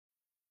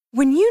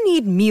When you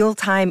need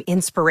mealtime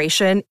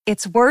inspiration,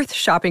 it's worth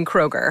shopping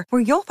Kroger,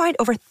 where you'll find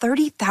over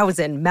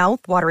 30,000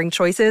 mouth-watering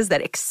choices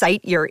that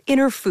excite your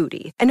inner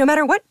foodie. And no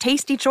matter what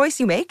tasty choice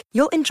you make,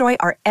 you'll enjoy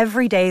our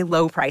everyday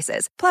low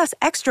prices, plus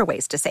extra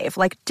ways to save,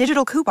 like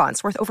digital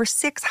coupons worth over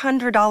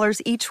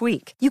 $600 each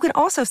week. You can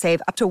also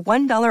save up to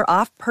 $1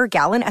 off per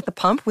gallon at the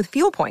pump with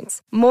fuel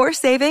points. More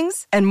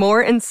savings and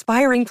more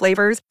inspiring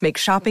flavors make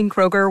shopping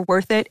Kroger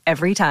worth it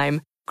every time.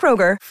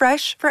 Kroger,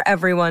 fresh for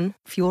everyone.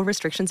 Fuel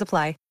restrictions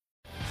apply.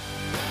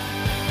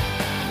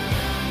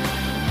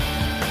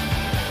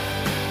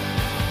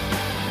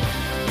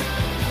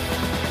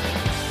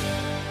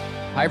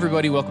 Hi,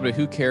 everybody. Welcome to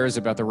Who Cares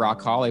About the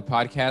Rock Hall, a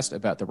podcast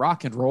about the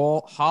Rock and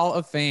Roll Hall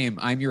of Fame.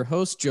 I'm your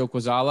host, Joe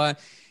Quazala,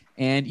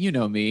 and you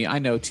know me. I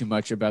know too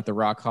much about the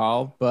Rock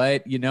Hall,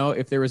 but, you know,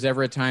 if there was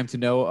ever a time to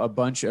know a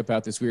bunch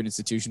about this weird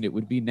institution, it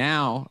would be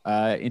now.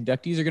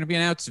 Inductees are going to be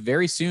announced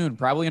very soon,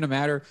 probably in a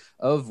matter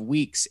of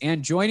weeks.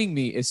 And joining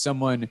me is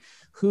someone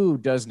who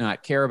does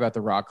not care about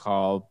the Rock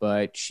Hall,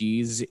 but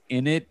she's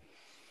in it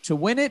to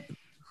win it.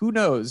 Who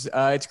knows?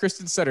 It's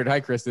Kristen Sutter. Hi,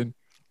 Kristen.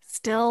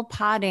 Still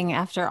potting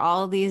after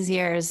all these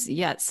years,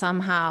 yet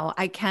somehow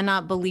I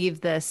cannot believe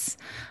this.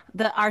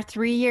 Our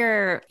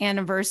 3-year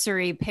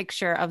anniversary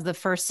picture of the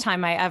first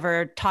time I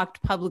ever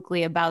talked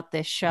publicly about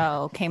this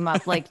show came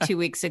up like 2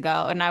 weeks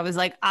ago. And I was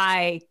like,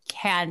 I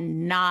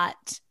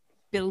cannot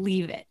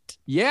believe it.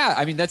 Yeah,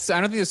 I mean, I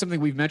don't think that's something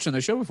we've mentioned on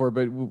the show before,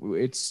 but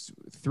it's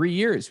 3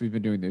 years we've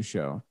been doing this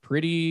show.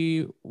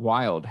 Pretty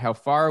wild how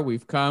far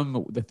we've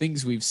come, the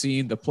things we've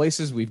seen, the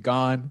places we've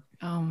gone.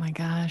 Oh my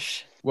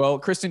gosh. Well,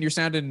 Kristen, you're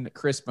sounding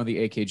crisp on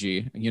the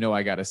AKG. You know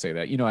I got to say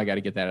that. You know I got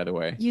to get that out of the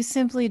way. You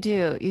simply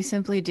do. You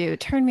simply do.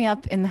 Turn me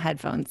up in the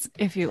headphones,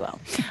 if you will.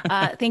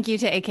 Thank you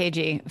to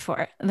AKG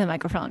for the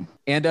microphone.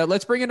 And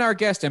let's bring in our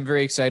guest. I'm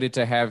very excited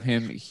to have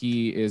him.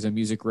 He is a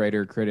music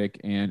writer, critic,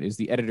 and is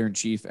the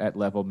editor-in-chief at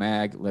Level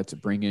Mag. Let's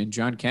bring in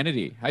John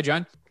Kennedy. Hi,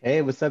 John.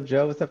 Hey, what's up,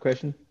 Joe? What's up,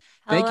 Christian?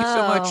 Thank you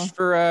so much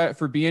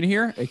for being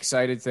here.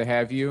 Excited to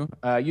have you.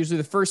 Usually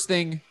the first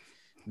thing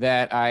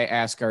that I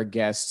ask our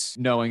guests,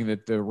 knowing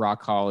that the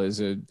Rock Hall is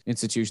an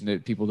institution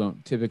that people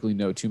don't typically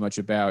know too much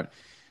about.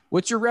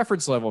 What's your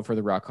reference level for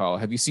the Rock Hall?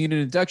 Have you seen an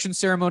induction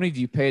ceremony? Do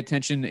you pay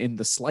attention in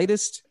the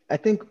slightest? I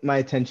think my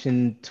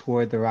attention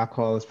toward the Rock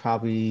Hall is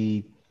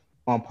probably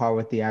on par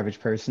with the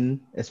average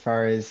person. As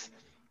far as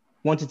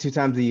 1 to 2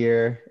 times a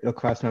year, it'll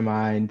cross my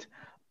mind.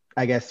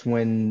 I guess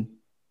when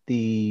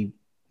the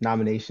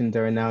nominations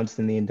are announced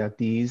in the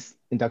inductees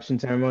induction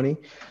ceremony,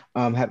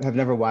 have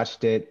never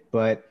watched it,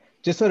 but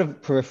just sort of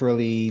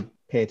peripherally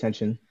pay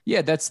attention.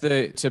 Yeah, that's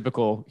the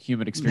typical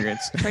human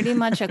experience. Pretty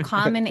much a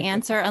common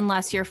answer,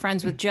 unless you're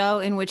friends with Joe,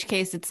 in which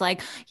case it's like,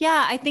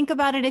 yeah, I think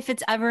about it if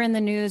it's ever in the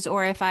news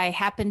or if I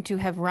happen to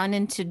have run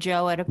into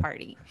Joe at a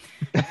party.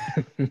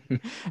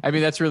 I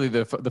mean, that's really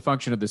the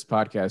function of this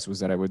podcast,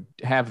 was that I would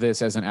have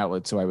this as an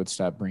outlet so I would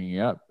stop bringing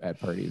it up at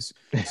parties.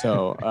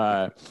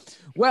 So,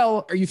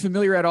 well, are you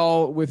familiar at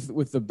all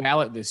with the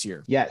ballot this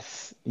year?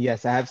 Yes, I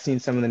have seen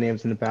some of the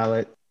names in the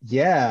ballot.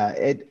 Yeah,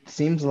 it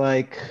seems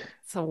like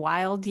it's a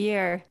wild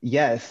year.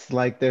 Yes,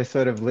 like they're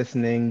sort of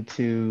listening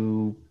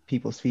to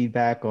people's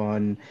feedback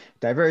on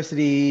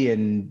diversity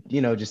and, you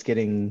know, just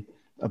getting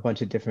a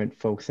bunch of different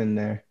folks in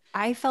there.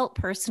 I felt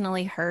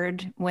personally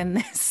heard when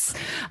this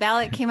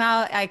ballot came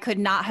out. I could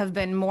not have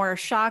been more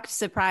shocked,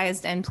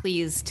 surprised, and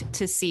pleased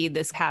to see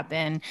this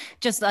happen.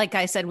 Just like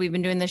I said, we've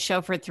been doing this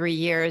show for 3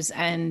 years,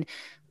 and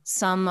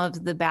some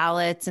of the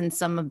ballots and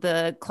some of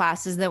the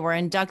classes that were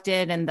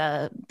inducted and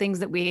the things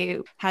that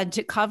we had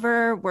to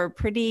cover were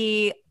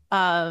pretty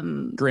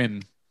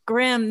grim.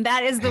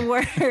 That is the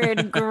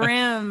word,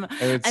 grim.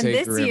 And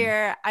this grim.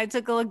 year I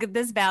took a look at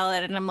this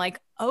ballot and I'm like,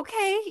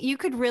 okay, you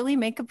could really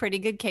make a pretty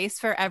good case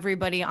for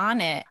everybody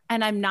on it.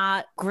 And I'm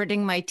not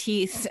gritting my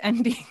teeth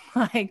and being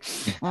like,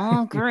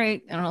 oh,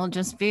 great, it'll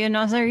just be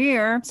another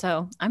year.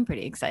 So I'm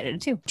pretty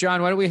excited too.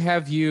 John, why don't we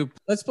have you?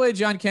 Let's play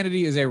John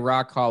Kennedy as a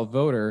Rock Hall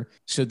voter.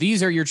 So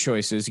these are your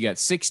choices. You got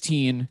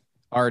 16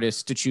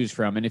 artists to choose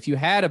from. And if you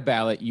had a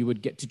ballot, you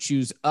would get to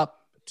choose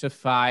up to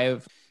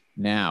 5.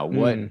 Now,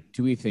 what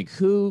do we think?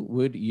 Who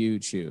would you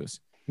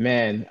choose?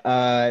 Man,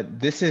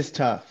 this is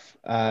tough.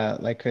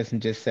 Like Kristen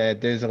just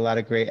said, there's a lot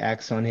of great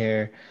acts on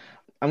here.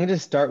 I'm going to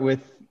start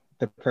with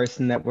the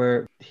person that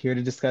we're here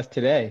to discuss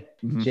today,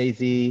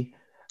 Jay-Z.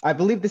 I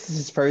believe this is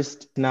his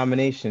first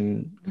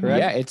nomination, correct?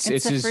 Yeah, it's the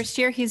his first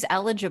year he's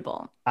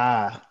eligible.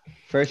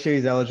 First year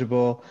he's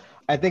eligible.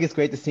 I think it's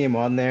great to see him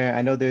on there.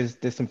 I know there's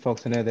some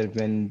folks on there that have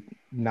been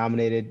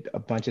nominated a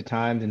bunch of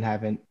times and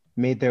haven't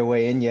made their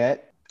way in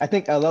yet. I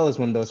think LL is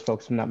one of those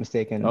folks, if I'm not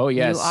mistaken. Oh,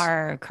 yes. You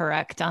are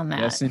correct on that.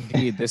 Yes,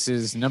 indeed. This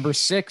is number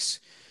 6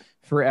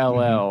 for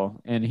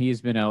LL, and he's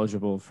been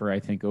eligible for,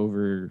 I think,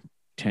 over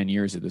 10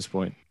 years at this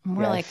point.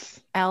 More like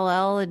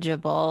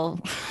eligible.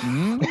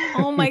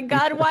 Oh my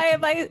God. Why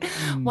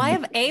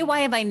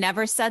have I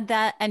never said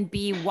that? And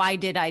B, why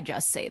did I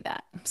just say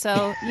that?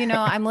 So,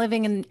 I'm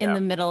living in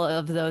the middle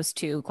of those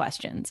two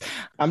questions.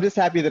 I'm just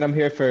happy that I'm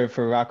here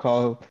for Rock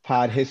Hall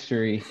pod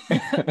history.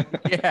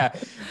 Yeah,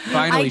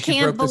 finally, I she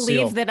can't broke the seal.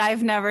 believe that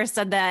I've never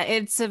said that.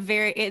 It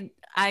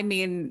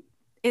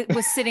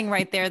was sitting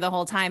right there the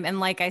whole time. And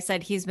like I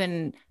said, he's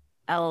been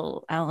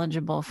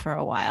eligible for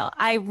a while.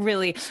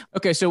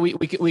 Okay, so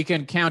we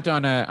can count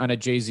on a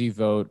Jay-Z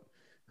vote.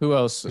 Who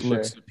else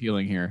looks Sure.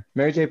 appealing here?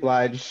 Mary J.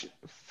 Blige,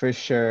 for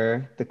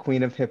sure, the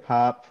queen of hip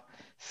hop,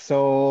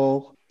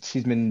 soul.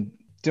 She's been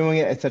doing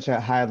it at such a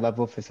high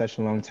level for such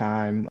a long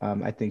time.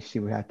 I think she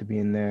would have to be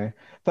in there.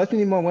 Plus, we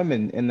need more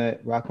women in the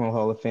Rock and Roll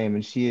Hall of Fame,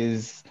 and she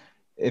is,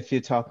 if you're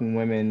talking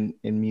women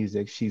in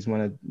music, she's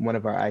one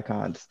of our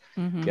icons.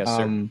 Yes,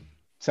 sir.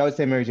 So I would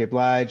say Mary J.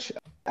 Blige.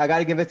 I got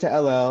to give it to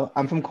LL.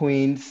 I'm from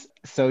Queens,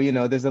 so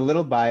there's a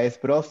little bias,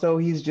 but also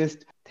he's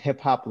just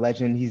hip hop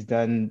legend. He's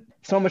done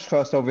so much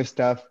crossover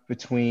stuff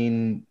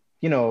between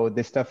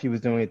the stuff he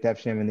was doing at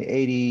Def Jam in the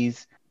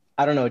 80s.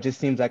 I don't know, it just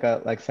seems like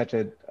such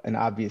an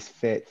obvious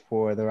fit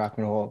for the Rock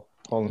and Roll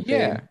Hall of Fame.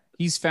 Yeah,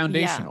 he's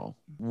foundational.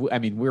 I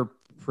mean, we're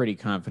pretty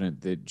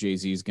confident that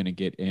Jay-Z is going to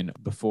get in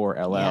before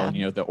LL. Yeah.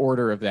 And, the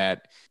order of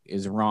that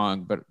is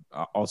wrong, but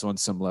also on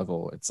some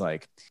level, it's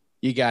like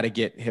you got to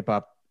get hip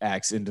hop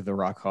acts into the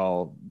Rock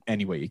Hall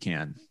any way you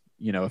can.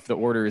 If the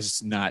order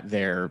is not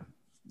there,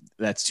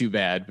 that's too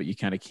bad, but you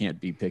kind of can't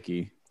be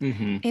picky.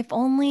 Mm-hmm. If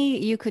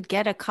only you could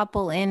get a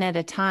couple in at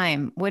a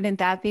time. Wouldn't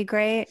that be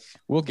great?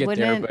 We'll get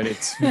there, but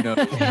it's who knows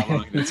how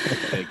long that's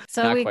going to take.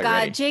 So Not we quite got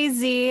ready.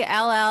 Jay-Z,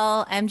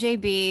 LL,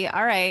 MJB.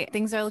 All right.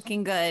 Things are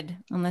looking good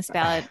on this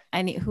ballot.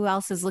 Who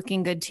else is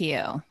looking good to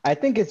you? I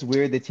think it's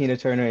weird that Tina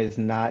Turner is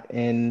not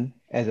in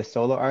as a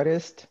solo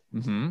artist,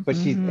 Mhm. but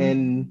she's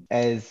in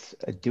as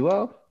a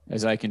duo.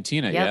 As Ike and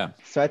Tina, Yep. yeah.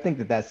 So I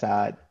think that's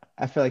odd.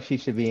 I feel like she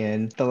should be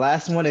in. The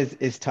last one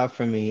is tough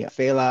for me.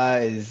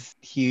 Fela is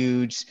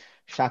huge.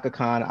 Shaka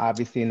Khan,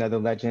 obviously another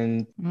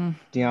legend.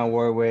 Dionne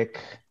Warwick.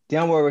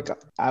 I'm going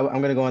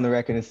to go on the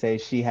record and say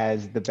she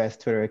has the best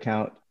Twitter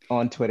account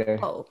on Twitter.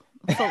 Oh,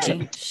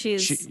 fully.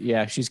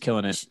 She's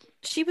killing it.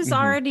 She was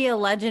already a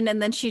legend,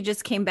 and then she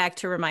just came back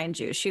to remind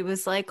you. She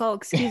was like, oh,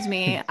 excuse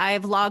me,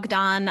 I've logged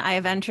on,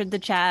 I've entered the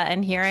chat,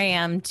 and here I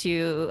am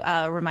to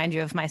remind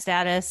you of my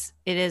status.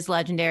 It is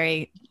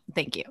legendary.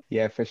 Thank you.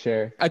 Yeah, for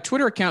sure. A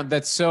Twitter account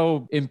that's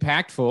so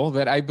impactful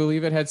that I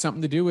believe it had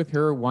something to do with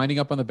her winding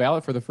up on the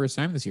ballot for the first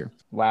time this year.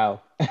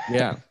 Wow.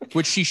 Yeah,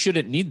 which she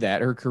shouldn't need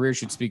that. Her career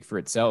should speak for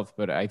itself.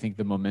 But I think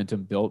the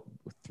momentum built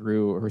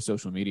through her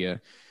social media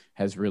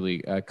has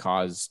really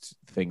caused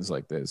things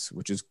like this,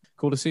 which is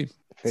cool to see.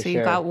 For So sure.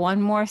 you've got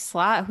one more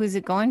slot. Who's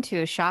it going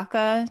to?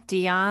 Shaka,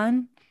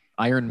 Dionne,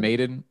 Iron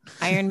Maiden.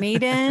 Iron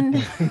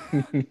Maiden.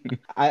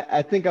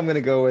 I think I'm going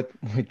to go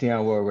with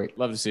Dionne Warwick.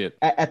 Love to see it.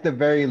 At the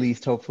very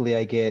least, hopefully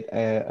I get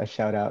a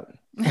shout out.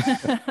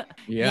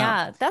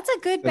 Yeah, that's a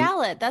good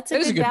ballot. That's a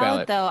It is a good good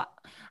ballot, ballot.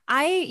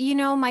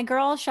 though. My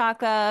girl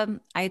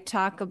Shaka, I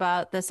talk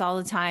about this all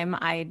the time.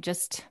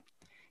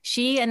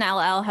 She and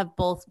LL have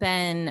both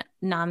been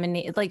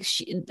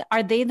nominated.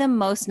 Are they the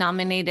most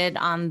nominated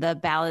on the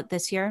ballot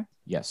this year?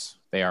 Yes,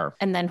 they are.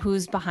 And then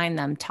who's behind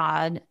them?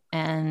 Todd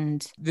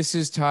and This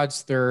is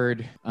Todd's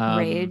third.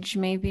 Rage,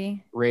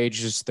 maybe.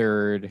 Rage is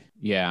third.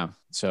 Yeah.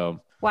 So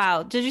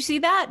Wow. Did you see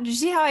that? Did you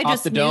see how I Off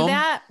just the knew dome?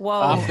 that? Whoa.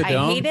 Off the I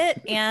dome? hate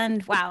it.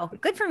 And wow.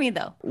 Good for me,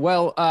 though.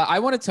 Well, I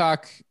want to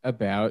talk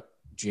about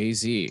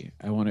Jay-Z.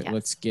 Yes.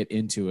 Let's get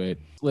into it.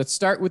 Let's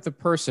start with the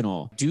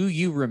personal. Do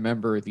you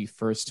remember the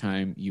first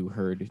time you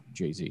heard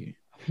Jay-Z?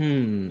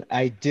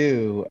 I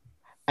do.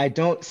 I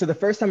don't. So the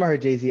first time I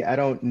heard Jay-Z, I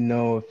don't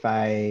know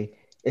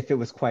if it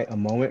was quite a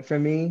moment for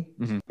me.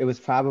 Mm-hmm. It was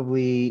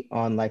probably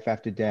on Life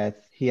After Death.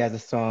 He has a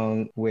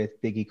song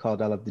with Biggie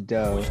called I Love the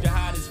Dough. Push the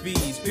hottest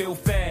bees, peel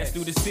fast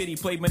through the city,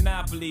 play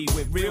Monopoly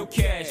with real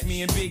cash.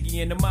 Me and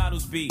Biggie and the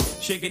models be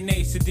shaking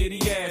Ace to Diddy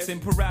ass and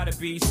Parada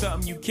be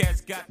something you cats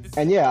got to.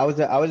 And yeah, I was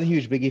a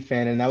huge Biggie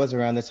fan, and that was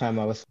around the time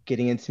I was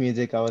getting into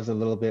music. I was a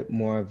little bit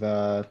more of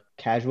a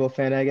casual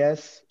fan, I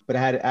guess. But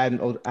I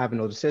have an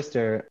older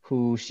sister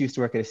who she used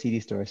to work at a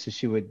CD store, so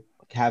she would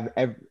have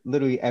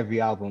literally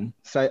every album.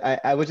 So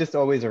I was just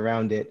always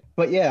around it.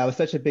 But yeah, I was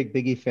such a big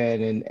Biggie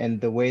fan, and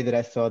the way that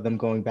I saw them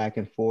going back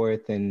and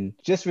forth and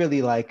just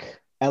really like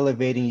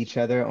elevating each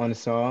other on a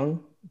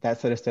song, that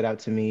sort of stood out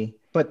to me.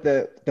 But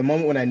the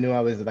moment when I knew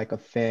I was like a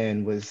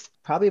fan was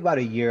probably about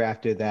a year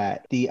after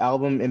that. The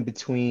album in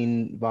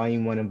between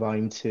Volume 1 and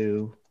Volume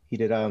 2, he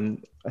did a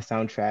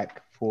soundtrack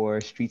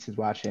for Streets is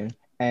Watching.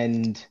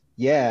 And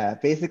yeah,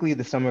 basically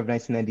the summer of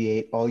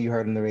 1998, all you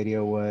heard on the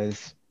radio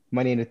was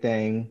Money Ain't a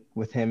Thing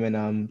with him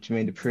and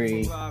Jermaine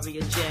Dupri. Ferrari,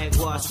 a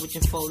Jaguar,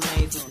 switching four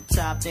lanes with the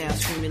top down,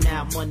 screaming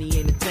out, money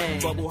ain't a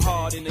thing. Bubble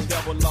hard in the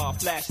double law,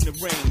 flashing the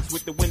rings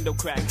with the window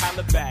crack,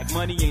 holla back,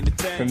 money ain't a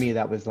thing. For me,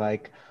 that was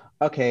like,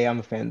 okay, I'm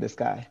a fan of this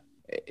guy.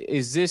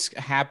 Is this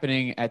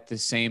happening at the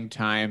same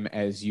time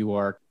as you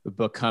are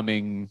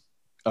becoming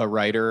a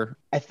writer?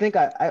 I think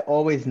I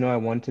always know I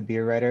wanted to be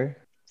a writer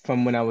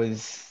from when I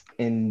was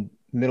in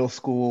middle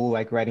school,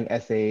 like writing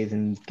essays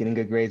and getting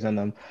good grades on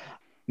them.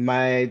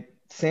 My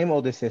same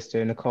older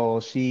sister, Nicole,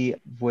 she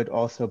would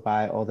also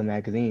buy all the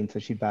magazines. So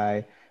she'd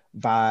buy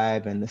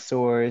Vibe and The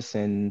Source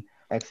and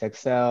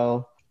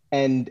XXL.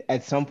 And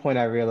at some point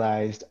I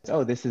realized,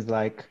 oh, this is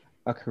like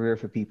a career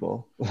for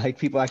people. Like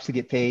people actually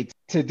get paid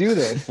to do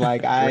this.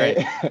 Like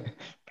I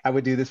I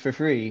would do this for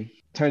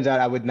free. Turns out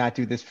I would not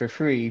do this for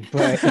free,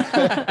 but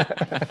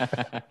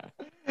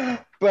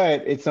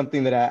but it's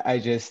something that I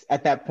just,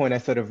 at that point I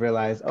sort of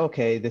realized,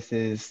 okay, this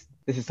is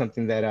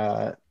something that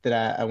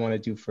I want to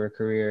do for a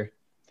career.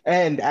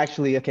 And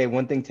actually, okay,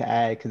 one thing to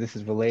add, because this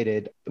is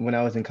related, when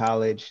I was in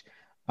college,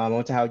 I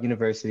went to Howard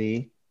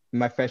University.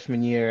 My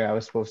freshman year, I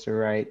was supposed to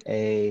write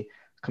a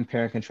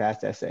compare and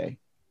contrast essay.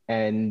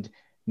 And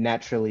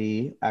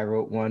naturally, I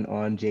wrote one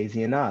on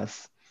Jay-Z and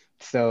Nas.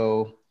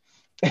 So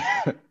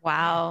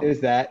wow.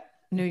 there's that.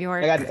 New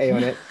York. I got an A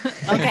on it.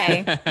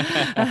 Okay.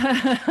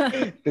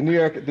 The New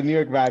York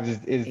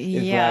vibes is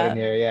loud in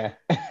here, yeah.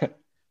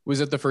 Was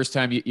it the first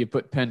time you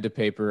put pen to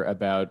paper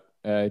about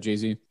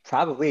Jay-Z?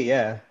 Probably,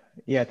 yeah.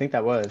 Yeah, I think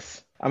that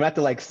was. I'm gonna have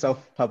to like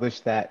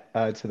self-publish that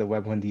to the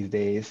web one these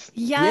days.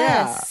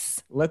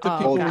 Yes. Yeah. Let the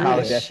people Old read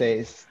college it.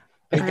 essays.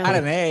 It got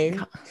an A.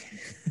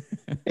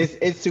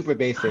 It's super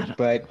basic,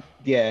 but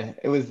yeah,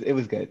 it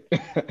was good.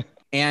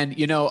 And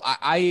you know,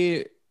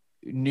 I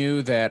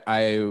knew that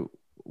I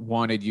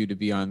wanted you to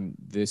be on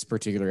this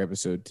particular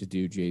episode to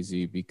do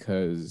Jay-Z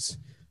because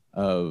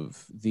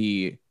of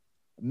the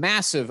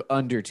massive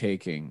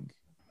undertaking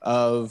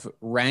of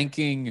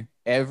ranking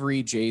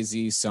every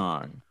Jay-Z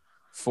song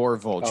for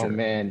Vulture. Oh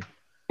man.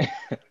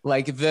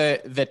 Like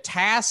the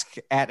task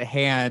at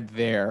hand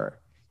there,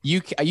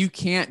 you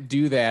can't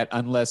do that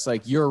unless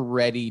like you're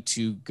ready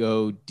to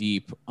go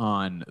deep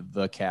on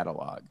the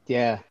catalog.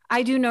 Yeah.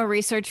 I do no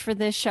research for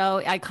this show.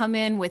 I come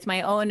in with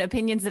my own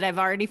opinions that I've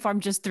already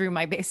formed just through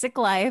my basic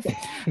life.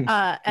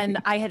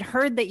 And I had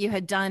heard that you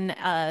had done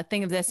a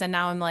thing of this. And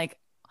now I'm like,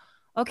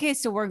 okay,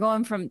 so we're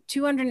going from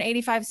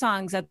 285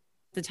 songs at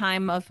the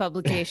time of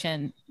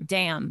publication.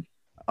 Damn.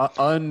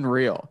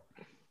 Unreal.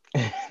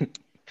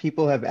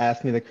 People have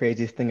asked me the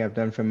craziest thing I've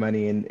done for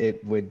money, and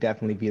it would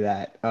definitely be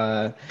that.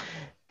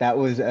 That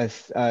was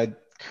a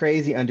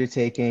crazy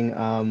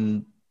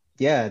undertaking.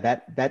 Yeah,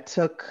 that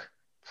took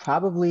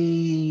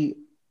probably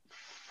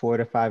 4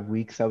 to 5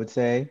 weeks, I would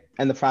say.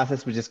 And the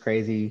process was just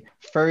crazy.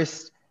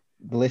 First,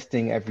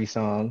 listing every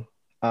song.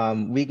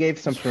 We gave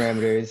some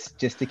parameters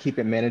just to keep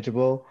it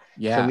manageable.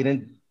 Yeah. So we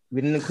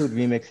didn't include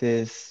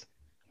remixes,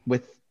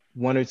 with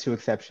one or two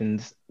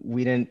exceptions.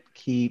 We didn't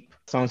keep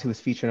songs he was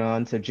featured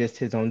on, so just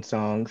his own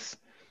songs.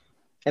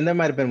 And there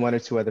might have been one or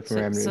two other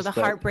parameters. So the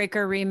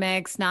Heartbreaker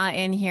remix, not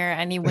in here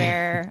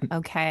anywhere.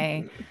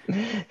 Okay.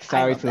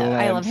 Sorry to the lambs.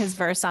 I love his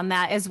verse on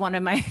that. Is one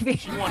of my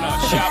favorites. She wanna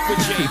shop with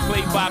Jay,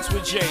 play box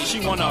with Jay.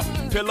 She wanna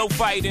pillow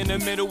fight in the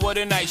middle of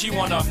the night. She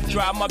wanna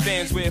drive my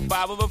Benz with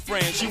 5 of her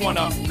friends. She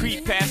wanna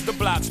creep past the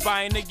block,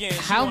 spying again.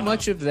 How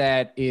much of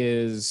that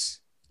is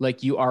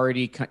like you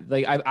already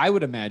like I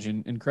would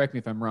imagine, and correct me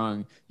if I'm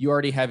wrong, you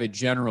already have a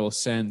general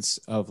sense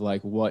of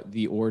like what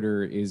the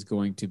order is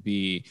going to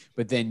be,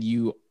 but then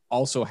you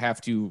also have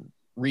to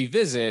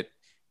revisit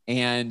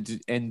and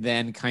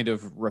then kind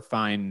of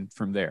refine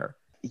from there.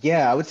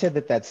 Yeah, I would say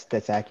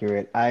that's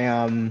accurate. I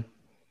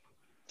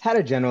had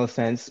a general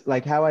sense,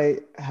 like how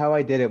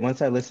I did it.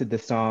 Once I listed the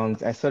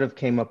songs, I sort of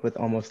came up with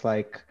almost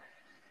like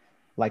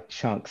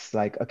chunks.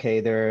 Like,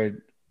 okay, there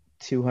are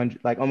 200,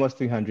 like almost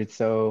 300.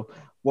 So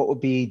what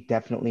would be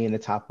definitely in the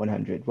top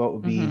 100? What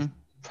would be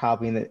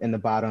probably in the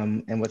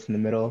bottom, and what's in the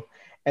middle?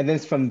 And then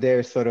from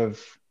there, sort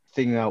of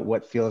figuring out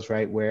what feels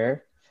right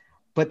where.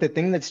 But the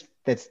thing that's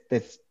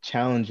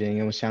challenging,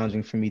 and was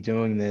challenging for me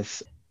doing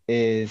this,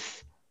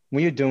 is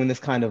when you're doing this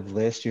kind of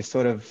list, you're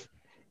sort of,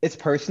 it's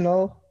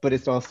personal, but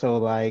it's also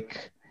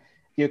like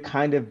you're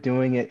kind of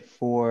doing it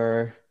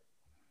for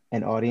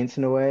an audience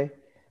in a way.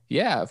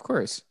 Yeah, of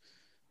course.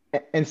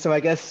 And so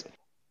I guess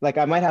like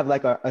I might have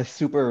like a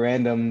super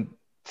random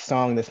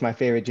song that's my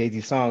favorite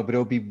Jay-Z song, but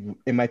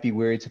it might be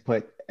weird to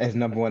put as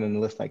number one on the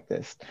list like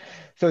this.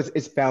 So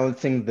it's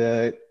balancing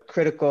the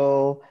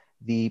critical,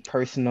 the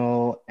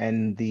personal,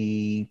 and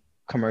the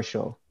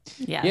commercial.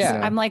 Yes.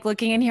 Yeah. I'm like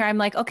looking in here. I'm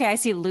like, okay, I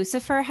see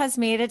Lucifer has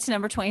made it to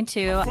number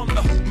 22. From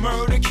the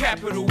murder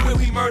capital, where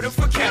we murder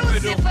for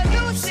capital.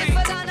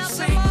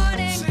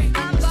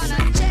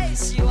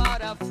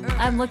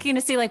 I'm looking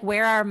to see like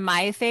where are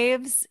my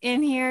faves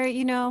in here,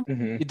 you know?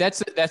 Mm-hmm.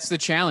 That's the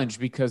challenge,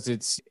 because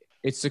it's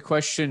the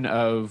question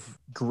of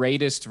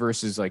greatest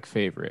versus like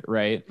favorite,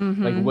 right?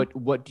 Mm-hmm. Like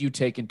what do you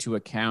take into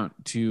account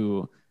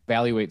to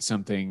evaluate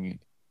something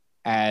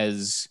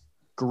as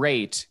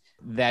great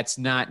that's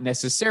not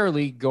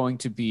necessarily going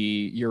to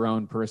be your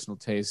own personal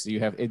taste? You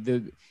have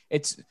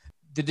it's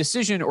the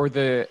decision, or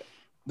the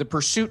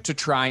pursuit to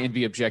try and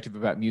be objective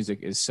about music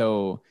is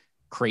so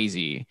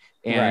crazy,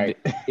 and Right.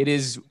 it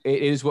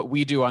is what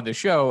we do on the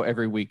show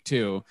every week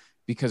too,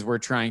 because we're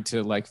trying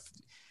to like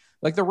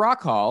the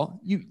Rock Hall.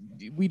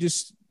 We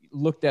just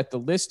looked at the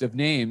list of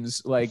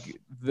names. Like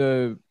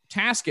the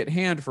task at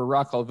hand for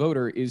Rock Hall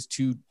Voter is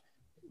to,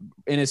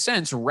 in a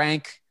sense,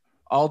 rank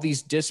all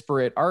these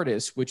disparate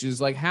artists, which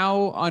is like,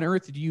 how on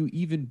earth do you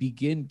even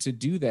begin to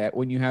do that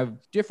when you have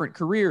different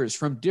careers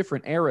from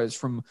different eras,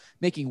 from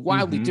making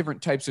wildly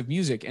different types of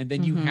music, and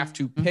then you have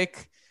to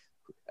pick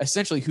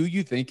essentially who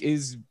you think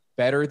is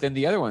better than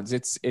the other ones?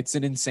 It's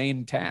an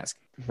insane task.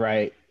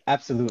 Right.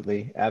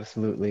 Absolutely.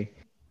 Absolutely.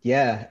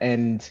 Yeah.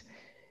 And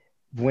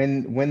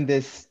when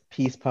this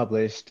piece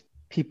published,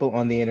 people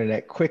on the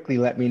internet quickly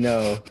let me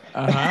know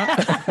that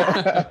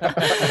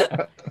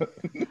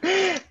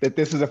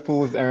this is a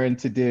fool's errand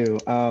to do.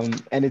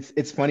 And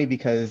it's funny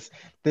because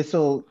this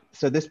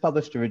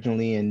published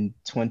originally in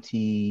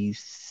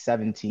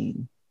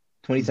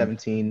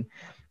 2017,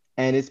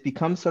 and it's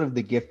become sort of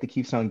the gift that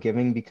keeps on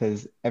giving,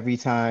 because every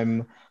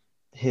time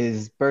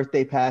his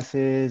birthday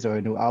passes or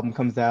a new album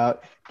comes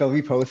out, they'll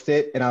repost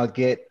it and I'll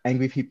get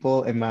angry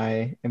people in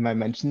my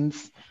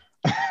mentions.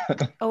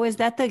 Oh, is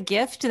that the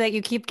gift that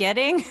you keep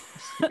getting?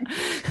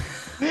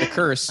 The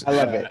curse. I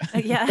love it.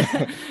 Yeah.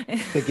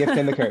 The gift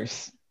and the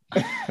curse.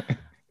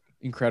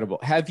 Incredible.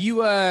 Have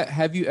you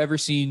ever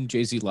seen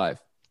Jay-Z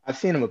live? I've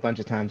seen him a bunch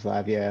of times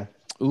live, yeah.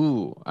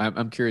 Ooh,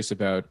 I'm curious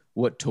about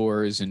what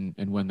tours and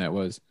when that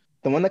was.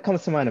 The one that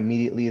comes to mind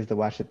immediately is the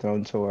Watch the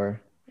Throne tour.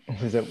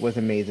 Was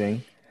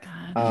amazing.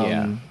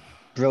 Yeah.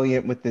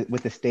 Brilliant with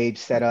the stage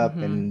setup,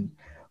 and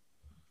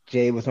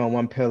Jay was on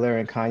one pillar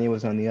and Kanye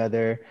was on the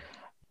other.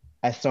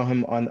 I saw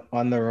him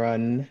on the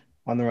Run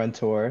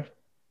tour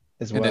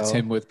as well. And that's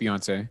him with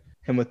Beyonce.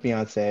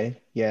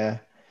 Yeah.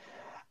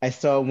 I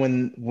saw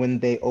when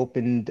they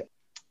opened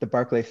the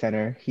Barclays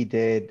Center, he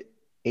did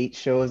 8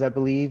 shows, I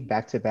believe,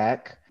 back to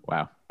back.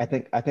 Wow. I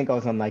think I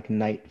was on like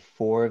night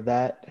 4 of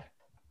that.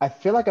 I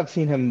feel like I've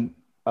seen him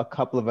a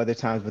couple of other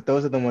times, but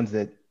those are the ones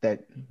that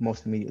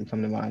most immediately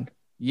come to mind.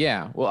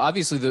 Yeah. Well,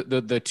 obviously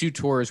the 2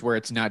 tours where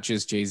it's not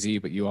just Jay-Z,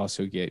 but you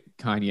also get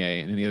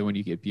Kanye, and the other one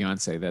you get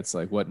Beyonce. That's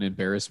like, what an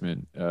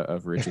embarrassment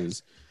of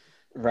riches.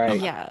 Right.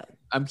 Yeah.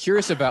 I'm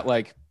curious about,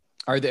 like,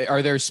 are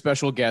there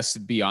special guests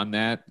beyond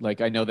that? Like,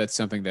 I know that's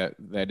something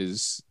that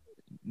is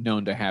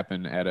known to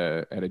happen at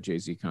a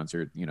Jay-Z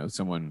concert, you know,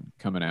 someone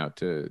coming out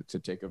to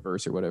take a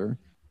verse or whatever.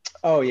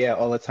 Oh yeah,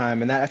 all the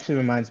time. And that actually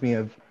reminds me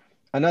of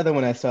another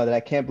one I saw that I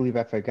can't believe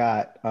I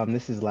forgot.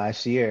 This is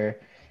last year.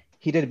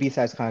 He did a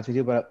B-sides concert.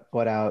 He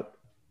brought out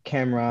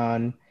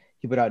Cameron.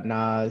 He brought out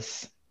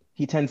Nas.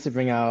 He tends to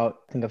bring out,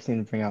 I think I've seen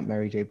him bring out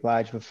Mary J.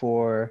 Blige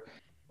before.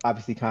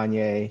 Obviously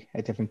Kanye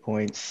at different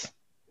points.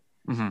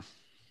 Mm-hmm.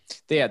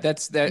 Yeah,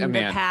 that's that. In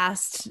the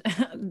past,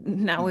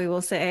 now we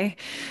will say.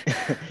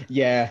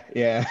 Yeah.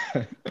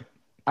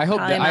 I hope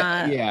probably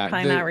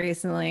that not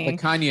recently. The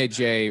Kanye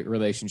Jay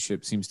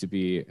relationship seems to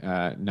be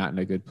not in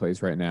a good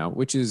place right now,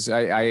 which is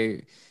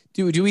do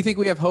we think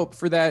we have hope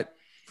for that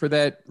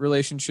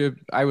relationship?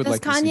 I would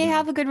like to see. Does Kanye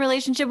have a good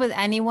relationship with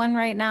anyone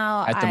right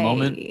now? At the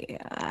moment?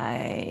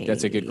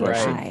 That's a good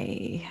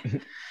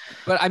question.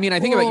 But I mean, I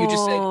think about you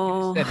just said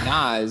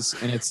Nas,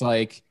 and it's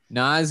like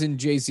Nas and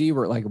Jay-Z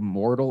were like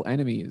mortal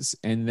enemies,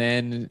 and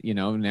then, you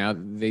know, now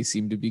they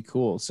seem to be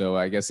cool. So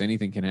I guess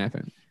anything can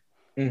happen.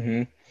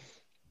 Mm-hmm.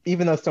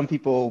 Even though some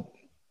people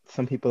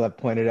have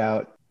pointed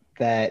out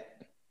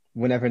that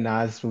whenever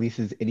Nas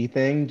releases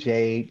anything,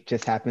 Jay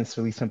just happens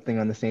to release something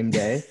on the same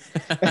day.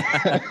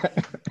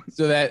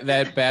 So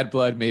that bad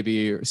blood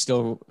maybe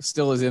still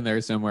is in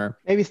there somewhere.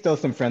 Maybe still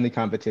some friendly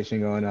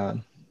competition going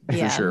on.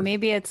 Yeah, for sure.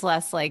 Maybe it's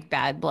less like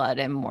bad blood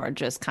and more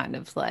just kind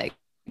of like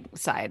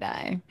side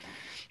eye.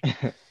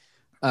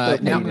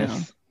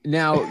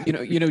 Now,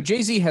 you know,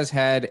 Jay-Z has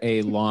had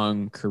a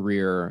long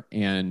career,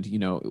 and, you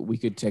know, we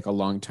could take a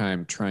long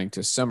time trying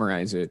to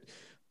summarize it,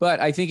 but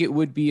I think it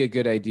would be a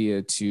good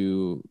idea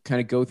to kind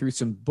of go through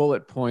some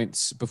bullet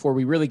points before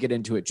we really get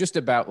into it, just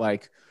about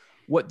like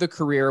what the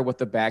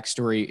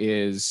backstory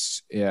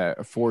is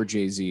for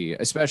Jay-Z,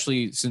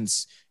 especially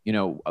since, you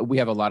know, we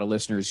have a lot of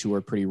listeners who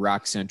are pretty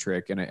rock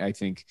centric. And I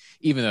think,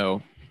 even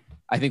though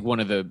I think one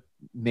of the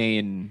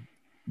main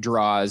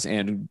draws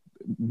and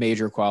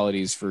major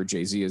qualities for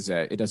Jay-Z is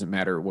that it doesn't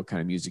matter what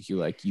kind of music you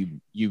like, you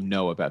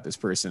know about this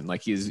person.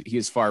 Like he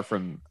is far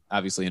from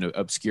obviously an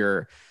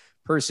obscure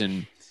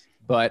person,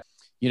 but,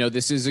 you know,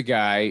 this is a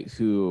guy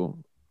who,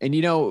 and,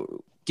 you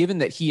know, given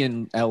that he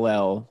and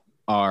LL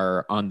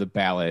are on the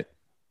ballot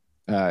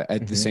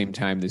at the same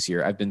time this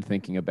year, I've been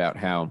thinking about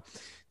how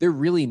they're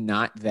really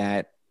not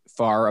that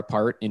far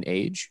apart in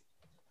age,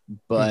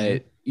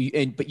 but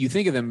but you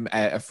think of them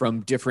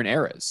from different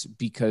eras,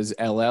 because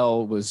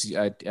LL was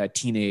a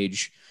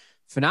teenage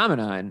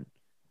phenomenon,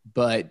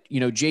 but, you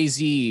know,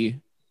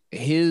 Jay-Z,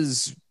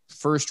 his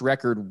first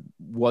record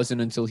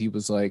wasn't until he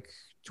was like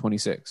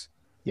 26.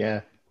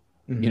 Yeah.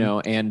 You know,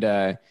 and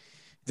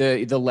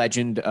the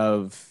legend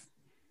of,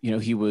 you know,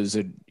 he was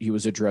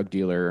a drug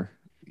dealer.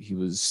 He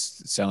was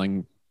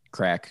selling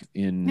crack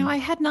in. No, I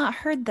had not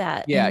heard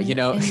that. Yeah, you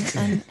know,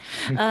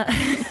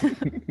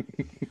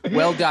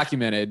 well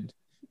documented.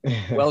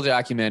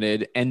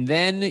 And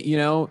then, you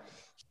know,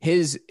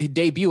 his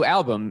debut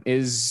album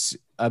is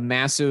a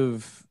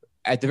massive,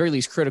 at the very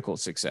least, critical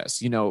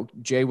success. You know,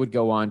 Jay would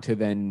go on to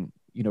then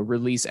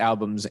release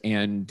albums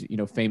and,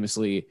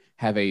 famously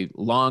have a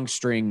long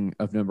string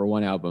of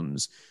 #1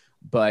 albums.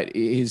 But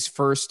his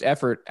first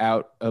effort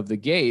out of the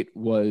gate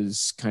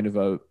was kind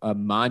of a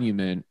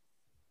monument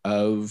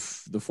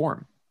of the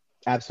form.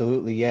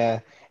 Absolutely, yeah.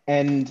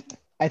 And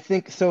I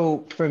think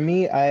so for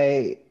me,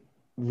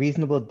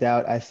 Reasonable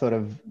Doubt, I sort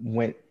of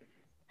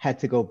had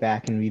to go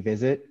back and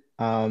revisit,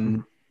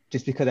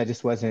 just because I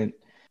just wasn't,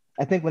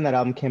 I think when that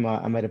album came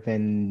out, I might have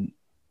been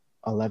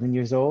 11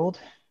 years old.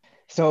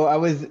 So I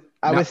was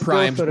primed,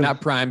 still sort of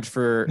not primed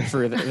for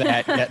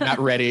that, not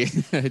ready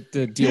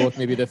to deal with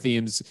maybe the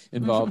themes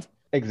involved.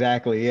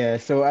 Exactly, yeah.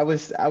 So I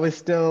was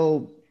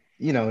still,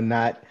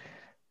 not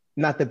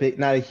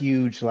a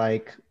huge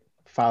like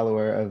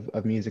follower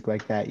of music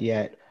like that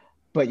yet.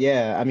 But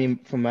yeah, I mean,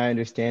 from my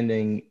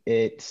understanding,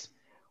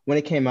 when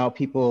it came out,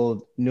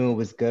 people knew it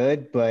was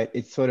good, but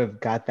it sort of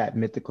got that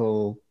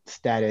mythical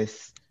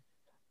status,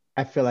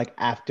 I feel like,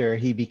 after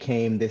he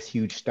became this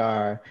huge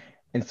star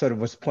and sort of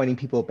was pointing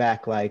people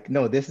back like,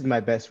 no, this is my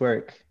best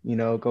work,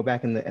 go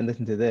back and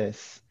listen to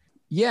this.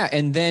 Yeah.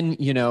 And then,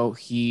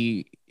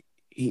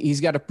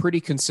 he's got a pretty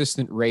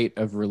consistent rate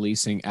of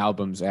releasing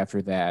albums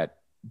after that,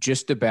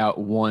 just about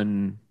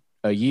one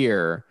a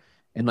year.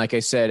 And like I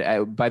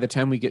said, by the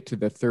time we get to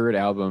the third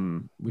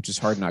album, which is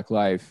Hard Knock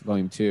Life,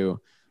 Volume 2,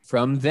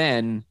 from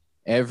then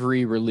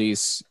every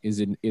release is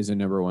a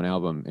 #1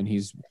 album. And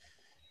he's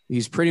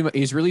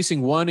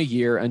releasing one a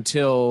year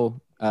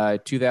until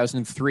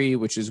 2003,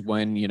 which is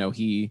when,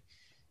 he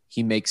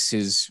makes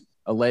his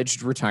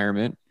alleged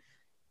retirement.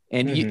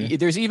 And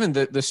there's even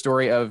the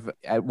story of,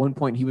 at one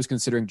point he was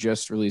considering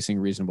just releasing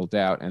Reasonable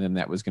Doubt, and then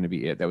that was going to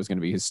be it. That was going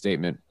to be his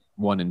statement,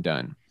 one and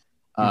done.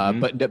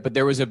 But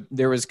there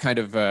was kind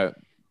of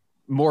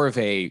more of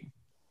a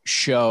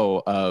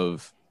show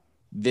of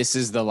this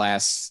is the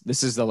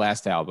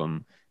last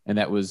album, and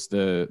that was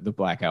the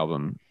Black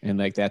Album, and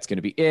like that's going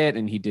to be it.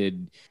 And he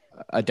did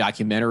a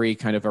documentary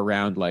kind of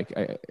around like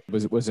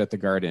was at the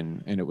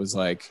Garden, and it was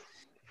like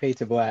Fade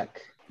to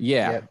Black.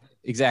 Yeah, yep.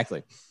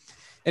 Exactly.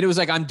 And it was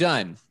like, I'm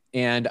done.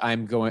 And I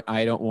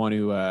don't want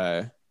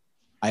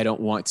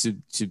to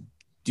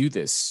do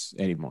this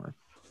anymore.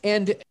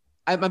 And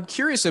I'm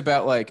curious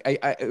about like,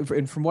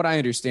 and from what I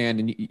understand,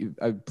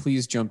 and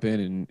please jump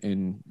in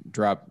and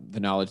drop the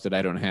knowledge that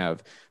I don't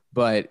have,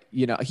 but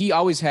he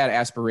always had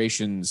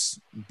aspirations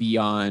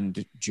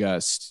beyond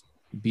just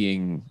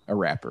being a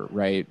rapper,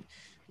 right?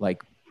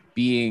 Like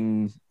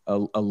being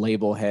a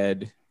label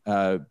head,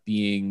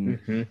 being,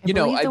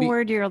 the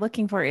word you're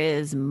looking for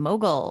is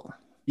mogul.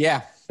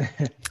 Yeah.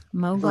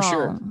 Mogul. For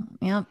sure.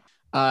 Yep.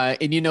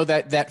 And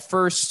that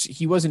first,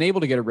 he wasn't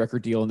able to get a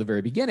record deal in the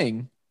very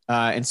beginning.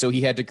 And so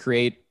he had to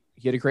create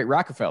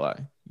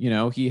Rockefeller.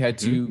 He had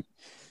to,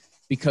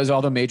 because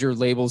all the major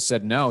labels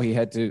said no, he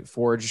had to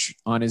forge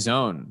on his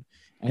own.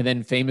 And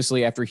then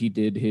famously, after he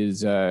did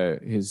his I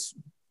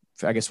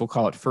guess we'll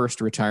call it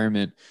first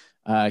retirement,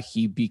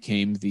 he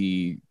became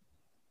the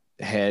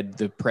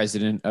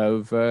president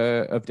of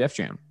Def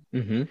Jam.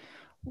 Mm-hmm.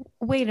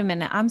 Wait a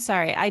minute. I'm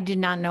sorry. I did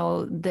not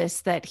know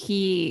this, that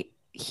he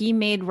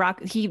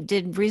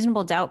did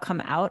Reasonable Doubt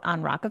come out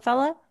on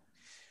Rockefeller?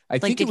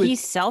 Did he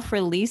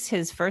self-release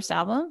his first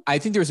album? I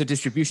think there was a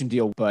distribution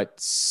deal, but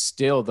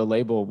still the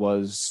label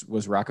was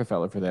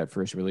Rockefeller for that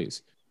first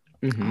release.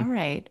 Mm-hmm. All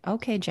right.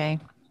 Okay, Jay,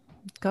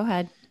 go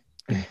ahead.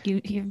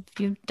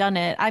 You've done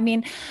it. I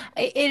mean,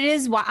 it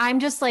is what I'm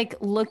just like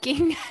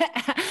looking,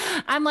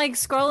 I'm like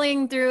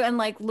scrolling through and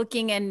like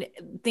looking and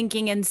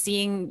thinking and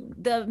seeing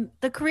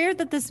the career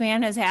that this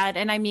man has had.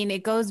 And I mean,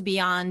 it goes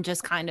beyond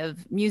just kind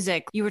of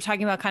music. You were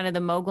talking about kind of the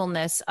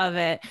mogulness of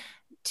it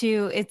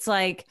too. It's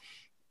like,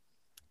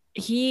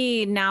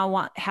 he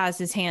now has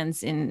his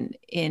hands in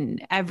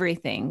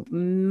everything,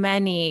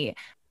 many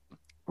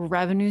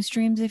revenue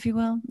streams, if you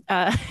will.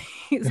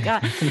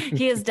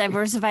 He has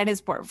diversified his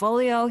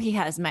portfolio. He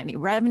has many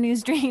revenue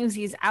streams.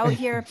 He's out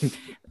here.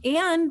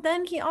 And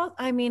then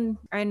I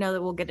know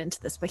that we'll get into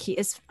this, but he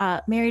is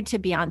married to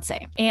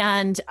Beyonce,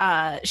 and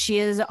she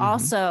is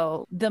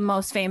also the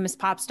most famous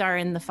pop star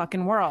in the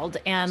fucking world.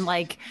 And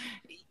like,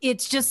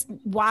 it's just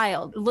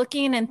wild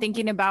looking and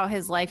thinking about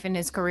his life and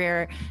his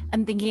career,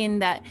 and thinking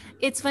that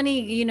it's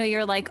funny,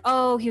 you're like,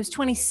 oh, he was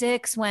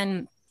 26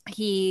 when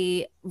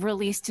he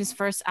released his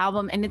first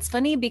album. And it's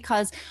funny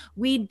because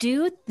we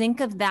do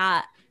think of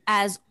that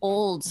as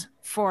old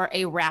for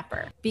a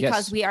rapper,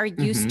 because yes. We are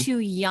used to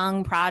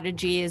young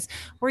prodigies.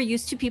 We're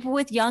used to people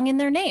with young in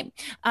their name.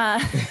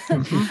 But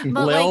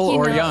Lil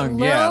or young.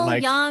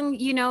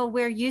 Young,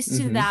 we're used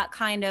to that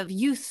kind of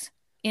youth.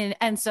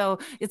 And so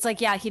it's like,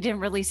 yeah, he didn't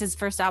release his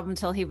first album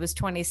until he was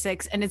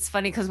 26. And it's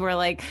funny because we're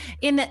like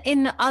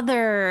in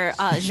other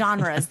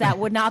genres that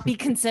would not be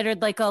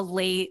considered like a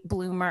late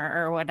bloomer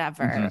or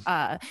whatever.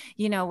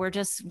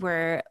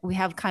 We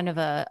have kind of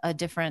a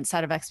different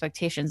set of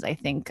expectations, I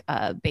think,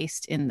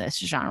 based in this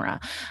genre.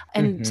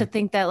 And to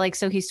think that like,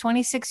 so he's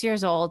 26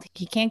 years old,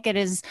 he can't get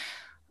his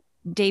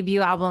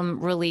debut album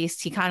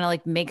released. He kind of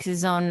like makes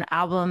his own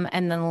album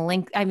and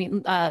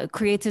then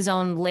creates his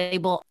own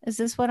label. Is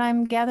this what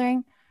I'm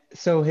gathering?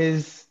 So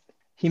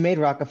he made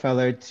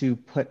Rockefeller to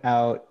put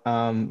out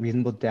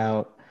Reasonable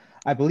Doubt.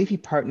 I believe he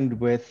partnered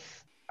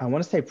with, I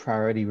want to say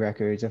Priority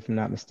Records, if I'm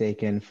not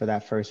mistaken, for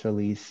that first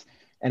release.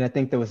 And I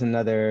think there was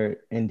another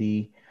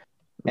indie.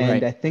 And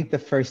Right. I think the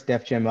first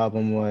Def Jam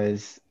album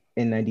was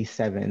in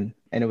 97,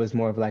 and it was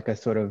more of like a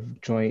sort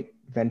of joint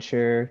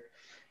venture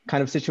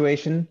kind of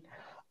situation.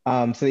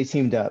 So they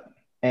teamed up.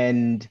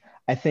 And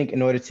I think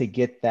in order to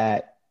get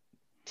that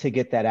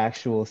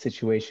actual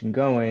situation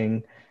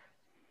going,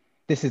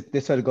 this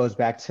sort of goes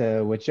back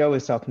to what Joe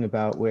was talking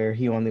about, where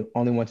he only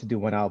wanted to do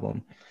one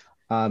album.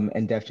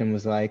 And Def Jam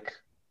was like,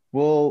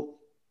 we'll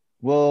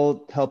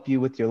help you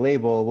with your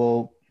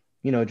label.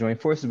 We'll, join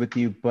forces with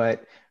you,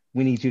 but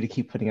we need you to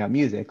keep putting out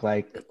music.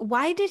 Like,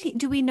 Why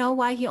do we know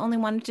why he only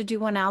wanted to do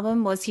one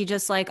album? Was he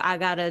just like, I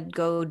gotta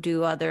go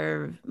do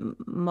other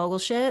mogul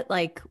shit?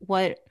 Like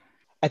what?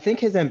 I think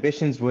his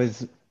ambitions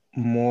was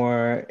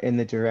more in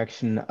the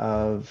direction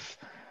of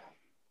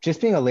just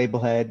being a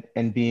label head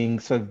and being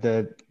sort of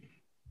the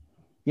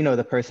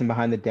person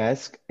behind the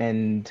desk,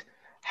 and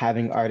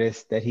having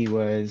artists that he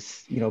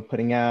was,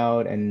 putting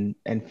out and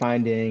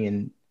finding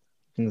and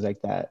things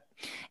like that.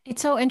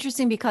 It's so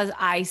interesting because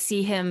I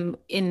see him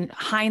in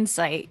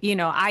hindsight,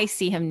 I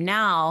see him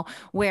now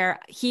where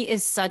he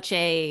is such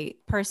a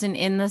person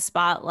in the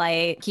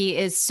spotlight. He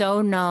is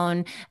so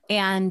known.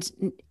 And,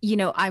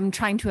 I'm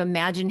trying to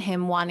imagine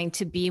him wanting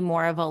to be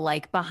more of a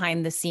like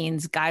behind the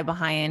scenes guy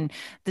behind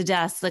the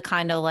desk, the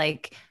kind of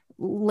like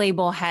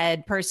label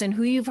head person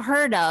who you've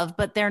heard of,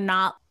 but they're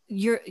not,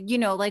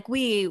 like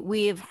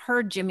we've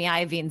heard Jimmy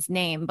Iovine's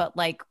name, but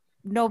like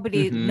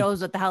nobody knows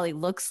what the hell he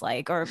looks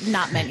like, or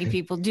not many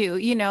people do.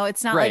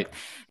 It's not Right.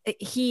 like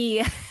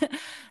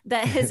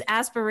that his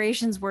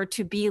aspirations were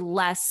to be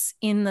less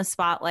in the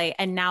spotlight.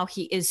 And now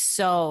he is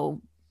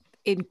so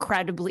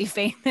incredibly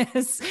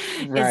famous.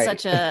 Right. Is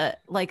such a,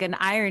 like an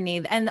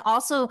irony. And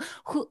also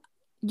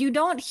you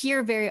don't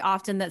hear very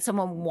often that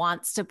someone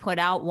wants to put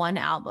out one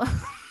album.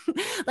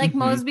 Like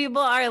most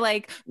people are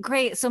like,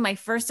 great, so my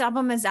first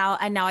album is out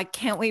and now I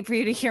can't wait for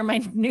you to hear my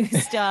new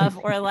stuff,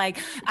 or like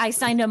I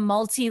signed a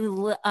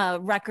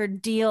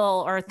multi-record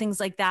deal or things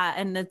like that.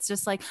 And it's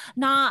just like,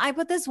 nah, I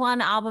put this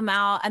one album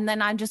out and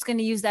then I'm just going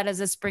to use that as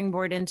a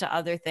springboard into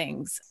other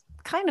things.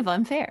 Kind of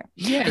unfair.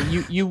 Yeah,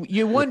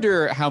 you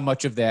wonder how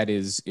much of that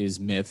is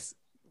myth,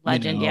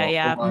 Legend.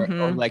 Yeah.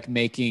 or like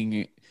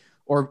making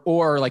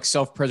or like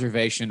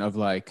self-preservation of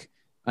like,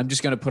 I'm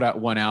just going to put out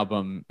one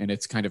album and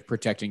it's kind of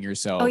protecting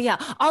yourself. Oh yeah.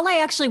 All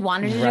I actually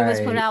wanted to do was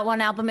put Right. out one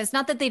album. It's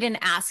not that they didn't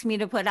ask me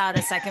to put out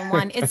a second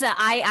one. It's that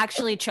I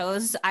actually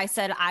chose. I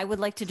said, I would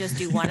like to just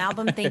do one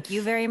album. Thank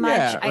you very much.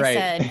 Yeah, I right.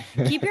 said,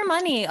 keep your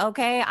money.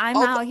 Okay. I'm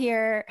out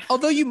here.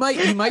 Although you might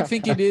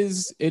think it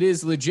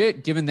is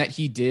legit, given that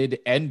he did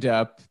end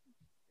up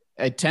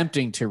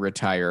attempting to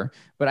retire.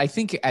 But I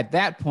think at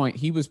that point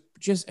he was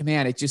just,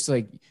 man, it's just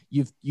like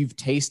you've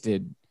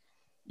tasted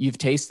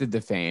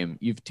the fame,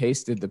 you've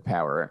tasted the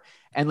power,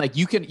 and like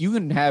you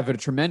can have a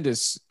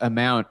tremendous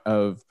amount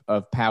of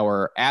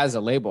power as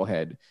a label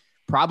head,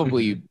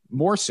 probably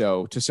more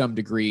so to some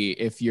degree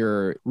if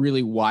you're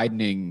really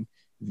widening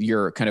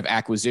your kind of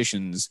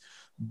acquisitions.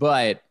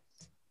 But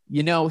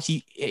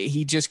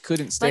he just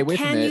couldn't stay away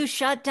from it. Can you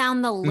shut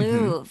down the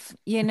Louvre?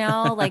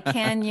 Like,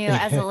 can you,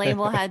 as a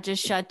label head,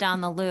 just shut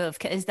down the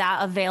Louvre? Is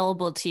that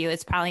available to you?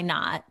 It's probably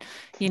not.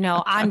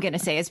 I'm going to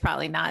say it's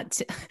probably not.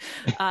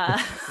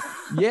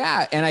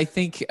 Yeah. And I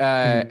think,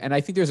 there's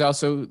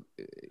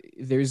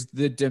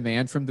the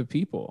demand from the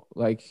people.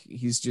 Like,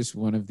 he's just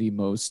one of the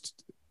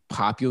most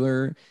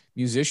popular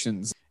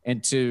musicians,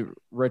 and to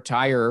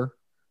retire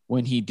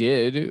when he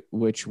did,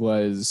 which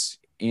was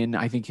in,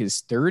 I think,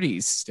 his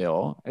 30s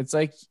still, it's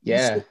like,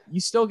 you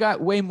still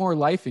got way more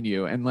life in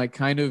you, and like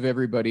kind of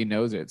everybody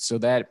knows it. So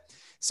that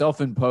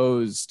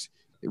self-imposed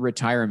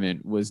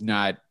retirement was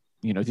not,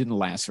 didn't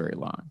last very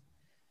long.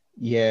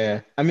 Yeah.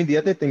 I mean, the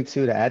other thing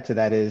too, to add to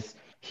that, is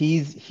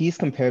he's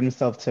compared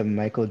himself to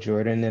Michael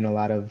Jordan in a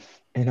lot of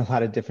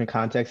different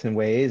contexts and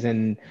ways.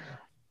 And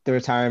the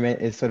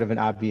retirement is sort of an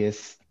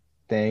obvious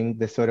thing,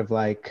 the sort of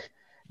like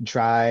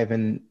drive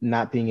and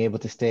not being able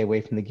to stay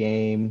away from the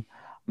game.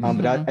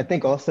 But I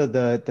think also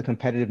the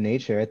competitive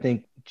nature. I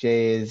think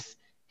Jay is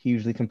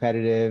hugely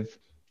competitive,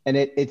 and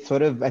it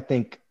sort of, I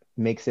think,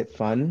 makes it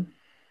fun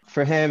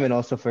for him and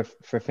also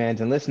for fans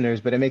and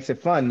listeners. But it makes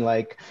it fun,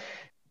 like,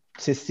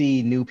 to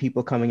see new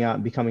people coming out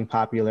and becoming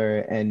popular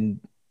and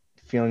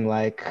feeling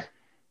like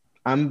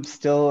I'm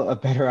still a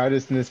better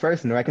artist than this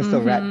person, or I can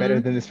still rap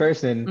better than this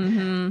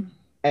person,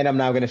 and I'm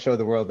now going to show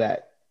the world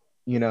that,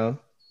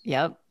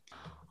 Yep.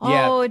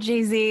 Yeah. Oh,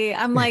 Jay-Z.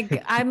 I'm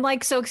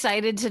like so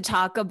excited to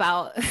talk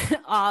about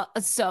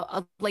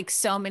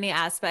so many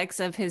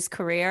aspects of his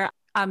career.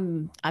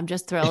 I'm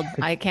just thrilled.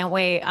 I can't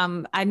wait.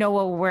 I know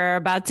what we're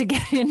about to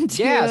get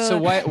into. Yeah. So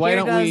why Here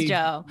don't goes we,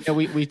 Joe.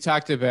 we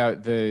talked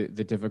about the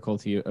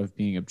difficulty of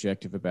being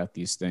objective about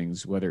these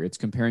things, whether it's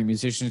comparing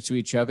musicians to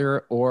each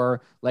other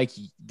or like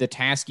the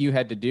task you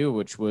had to do,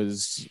 which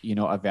was,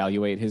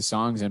 evaluate his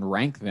songs and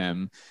rank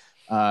them.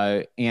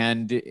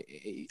 And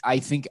I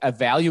think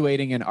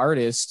evaluating an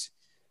artist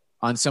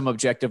on some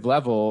objective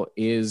level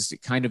is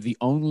kind of the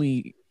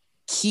only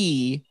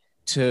key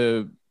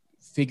to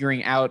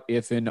figuring out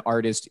if an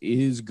artist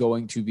is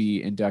going to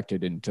be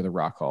inducted into the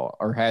Rock Hall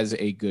or has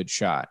a good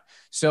shot.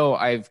 So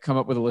I've come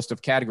up with a list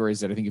of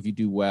categories that I think if you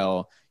do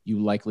well,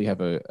 you likely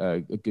have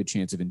a good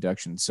chance of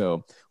induction.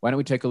 So why don't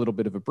we take a little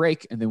bit of a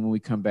break, and then when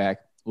we come back,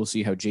 we'll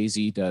see how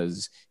Jay-Z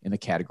does in the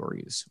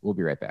categories. We'll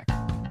be right back.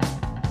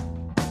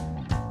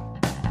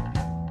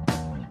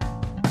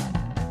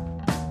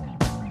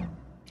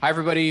 Hi,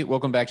 everybody.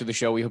 Welcome back to the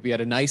show. We hope you had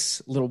a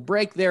nice little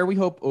break there. We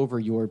hope over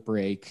your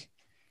break,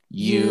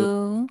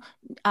 you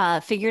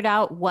figured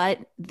out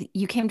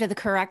you came to the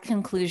correct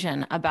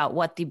conclusion about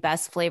what the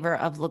best flavor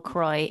of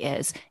LaCroix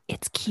is.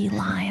 It's key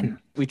lime.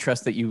 We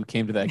trust that you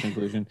came to that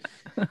conclusion.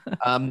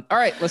 All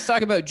right, let's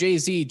talk about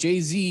Jay-Z.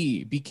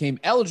 Jay-Z became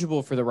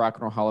eligible for the Rock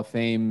and Roll Hall of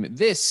Fame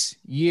this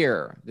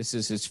year. This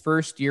is his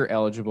first year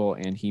eligible,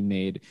 and he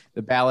made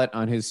the ballot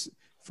on his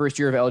first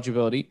year of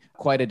eligibility.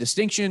 Quite a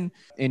distinction.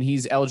 And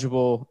he's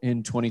eligible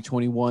in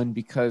 2021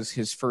 because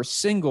his first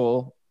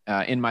single,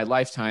 In My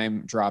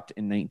Lifetime, dropped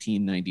in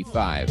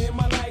 1995. In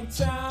my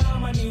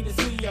lifetime, I need to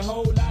see a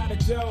whole lot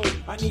of dough.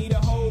 I need a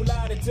whole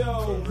lot of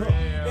dough.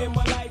 In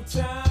my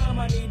lifetime,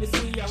 I need to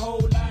see a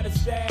whole lot of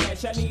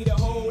stash. I need a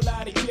whole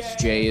lot of cash.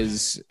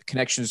 Jay's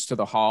connections to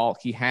the Hall.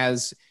 He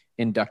has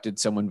inducted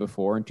someone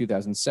before. In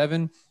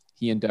 2007,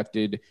 he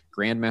inducted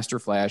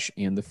Grandmaster Flash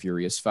and the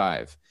Furious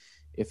Five.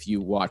 If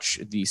you watch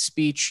the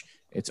speech,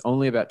 it's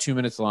only about 2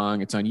 minutes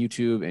long. It's on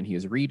YouTube, and he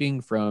is reading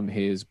from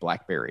his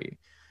BlackBerry.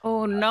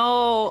 Oh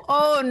no.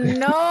 Oh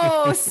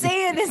no.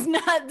 Say it is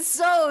not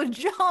so,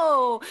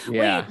 Joe.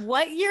 Yeah. Wait,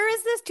 what year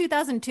is this?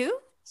 2002?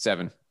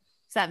 7.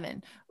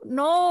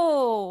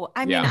 No.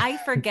 I mean, Yeah. I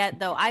forget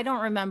though. I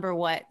don't remember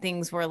what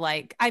things were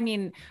like. I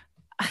mean,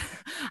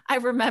 I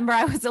remember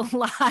I was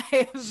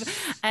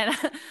alive, and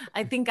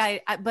I think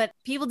but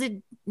people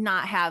did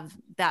not have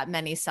that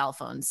many cell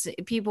phones.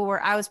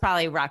 I was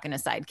probably rocking a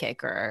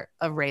Sidekick or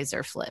a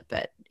Razor Flip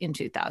in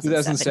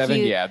 2007.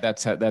 Yeah,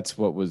 that's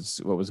what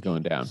was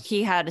going down.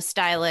 He had a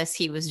stylus.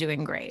 He was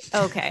doing great.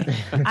 Okay.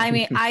 I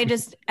mean,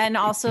 and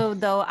also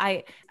though,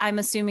 I'm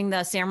assuming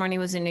the ceremony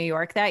was in New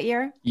York that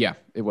year. Yeah,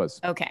 it was.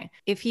 Okay.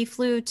 If he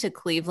flew to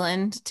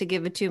Cleveland to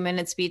give a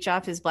 2-minute speech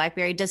off his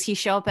BlackBerry, does he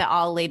show up at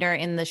all later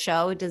in the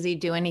show? Does he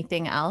do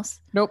anything else?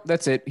 Nope,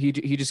 that's it. He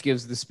just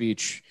gives the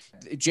speech.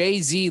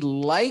 Jay-Z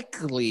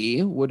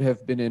likely would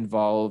have been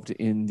involved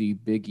in the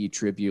Biggie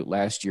tribute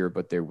last year,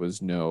 but there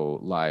was no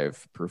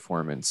live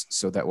performance.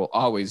 So that will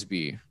always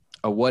be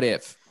a what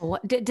if.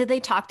 Did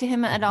they talk to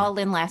him at all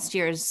in last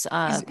year's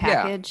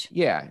package?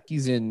 Yeah,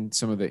 he's in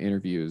some of the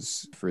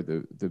interviews for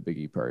the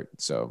Biggie part.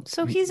 So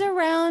he's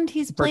around.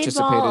 He's played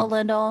ball a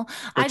little.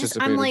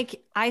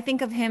 I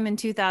think of him in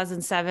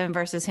 2007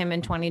 versus him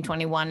in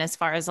 2021 as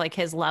far as like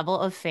his level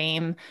of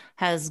fame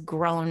has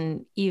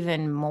grown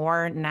even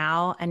more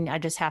now. And I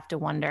just have to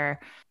wonder,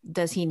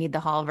 does he need the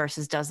Hall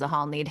versus does the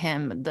Hall need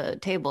him? The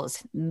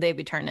tables, they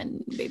be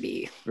turning,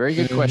 baby. Very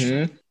good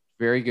question.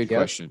 Very good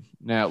question.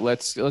 Now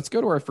let's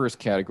go to our first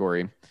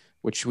category,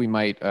 which we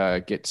might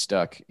get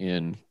stuck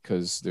in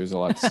because there's a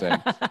lot to say.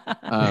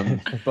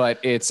 But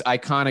it's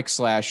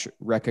iconic /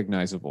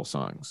 recognizable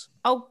songs.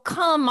 Oh,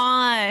 come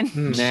on.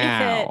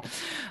 Now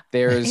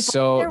there's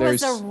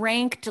a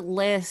ranked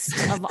list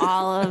of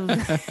all of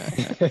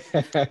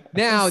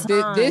now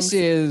this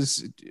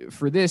is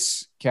for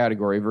this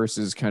category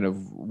versus kind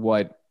of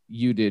what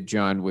you did,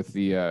 John, with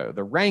the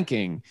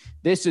ranking.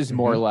 This is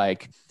more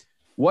like,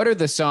 what are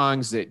the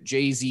songs that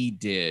Jay-Z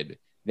did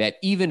that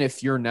even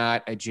if you're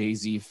not a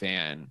Jay-Z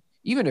fan,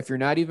 even if you're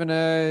not even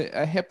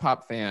a hip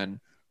hop fan,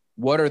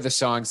 what are the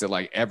songs that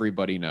like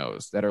everybody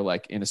knows that are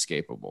like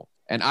inescapable?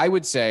 And I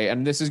would say,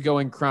 and this is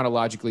going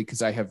chronologically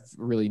because I have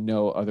really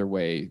no other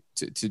way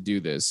to do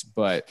this,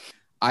 but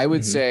I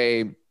would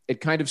say it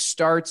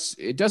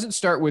doesn't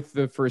start with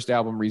the first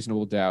album,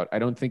 Reasonable Doubt. I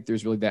don't think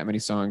there's really that many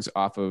songs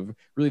off of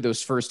really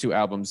those first two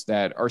albums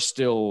that are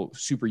still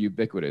super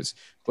ubiquitous,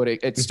 but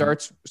it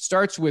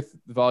starts with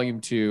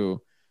volume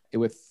 2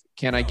 with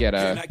Can I Get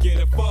Can I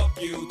get a fuck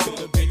you to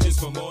the bitches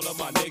from all of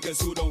my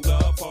niggas who don't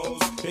love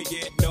hoes? They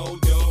get no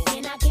dough.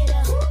 Can I get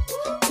a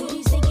to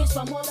these niggas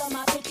from all of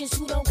my bitches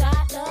who don't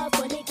got love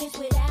for niggas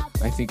without?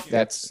 I think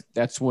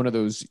that's one of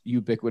those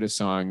ubiquitous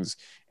songs,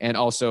 and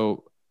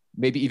also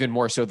maybe even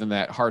more so than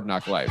that, Hard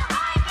Knock Life.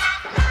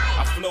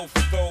 I flow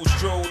for those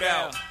strolled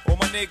out. All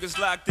my niggas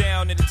locked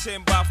down in the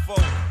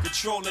 10x4,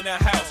 controlling the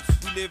house.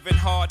 We live in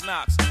hard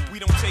knocks. We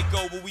don't take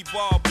over, we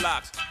ball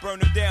blocks. Burn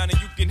them down and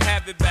you can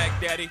have it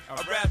back, daddy.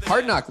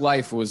 Hard Knock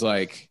Life was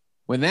like,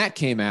 when that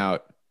came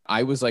out,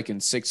 I was like in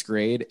 6th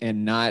grade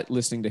and not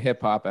listening to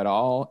hip hop at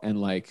all.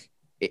 And like,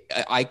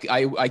 I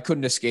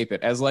couldn't escape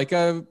it as like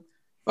a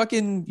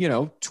fucking,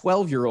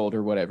 12-year-old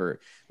or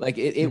whatever. Like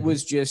it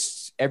was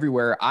just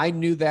everywhere. I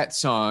knew that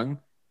song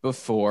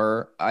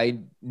before I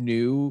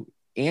knew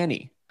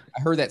Annie.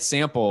 I heard that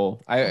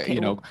sample. Okay,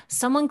 well,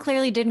 someone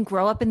clearly didn't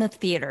grow up in the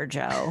theater,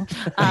 Joe.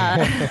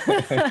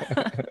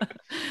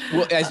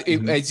 Well,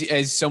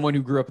 as someone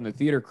who grew up in the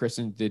theater,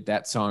 Kristen, did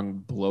that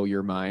song blow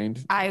your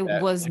mind?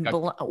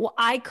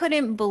 I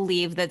couldn't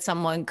believe that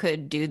someone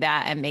could do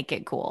that and make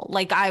it cool.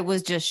 Like I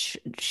was just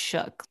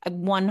shook. I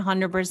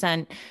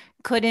 100%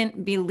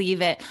 couldn't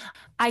believe it.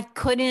 I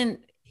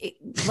couldn't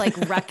like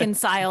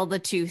reconcile the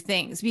two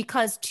things,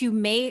 because to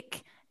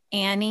make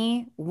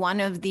Annie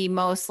one of the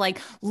most like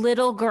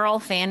little girl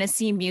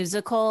fantasy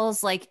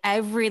musicals, like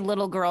every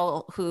little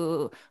girl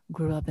who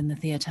grew up in the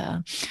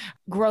theater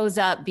grows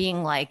up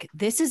being like,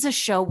 this is a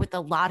show with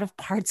a lot of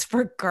parts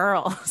for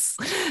girls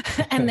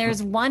and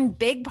there's one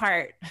big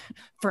part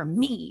for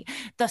me,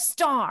 the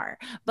star.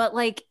 But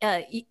like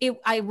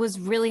I was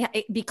really,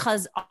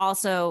 because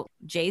also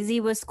Jay-Z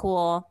was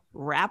cool,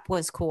 rap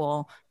was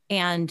cool,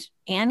 and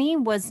Annie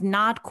was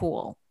not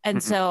cool.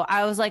 And so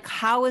I was like,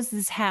 how is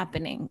this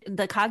happening?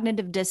 The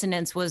cognitive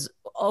dissonance was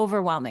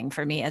overwhelming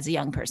for me as a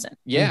young person.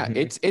 Yeah,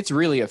 it's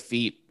really a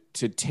feat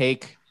to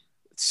take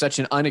such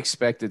an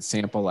unexpected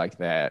sample like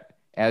that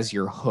as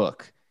your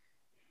hook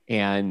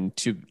and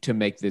to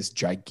make this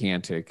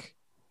gigantic,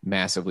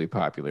 massively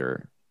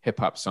popular hip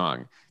hop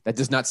song that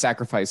does not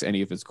sacrifice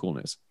any of its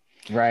coolness.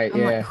 Right.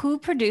 I'm like, who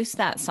produced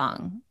that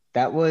song?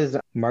 That was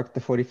Mark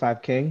the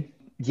 45 King.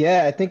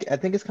 Yeah, I think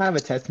it's kind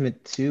of a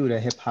testament to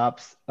hip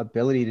hop's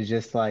ability to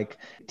just like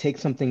take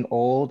something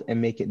old and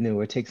make it new,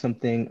 or take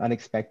something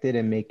unexpected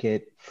and make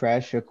it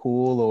fresh or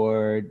cool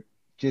or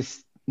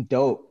just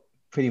dope,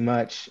 pretty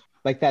much.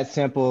 Like that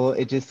sample,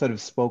 it just sort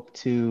of spoke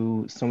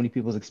to so many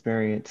people's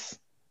experience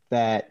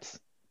that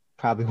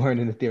probably weren't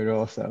in the theater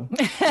also.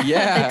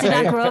 Yeah. Did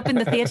not grow up in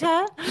the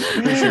theater?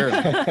 For sure.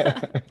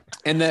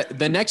 And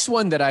the next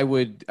one that I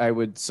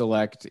would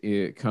select,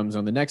 it comes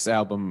on the next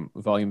album,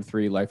 Volume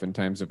 3, Life and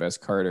Times of S.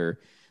 Carter,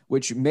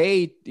 which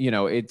may,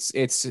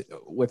 it's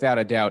without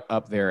a doubt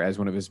up there as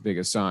one of his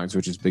biggest songs,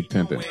 which is Big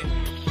Pimpin'.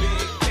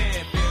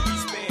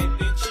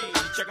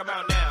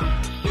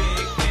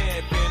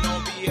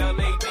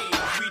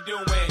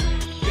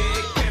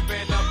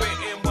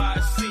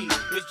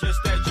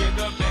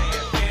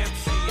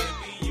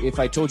 If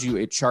I told you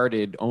it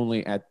charted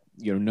only at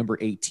number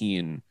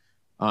 18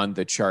 on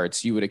the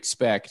charts, you would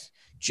expect,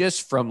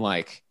 just from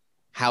like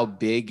how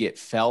big it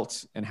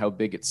felt and how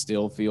big it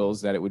still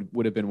feels, that it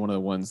would have been one of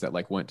the ones that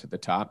like went to the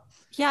top.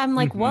 Yeah, I'm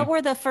like, what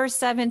were the first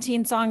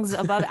 17 songs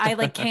above? I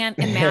like can't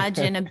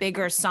imagine a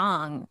bigger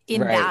song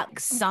in that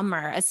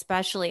summer,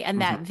 especially. And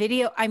that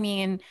video, I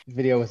mean,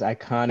 video was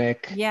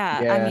iconic.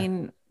 Yeah, I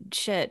mean,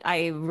 shit,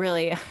 I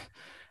really.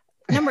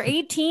 Number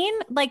 18,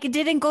 like it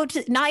didn't go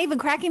to, not even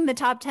cracking the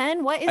top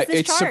 10. What is this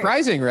It's chart?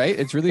 surprising, right?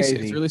 It's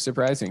really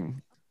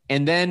surprising.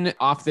 And then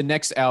off the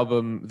next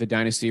album, The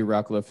Dynasty of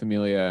Rock La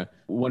Familia,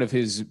 one of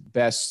his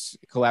best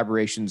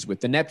collaborations with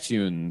the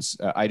Neptunes,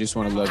 I Just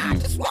Want to Love You.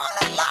 Just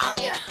wanna love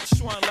you.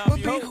 Just wanna love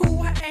you. Be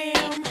who I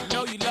am.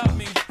 Know you love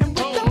me. And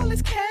with all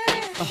this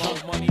cash,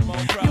 more money, more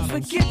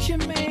problems. You forget your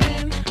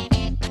man.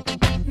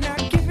 Now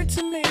give it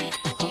to me.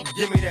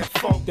 Give me that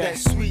funk, that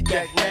sweet,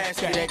 that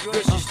nasty, that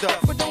gushy stuff.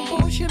 But don't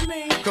bullshit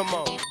me. Come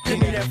on. Give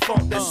me that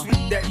funk, that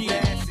sweet, that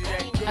nasty,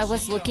 that gushy I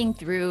was looking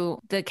through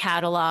the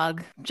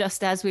catalog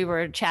just as we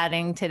were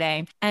chatting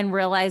today and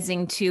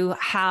realizing too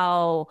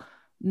how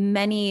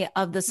many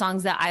of the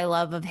songs that I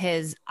love of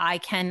his, I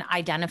can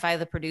identify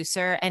the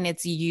producer, and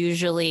it's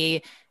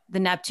usually the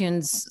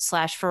Neptunes /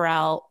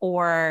 Pharrell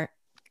or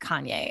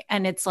Kanye.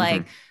 And it's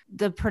like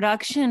the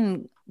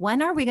production.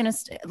 When are we going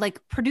to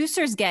like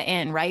producers get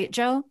in, right,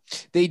 Joe?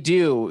 They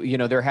do.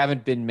 There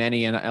haven't been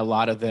many, and a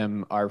lot of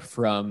them are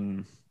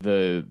from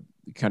the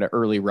kind of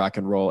early rock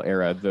and roll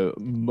era. The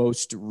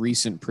most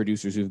recent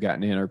producers who've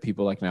gotten in are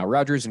people like Nile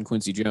Rodgers and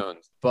Quincy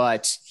Jones.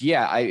 But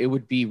yeah, it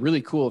would be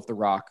really cool if the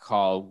Rock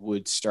Hall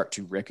would start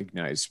to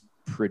recognize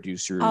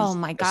producers. Oh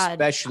my God.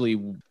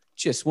 Especially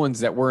just ones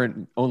that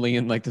weren't only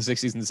in like the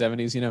 60s and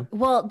 70s,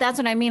 Well, that's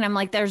what I mean. I'm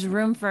like, there's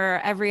room for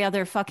every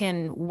other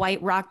fucking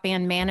white rock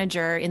band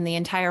manager in the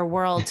entire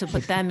world to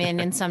put them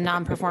in some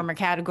non-performer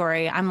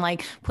category. I'm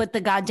like, put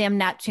the goddamn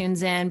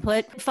Neptunes in,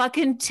 put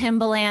fucking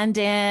Timbaland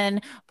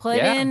in, put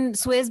in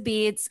Swizz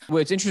Beatz. Well,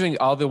 it's interesting.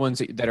 All the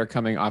ones that are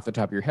coming off the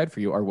top of your head for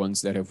you are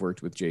ones that have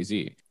worked with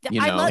Jay-Z.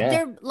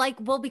 They're like,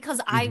 well,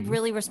 because I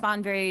really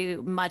respond very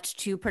much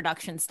to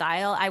production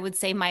style. I would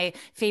say my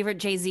favorite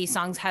Jay-Z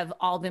songs have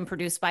all been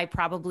produced by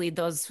probably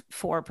those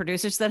 4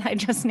 producers that I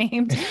just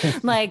named.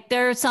 Like,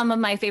 they're some of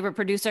my favorite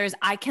producers.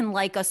 I can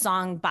like a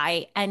song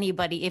by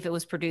anybody if it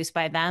was produced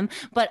by them,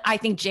 but I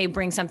think Jay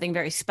brings something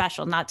very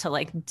special, not to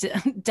like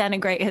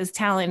denigrate his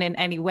talent in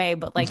any way,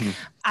 but like,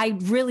 I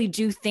really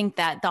do think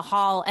that the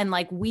Hall and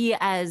like we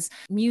as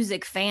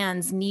music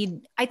fans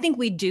I think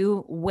we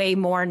do way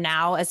more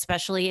now,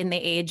 especially in the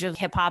age of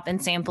hip hop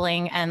and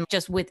sampling and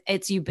just with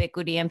its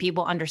ubiquity and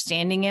people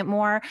understanding it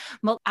more.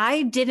 But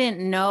I didn't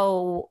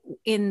know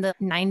in the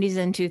 90s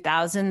and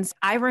 2000s.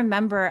 I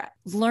remember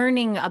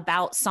learning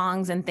about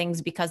songs and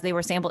things because they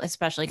were sampled,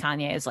 especially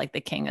Kanye is like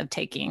the king of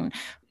taking,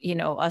 you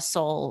know, a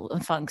soul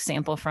and funk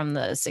sample from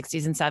the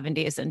 60s and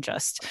 70s and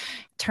just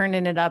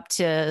turning it up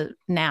to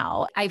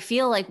now. I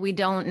feel like we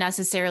don't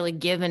necessarily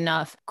give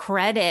enough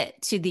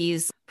credit to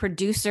these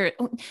producers,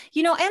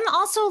 you know, and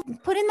also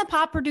put in the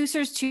pop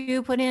producers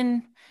too, put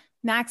in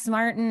Max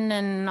Martin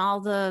and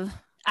all the,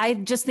 I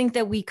just think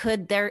that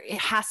it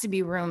has to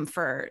be room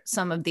for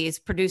some of these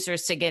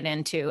producers to get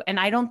into. And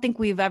I don't think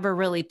we've ever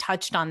really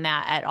touched on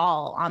that at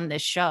all on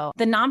this show.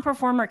 The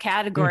non-performer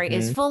category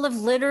is full of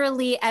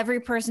literally every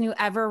person who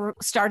ever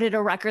started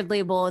a record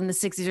label in the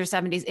 60s or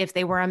 70s, if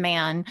they were a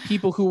man.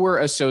 People who were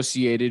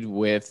associated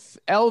with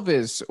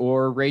Elvis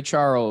or Ray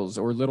Charles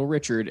or Little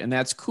Richard, and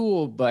that's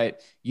cool,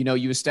 but you know,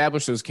 you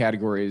establish those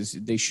categories,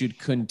 they should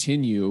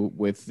continue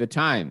with the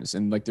times.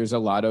 And like, there's a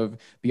lot of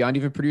beyond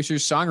even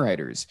producers,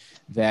 songwriters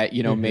that,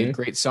 you know, made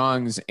great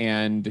songs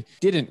and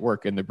didn't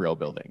work in the Brill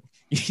Building.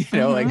 You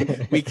know,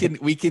 like we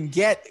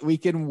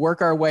can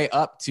work our way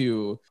up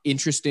to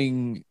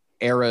interesting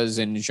eras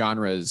and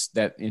genres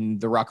that in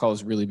the Rock Hall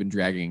has really been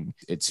dragging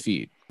its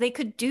feet. They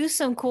could do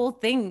some cool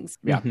things.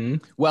 Yeah.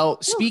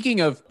 Well,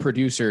 speaking of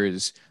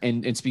producers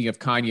and speaking of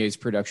Kanye's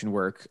production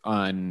work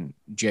on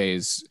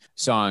Jay's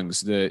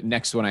songs, the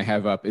next one I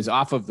have up is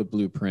off of the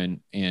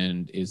Blueprint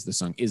and is the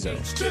song Izzo.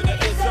 H to the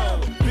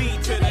Izzo,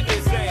 B to the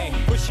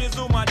Izzy. With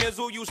Shizzle, my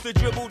nizzle used to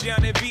dribble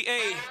down in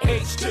VA.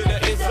 H to the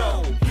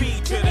Izzo, B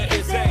to the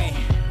Izzy.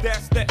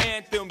 That's the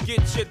anthem.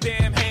 Get your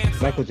damn hands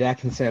up. Michael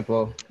Jackson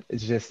sample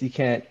is just, you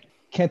can't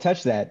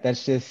touch that.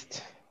 That's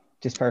just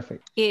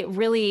perfect. It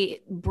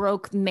really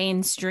broke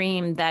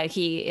mainstream that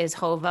he is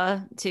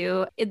Hova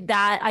too.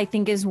 That I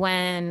think is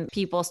when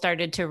people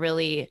started to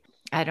really,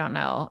 I don't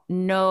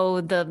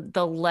know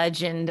the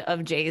legend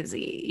of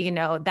Jay-Z. You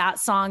know, that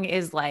song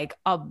is like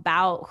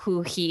about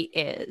who he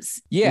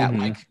is. Yeah,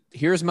 like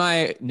here's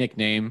my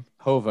nickname,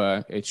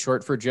 Hova. It's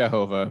short for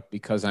Jehovah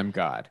because I'm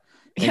God.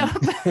 And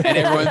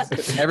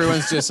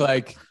everyone's just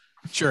like,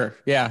 sure,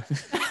 yeah.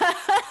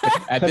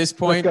 At this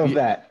point, let's go with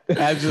that.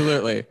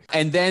 Absolutely.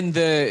 And then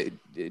the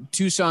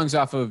two songs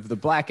off of the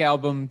Black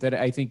album that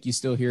I think you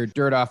still hear,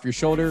 Dirt Off Your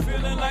Shoulder.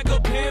 Feeling like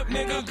a pimp,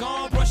 nigga,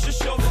 gon' brush your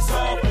shoulders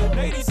off.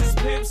 Ladies is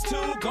pimps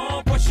too,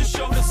 gon' brush your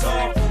shoulders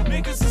off.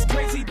 Niggas is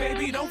crazy,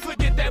 baby, don't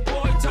forget that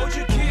boy told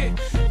you, kid.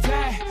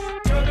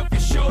 That, dirt off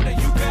your shoulder, you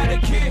got a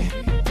kid.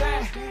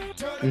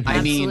 That,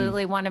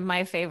 Absolutely one of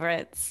my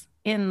favorites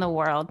in the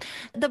world.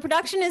 The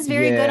production is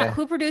very good.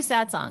 Who produced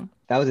that song?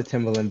 That was a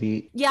Timbaland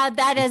beat. Yeah,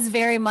 that is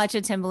very much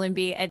a Timbaland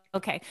beat.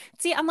 Okay.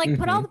 See, I'm like,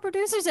 put all the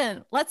producers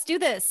in. Let's do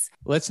this.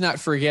 Let's not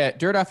forget,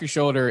 Dirt Off Your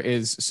Shoulder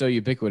is so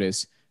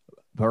ubiquitous.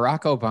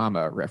 Barack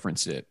Obama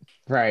referenced it.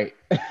 Right.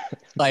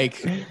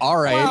 Like, all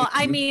right. Well,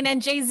 I mean,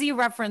 and Jay-Z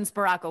referenced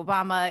Barack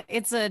Obama.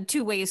 It's a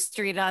two-way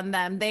street on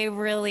them. They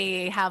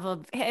really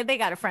have they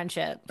got a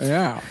friendship.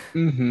 Yeah.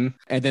 And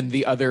then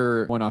the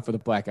other one off of the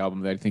Black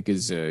album that I think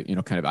is a, you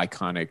know, kind of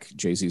iconic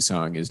Jay-Z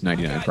song is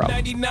 99 Problems.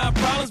 99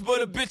 problems,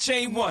 but a bitch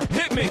ain't one.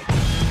 Hit me.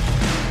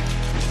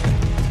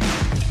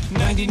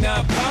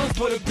 99 problems,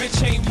 but a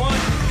bitch ain't one.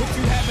 If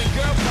you having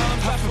girl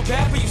problems, I feel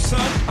bad for you,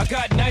 son. I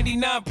got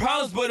 99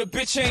 problems, but a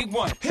bitch ain't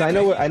one. So I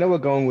know we're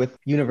going with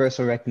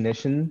universal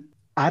recognition.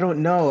 I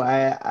don't know.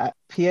 I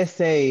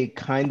PSA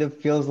kind of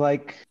feels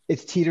like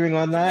it's teetering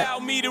on that. Allow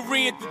me to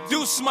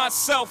reintroduce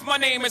myself. My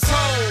name is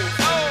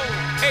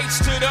Ho. H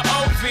to the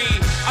OV.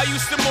 I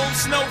used to move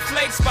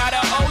snowflakes by the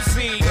OZ.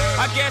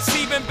 I guess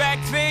even back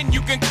then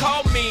you can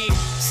call me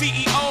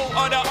CEO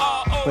of the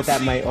ROC. But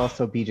that might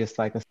also be just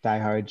like a Die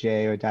Hard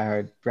J or Die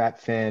Hard rap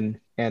fan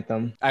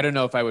anthem. I don't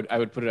know if I would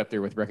put it up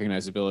there with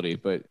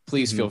recognizability, but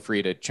please feel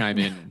free to chime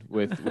in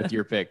with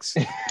your picks.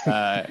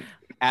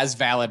 As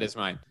valid as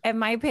mine. And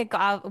my pick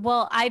off,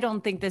 well, I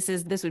don't think this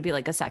would be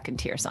like a second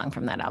tier song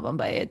from that album,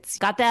 but it's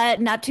got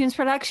that Neptune's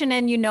production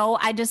and, you know,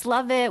 I just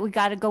love it. We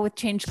got to go with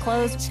Change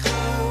Clothes.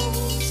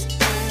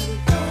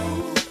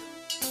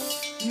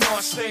 You know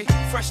I stay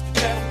fresh to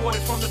death, water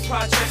from the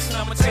projects, and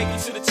I'ma take you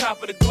to the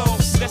top of the globe.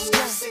 Let's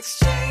go.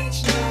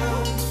 Exchange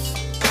now.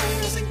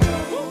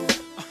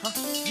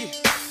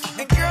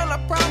 And girl,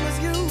 I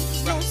promise you,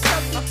 no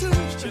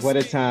substitute. What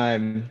a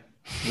time.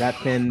 Rap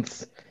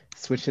pins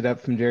switched it up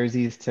from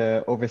jerseys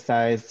to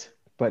oversized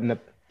button-up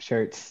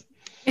shirts.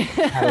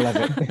 I love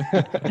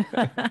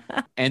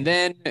it. And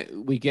then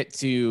we get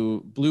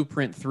to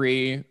Blueprint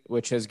 3,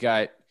 which has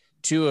got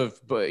two of,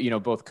 you know,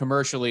 both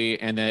commercially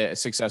and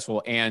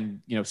successful and,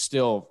 you know,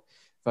 still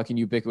fucking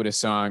ubiquitous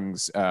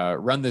songs.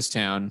 Run This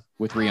Town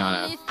with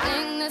Rihanna.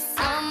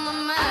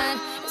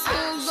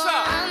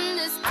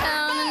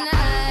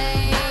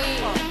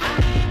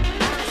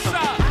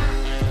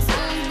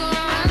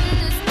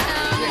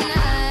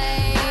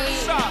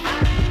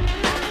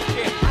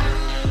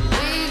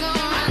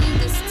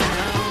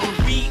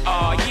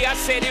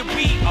 Said it,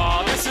 we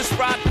are. This is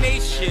Rock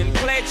Nation.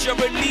 Pledge your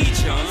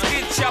allegiance.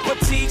 Get your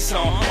boutiques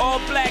on. All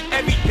black,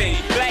 everything.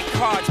 Black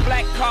cards,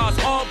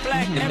 all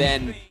black, and everything.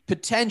 then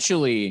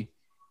potentially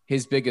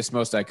his biggest,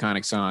 most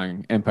iconic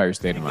song, Empire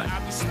State of Mind.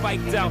 I be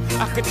spiked out.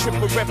 I could trip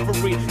a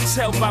referee.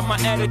 Tell by my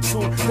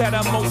attitude that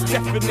I most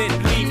definitely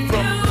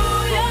from.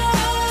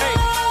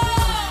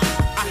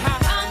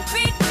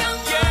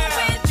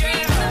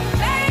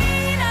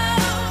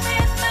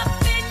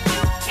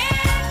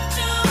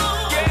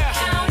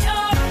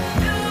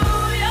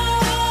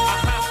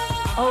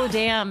 Oh,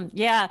 damn.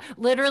 Yeah.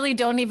 Literally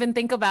don't even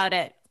think about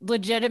it.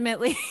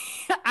 Legitimately.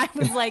 I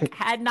was like,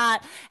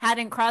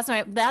 hadn't crossed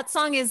that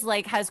song is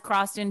like, has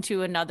crossed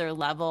into another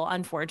level,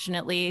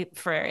 unfortunately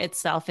for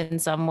itself in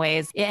some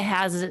ways. It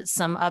has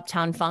some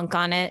Uptown Funk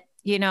on it,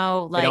 you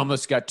know, like it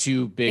almost got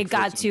too big. It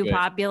got too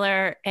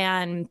popular,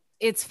 and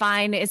it's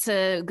fine. It's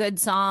a good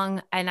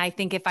song. And I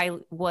think if I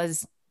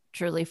was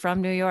truly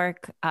from New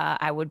York,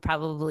 I would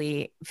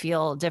probably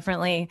feel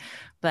differently,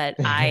 but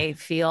I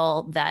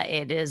feel that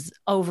it is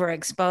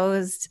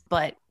overexposed.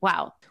 But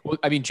wow. Well,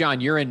 I mean,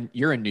 John, you're in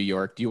New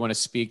York. Do you want to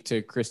speak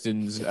to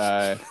Kristen's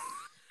thought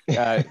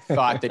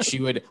that she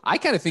would? I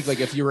kind of think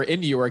like if you were in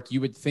New York, you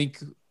would think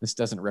this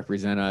doesn't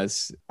represent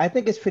us. I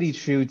think it's pretty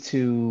true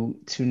to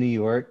New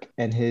York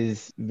and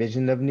his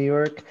vision of New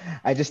York.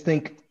 I just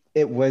think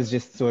it was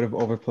just sort of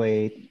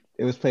overplayed.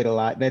 It was played a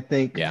lot, and I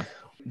think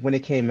when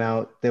it came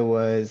out, there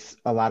was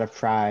a lot of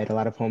pride, a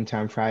lot of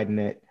hometown pride in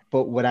it.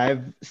 But what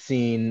I've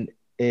seen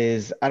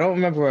is, I don't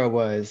remember where I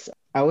was.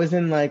 I was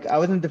in a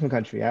different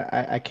country.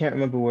 I can't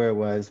remember where it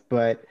was,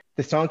 but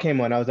the song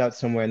came on. I was out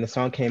somewhere and the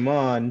song came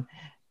on,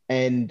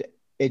 and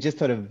it just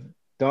sort of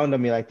dawned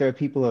on me, like, there are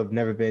people who have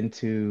never been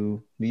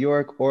to New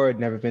York or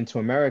never been to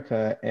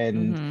America.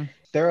 And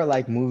there are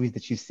like movies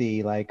that you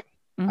see, like,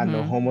 I don't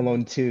know, Home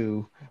Alone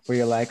 2, where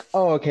you're like,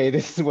 oh, okay,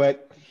 this is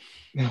what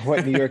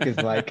New York is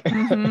like.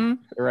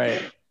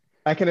 Right.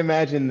 I can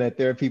imagine that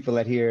there are people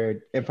that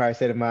hear Empire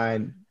State of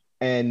Mind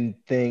and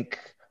think,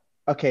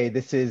 okay,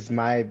 this is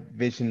my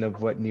vision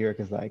of what New York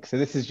is like. So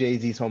this is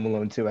Jay-Z's Home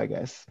Alone 2, I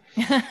guess.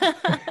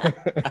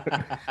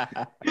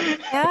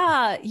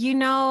 Yeah, you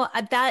know,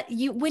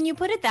 when you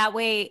put it that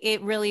way,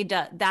 it really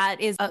does.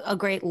 That is a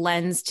great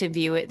lens to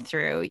view it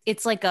through.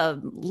 It's like a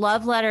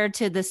love letter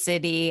to the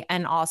city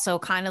and also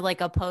kind of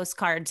like a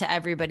postcard to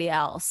everybody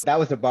else. That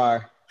was a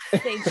bar.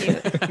 Thank you.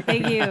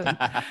 Thank you.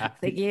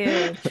 Thank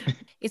you.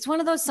 It's one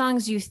of those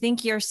songs you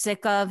think you're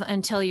sick of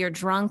until you're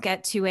drunk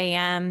at 2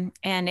 a.m.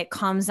 and it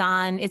comes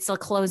on. It's a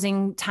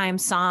closing time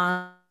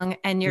song.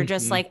 And you're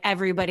just like,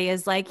 everybody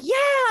is like,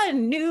 yeah,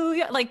 New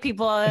York. Like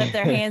people have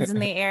their hands in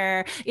the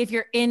air. If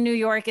you're in New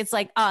York, it's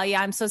like, oh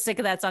yeah, I'm so sick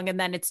of that song. And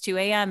then it's 2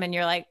 a.m. and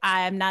you're like,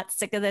 I'm not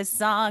sick of this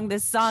song.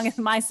 This song is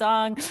my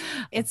song.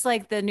 It's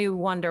like the new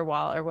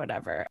Wonderwall or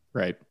whatever.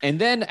 Right. And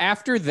then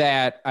after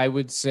that, I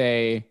would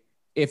say,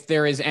 if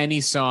there is any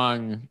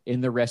song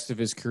in the rest of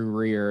his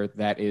career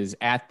that is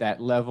at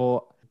that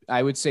level,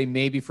 I would say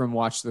maybe from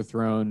Watch the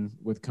Throne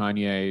with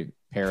Kanye,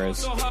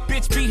 Paris.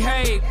 Bitch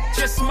behave,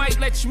 just might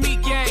let you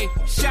meet gay.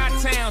 Shot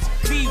towns,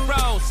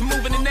 B-Rolls,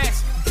 moving the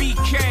next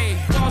BK.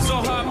 Fall so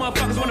hard,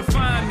 motherfuckers wanna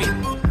find me.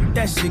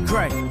 That shit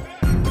great.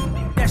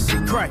 That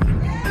shit great.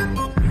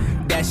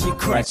 That shit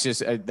great. That's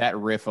just that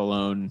riff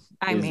alone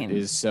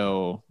is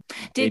so...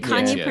 Did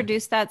Kanye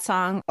produce that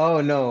song? Oh,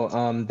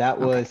 no.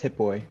 That was Hit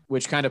Boy.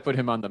 Which kind of put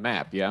him on the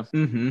map, yeah?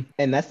 Mm-hmm.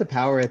 And that's the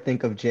power, I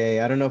think, of Jay.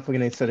 I don't know if we're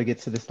going to sort of get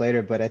to this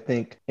later, but I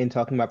think in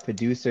talking about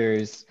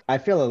producers, I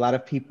feel a lot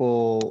of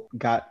people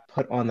got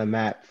put on the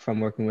map from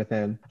working with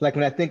him. Like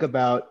when I think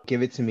about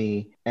Give It To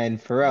Me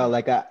and Pharrell,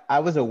 like I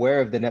was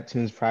aware of the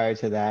Neptunes prior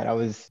to that.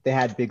 They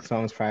had big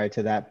songs prior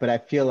to that, but I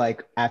feel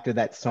like after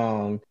that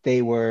song,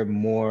 they were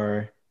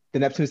more... The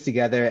Neptunes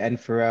together and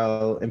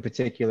Pharrell in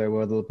particular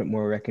were a little bit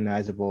more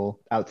recognizable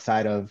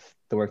outside of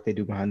the work they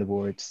do behind the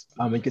boards.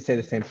 You could say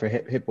the same for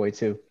Hit Boy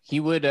too. He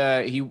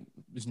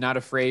was not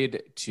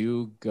afraid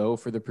to go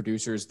for the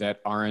producers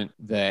that aren't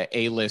the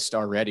A-list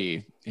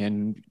already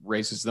and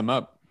raises them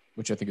up,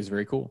 which I think is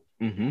very cool.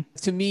 Mm-hmm.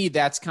 To me,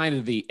 that's kind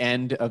of the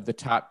end of the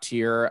top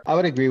tier. I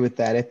would agree with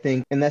that. I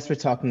think unless we're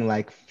talking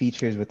like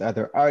features with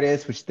other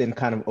artists, which then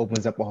kind of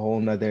opens up a whole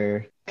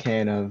nother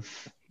can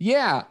of...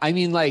 Yeah, I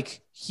mean,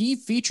 like, he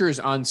features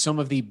on some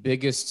of the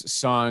biggest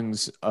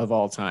songs of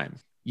all time.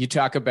 You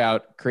talk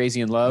about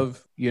Crazy in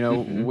Love,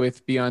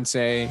 with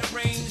Beyonce.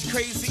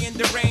 Crazy and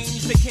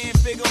deranged, they can't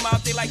figure him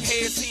out, they like,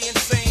 hey, is he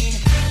insane?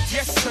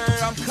 Yes,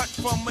 sir, I'm cut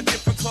from a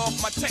different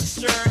cloth. My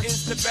texture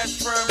is the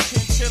best firm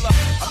chinchilla.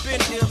 I've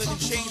been dealing in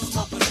chain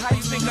smokers. How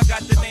you think I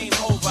got the name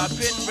over? I've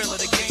been realer,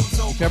 the game's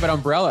over. Talk about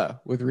Umbrella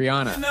with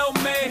Rihanna. No,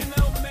 man.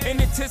 In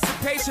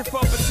anticipation for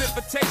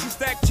precipitation,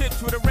 stack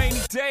chips with a rainy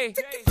day.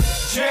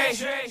 Jay,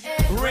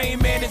 Rain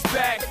Man is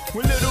back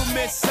with Little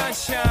Miss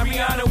Sunshine.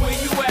 Rihanna, where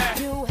you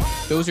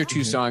at? Those are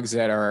two songs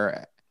that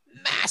are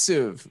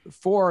massive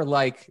for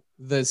like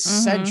the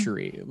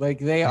century. Like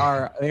they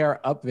are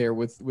up there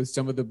with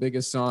some of the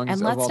biggest songs.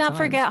 And let's not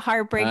forget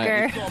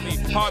Heartbreaker.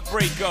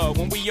 Heartbreaker,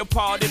 when we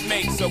apart it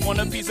makes her want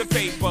a piece of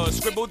paper.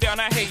 Scribble down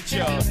I hate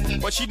ya.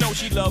 But she knows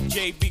she loved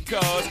Jay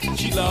because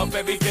she loved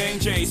everything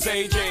Jay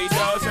say Jay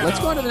does. Let's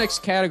go on to the next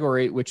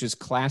category, which is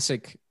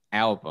classic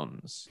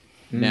albums.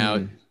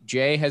 Now,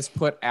 Jay has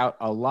put out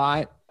a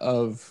lot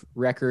of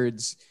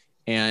records.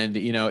 And,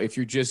 you know, if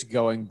you're just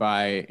going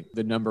by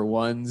the number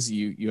ones,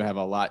 you have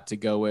a lot to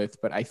go with.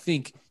 But I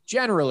think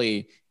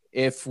generally,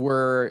 if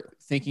we're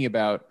thinking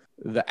about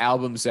the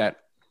albums that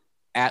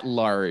at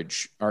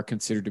large are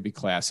considered to be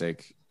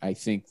classic, I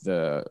think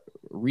the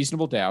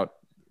Reasonable Doubt,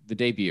 the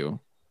debut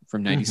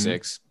from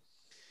 96,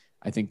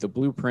 I think the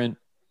Blueprint,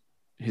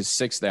 his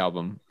 6th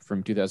album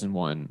from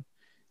 2001,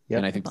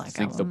 and I think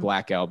the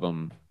Black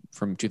Album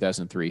from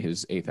 2003,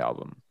 his 8th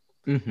album.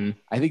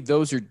 I think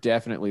those are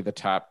definitely the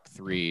top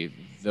 3.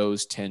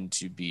 Those tend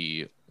to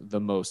be the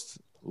most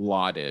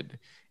lauded.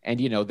 And,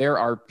 you know, there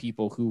are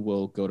people who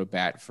will go to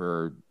bat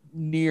for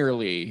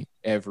nearly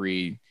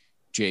every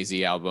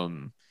Jay-Z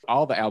album.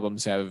 All the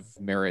albums have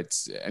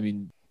merits. I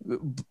mean,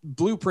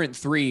 Blueprint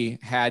 3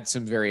 had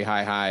some very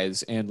high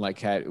highs and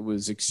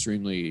was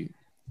extremely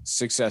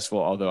successful,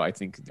 although I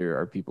think there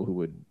are people who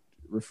would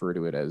refer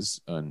to it as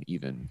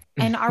uneven.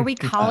 And are we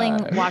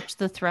calling Watch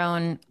the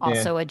Throne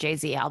also a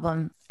Jay-Z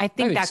album? I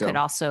think that could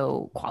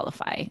also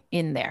qualify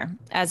in there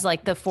as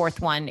like the 4th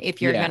one.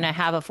 If you're going to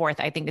have a 4th,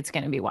 I think it's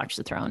going to be Watch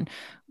the Throne.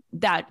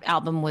 That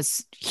album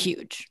was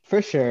huge.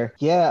 For sure.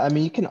 Yeah, I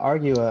mean, you can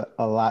argue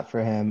a lot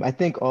for him. I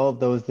think all of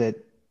those that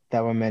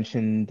were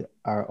mentioned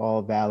are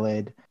all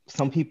valid.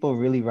 Some people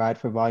really ride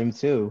for Volume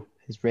 2.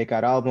 His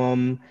breakout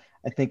album,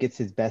 I think it's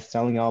his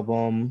best-selling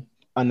album.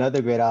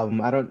 Another great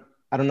album. I don't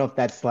know if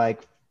that's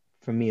like,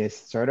 for me, a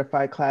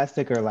certified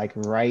classic or like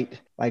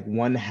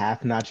one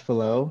half notch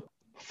below.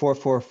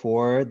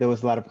 444, there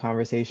was a lot of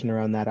conversation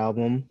around that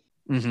album.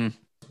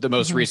 The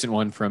most recent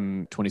one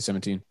from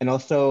 2017. And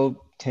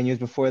also 10 years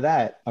before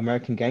that,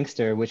 American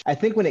Gangster, which I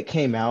think when it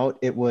came out,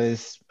 it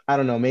was, I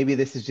don't know, maybe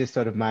this is just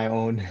sort of my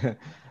own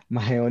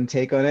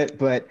take on it.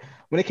 But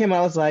when it came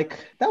out, I was like,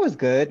 that was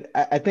good.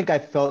 I think I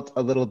felt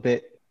a little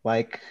bit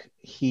like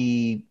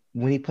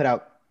when he put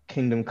out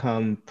Kingdom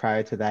Come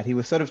prior to that, he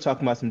was sort of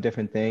talking about some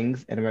different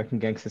things, and American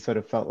Gangster sort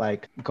of felt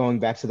like going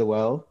back to the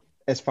well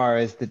as far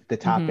as the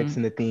topics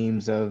and the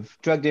themes of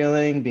drug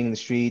dealing, being in the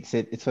streets.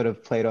 It sort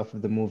of played off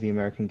of the movie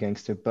American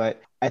Gangster,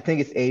 but I think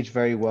it's aged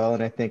very well,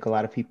 and I think a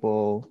lot of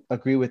people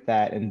agree with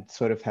that and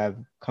sort of have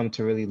come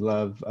to really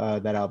love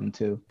that album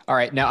too. All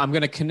right, now I'm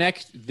going to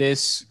connect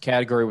this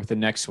category with the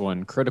next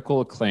one,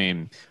 critical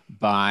acclaim,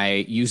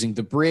 by using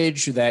the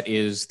bridge that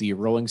is the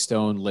Rolling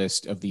Stone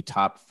list of the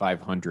top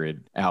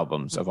 500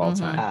 albums of all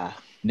time.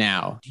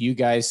 Now, do you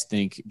guys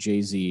think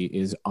Jay-Z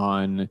is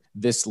on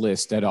this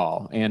list at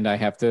all? And I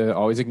have to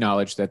always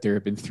acknowledge that there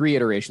have been 3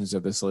 iterations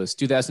of this list: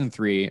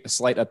 2003, a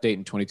slight update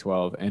in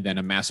 2012, and then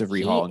a massive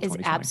rehaul in 2020. He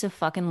is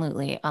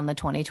abso-fucking-lutely on the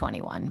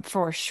 2021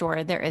 for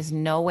sure. There is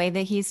no way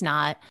that he's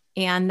not.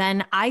 And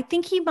then I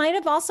think he might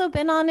have also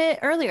been on it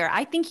earlier.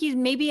 I think he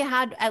maybe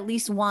had at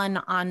least one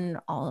on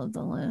all of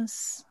the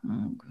lists.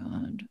 Oh,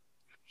 God.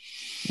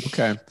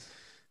 Okay.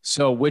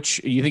 So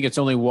which, you think it's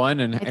only one,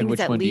 and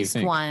which one do you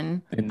think?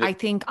 One. I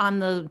think on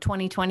the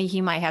 2020,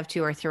 he might have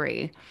 2 or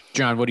 3.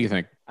 John, what do you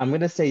think? I'm going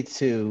to say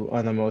 2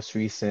 on the most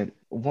recent.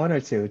 1 or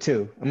 2?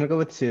 2. I'm going to go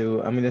with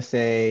 2. I'm going to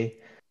say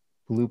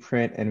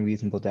Blueprint and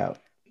Reasonable Doubt.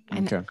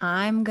 And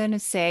I'm going to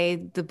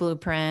say the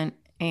Blueprint,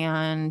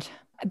 and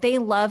they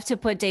love to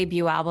put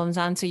debut albums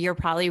on, so you're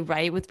probably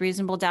right with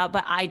Reasonable Doubt,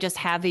 but I just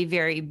have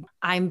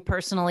I'm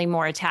personally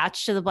more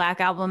attached to the Black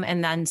Album,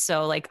 and then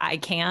so like I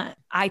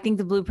think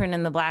the Blueprint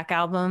and the Black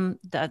Album,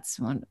 that's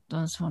what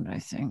I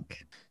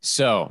think.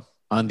 So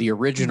on the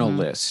original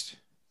list,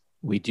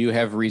 we do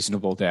have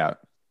Reasonable Doubt.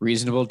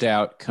 Reasonable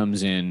Doubt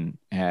comes in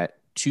at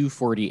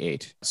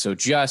 248, so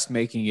just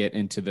making it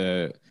into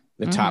the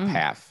top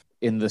half.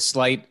 In the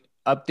slight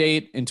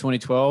update in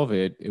 2012,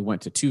 it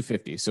went to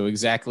 250, so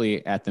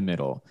exactly at the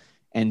middle.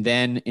 And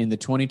then in the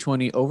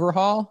 2020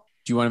 overhaul,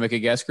 do you want to make a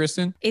guess,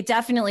 Kristen? It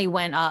definitely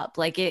went up.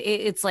 Like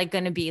it's like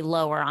going to be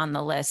lower on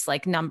the list,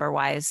 like number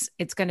wise.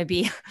 It's going to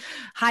be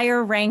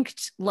higher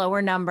ranked,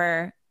 lower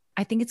number.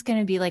 I think it's going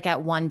to be like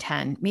at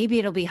 110. Maybe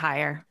it'll be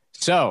higher.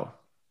 So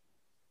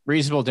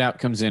Reasonable Doubt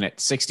comes in at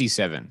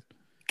 67.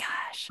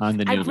 Gosh, on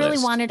the new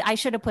list. I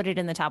should have put it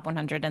in the top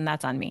 100, and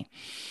that's on me.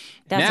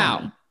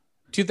 On me.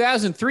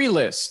 2003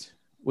 list.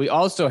 We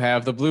also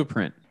have the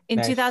Blueprint. In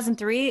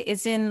 2003,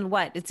 it's in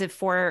what? It's at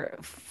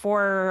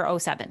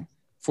 407.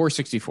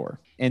 464.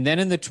 And then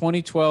in the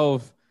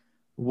 2012,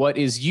 what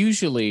is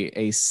usually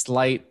a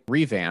slight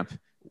revamp,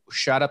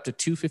 shot up to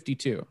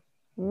 252.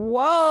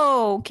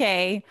 Whoa.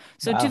 Okay.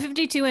 So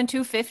 252 and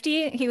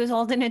 250, he was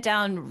holding it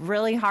down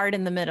really hard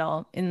in the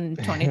middle in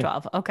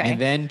 2012. Okay. And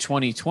then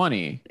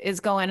 2020 is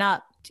going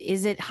up.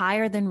 Is it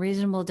higher than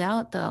Reasonable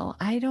Doubt though?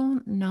 I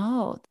don't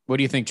know. What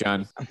do you think,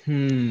 John?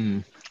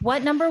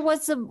 What number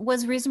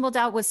was Reasonable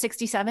Doubt? Was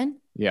 67?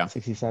 Yeah.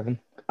 67.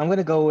 I'm going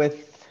to go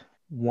with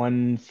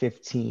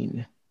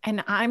 115.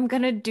 And I'm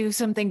going to do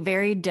something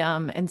very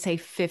dumb and say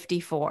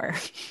 54.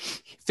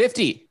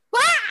 50.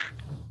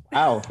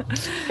 Wow.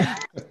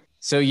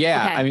 So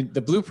yeah, okay. I mean,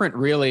 the Blueprint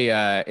really,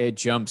 it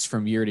jumps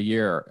from year to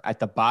year at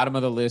the bottom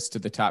of the list to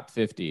the top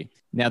 50.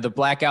 Now the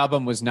Black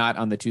Album was not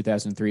on the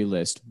 2003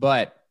 list,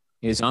 but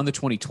is on the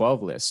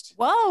 2012 list.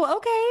 Whoa.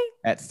 Okay.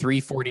 At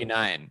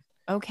 349.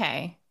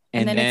 Okay.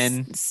 And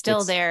then it's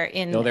still there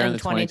in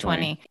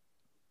 2020.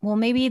 Well,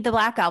 maybe the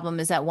Black Album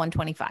is at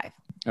 125.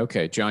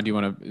 Okay, John, do you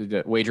want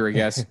to wager a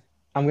guess?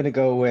 I'm going to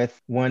go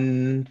with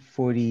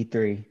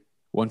 143.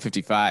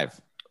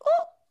 155.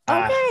 Oh,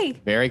 okay.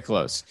 Very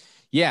close.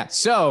 Yeah,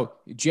 so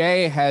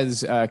Jay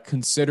has a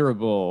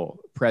considerable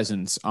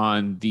presence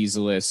on these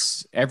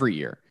lists every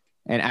year.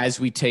 And as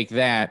we take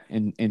that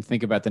and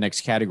think about the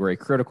next category,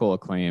 critical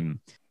acclaim,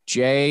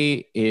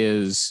 Jay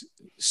is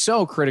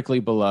so critically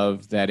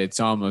beloved that it's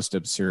almost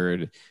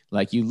absurd.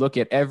 Like, you look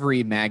at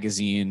every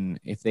magazine,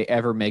 if they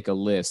ever make a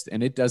list,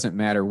 and it doesn't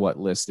matter what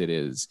list it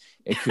is,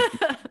 it could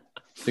be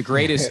the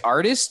greatest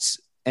artists,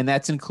 and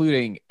that's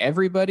including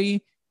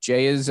everybody.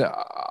 Jay is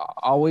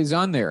always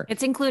on there.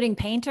 It's including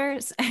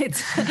painters.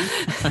 It's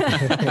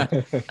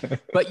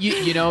But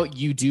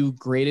you do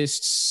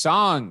greatest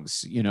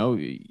songs,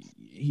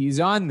 he's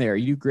on there.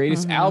 You do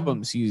greatest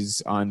albums,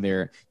 he's on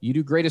there. You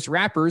do greatest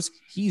rappers,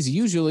 he's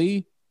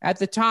usually at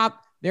the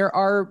top. There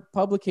are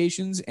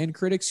publications and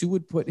critics who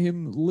would put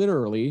him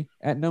literally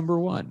at number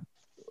one.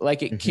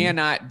 Like, it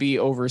cannot be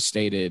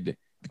overstated.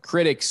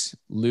 Critics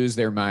lose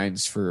their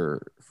minds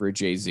for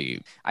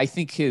Jay-Z. I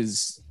think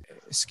his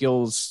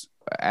skills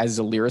as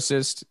a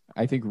lyricist,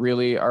 I think,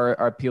 really are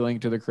appealing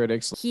to the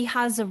critics. He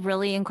has a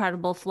really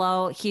incredible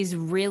flow. He's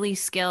really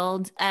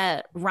skilled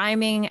at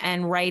rhyming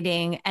and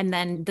writing, and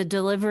then the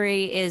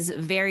delivery is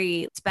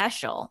very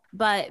special.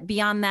 But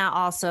beyond that,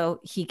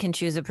 also, he can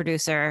choose a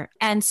producer.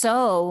 And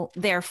so,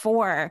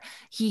 therefore,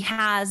 he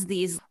has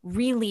these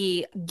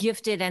really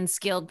gifted and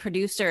skilled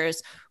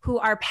producers who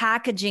are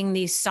packaging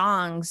these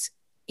songs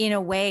in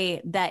a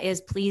way that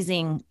is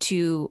pleasing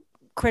to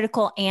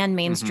critical and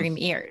mainstream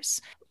ears.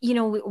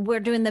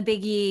 We're doing the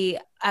Biggie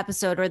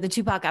episode or the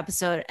Tupac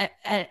episode,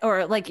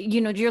 or like,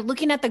 you're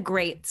looking at the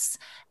greats,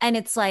 and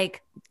it's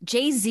like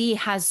Jay-Z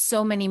has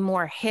so many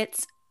more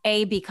hits,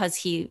 because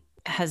he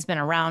has been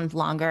around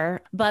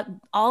longer, but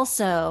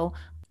also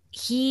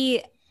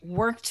he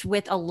worked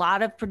with a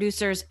lot of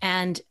producers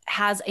and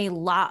has a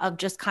lot of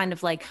just kind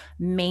of like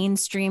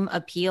mainstream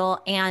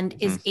appeal, and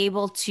is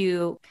able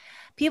to.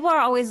 People are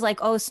always like,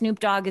 oh, Snoop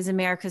Dogg is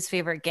America's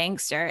favorite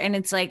gangster. And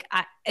it's like,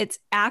 it's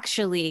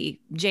actually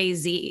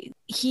Jay-Z.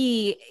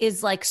 He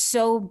is like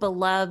so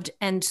beloved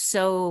and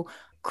so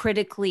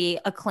critically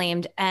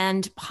acclaimed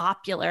and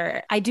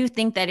popular. I do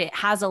think that it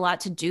has a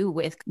lot to do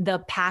with the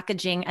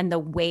packaging and the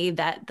way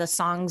that the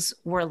songs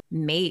were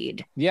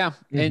made. Yeah.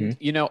 And,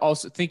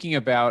 also thinking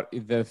about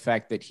the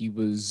fact that he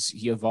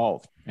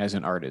evolved as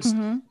an artist,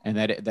 and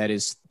that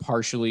is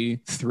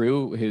partially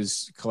through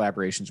his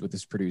collaborations with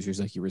his producers,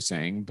 like you were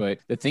saying, but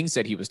the things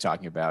that he was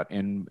talking about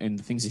and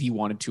the things that he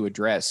wanted to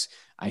address,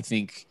 I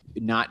think,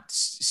 not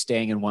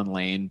staying in one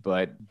lane,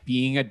 but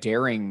being a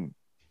daring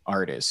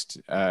artist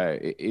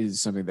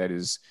is something that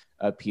is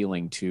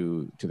appealing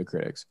to the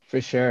critics. For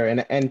sure.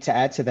 And to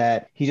add to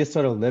that, he just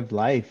sort of lived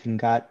life and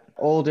got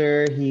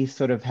older. He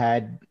sort of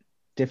had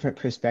different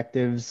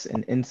perspectives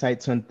and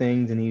insights on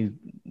things, and he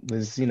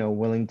was,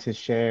 willing to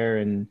share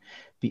and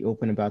be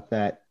open about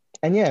that.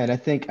 And I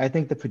think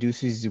the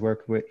producers he's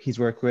worked with,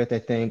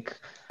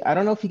 I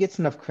don't know if he gets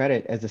enough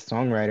credit as a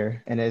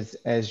songwriter and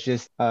as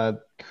just a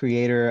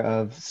creator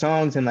of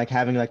songs, and like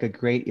having like a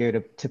great ear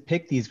to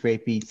pick these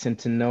great beats and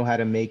to know how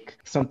to make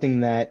something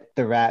that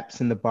the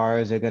raps and the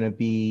bars are going to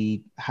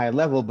be high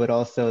level, but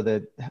also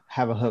that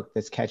have a hook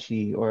that's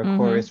catchy, or a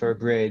chorus or a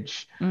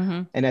bridge.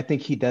 And I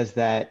think he does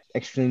that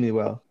extremely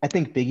well. I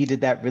think Biggie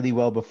did that really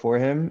well before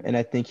him, and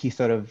I think he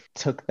sort of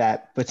took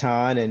that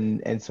baton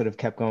and sort of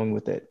kept going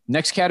with it.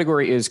 Next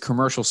category is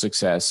commercial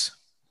success.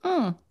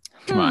 Come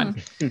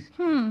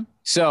on.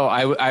 So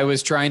I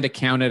was trying to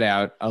count it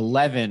out.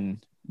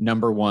 11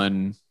 number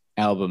one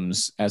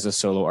albums as a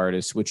solo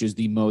artist, which is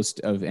the most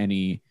of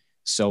any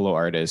solo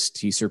artist.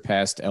 He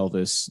surpassed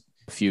Elvis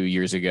a few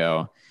years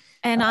ago.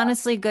 And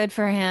honestly, good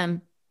for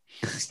him.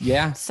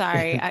 Yeah.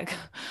 Sorry.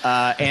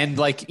 And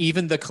like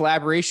even the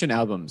collaboration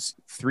albums,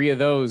 3 of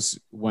those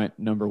went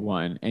number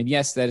one. And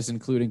yes, that is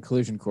including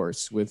Collision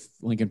Course with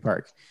Linkin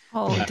Park.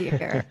 Oh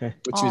dear.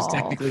 Which is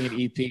technically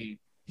an EP.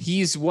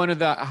 He's one of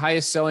the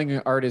highest selling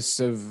artists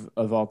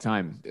of all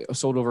time.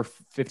 Sold over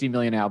 50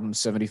 million albums,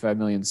 75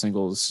 million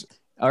singles.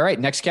 All right,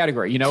 next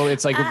category.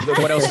 It's like,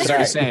 what else is there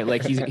to say?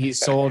 Like he's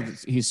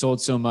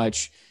sold so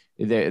much.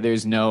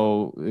 There's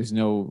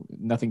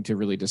nothing to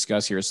really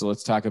discuss here. So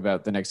let's talk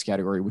about the next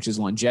category, which is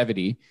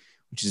longevity,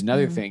 which is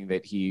another thing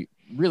that he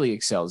really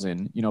excels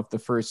in. If the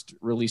first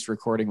released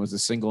recording was a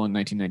single in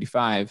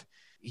 1995,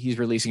 he's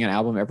releasing an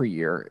album every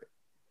year,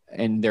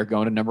 and they're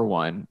going to number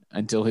one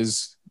until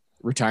his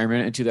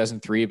retirement in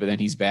 2003, but then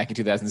he's back in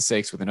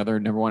 2006 with another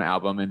number one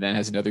album, and then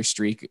has another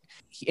streak.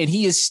 And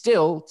he is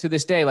still, to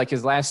this day, like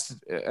his last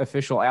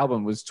official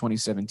album was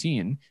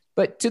 2017,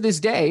 but to this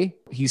day,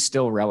 he's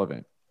still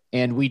relevant.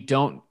 And we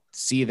don't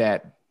see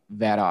that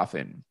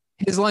often.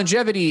 His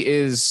longevity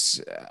is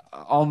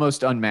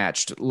almost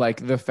unmatched.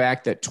 Like the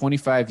fact that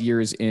 25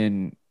 years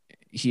in,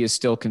 he is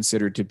still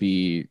considered to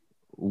be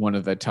one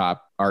of the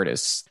top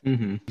artists.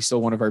 He's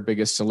still one of our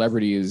biggest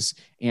celebrities.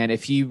 And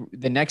if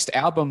the next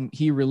album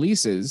he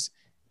releases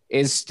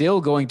is still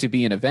going to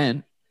be an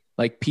event.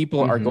 Like people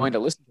are going to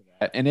listen to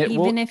that, and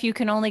even if you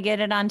can only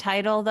get it on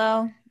Tidal,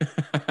 though.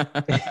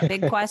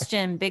 Big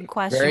question. Very we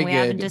good.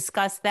 haven't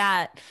discussed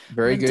that.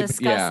 Very good.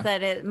 Discussed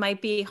that it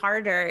might be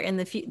harder in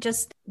the future.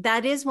 Just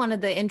that is one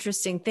of the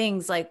interesting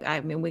things. Like, I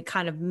mean, we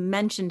kind of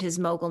mentioned his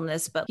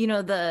mogulness, but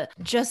the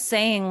just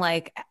saying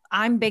like,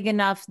 I'm big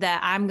enough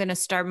that I'm going to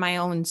start my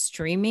own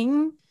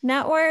streaming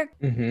network.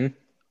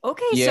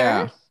 Okay,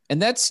 sir.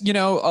 And that's,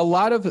 a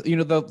lot of,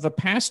 the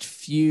past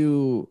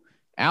few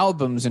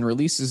albums and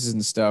releases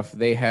and stuff,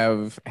 they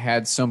have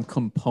had some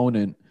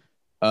component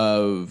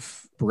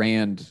of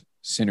brand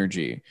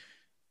synergy,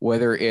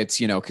 whether it's,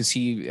 because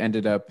he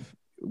ended up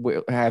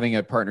having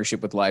a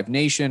partnership with Live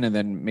Nation and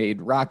then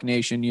made Rock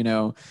Nation,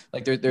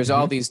 like there's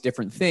all these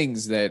different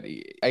things that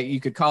you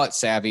could call it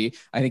savvy.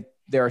 I think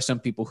there are some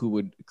people who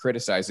would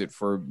criticize it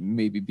for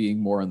maybe being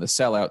more on the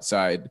sellout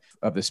side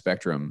of the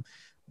spectrum,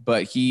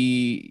 but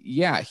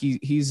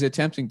he's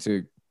attempting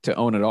to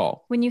own it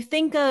all. When you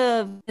think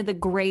of the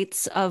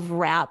greats of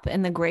rap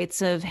and the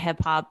greats of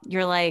hip hop,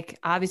 you're like,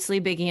 obviously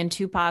Biggie and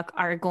Tupac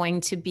are going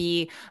to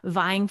be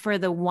vying for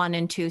the 1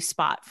 and 2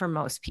 spot for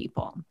most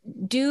people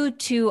due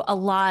to a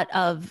lot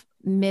of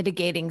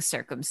mitigating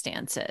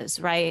circumstances,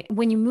 right?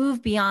 When you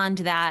move beyond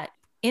that,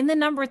 in the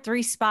number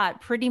 3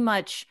 spot, pretty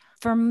much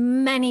for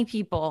many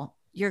people,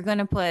 you're going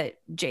to put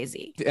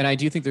Jay-Z. And I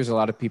do think there's a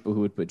lot of people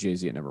who would put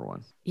Jay-Z at number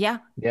 1. Yeah.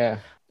 Yeah.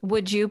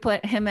 Would you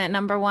put him at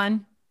number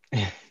 1?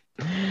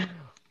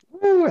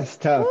 Ooh, that's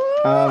tough.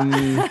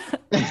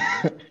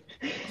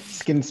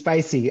 It's getting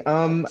spicy.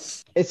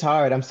 It's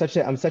hard. I'm such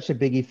a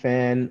Biggie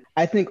fan.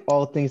 I think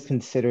all things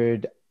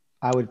considered,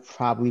 I would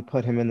probably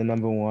put him in the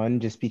number 1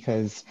 just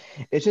because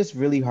it's just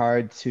really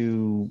hard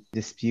to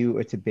dispute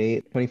or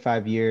debate.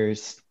 25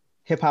 years.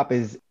 Hip hop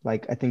is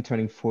like, I think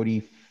turning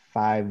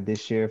 45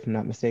 this year, if I'm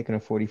not mistaken, or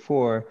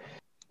 44.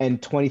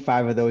 And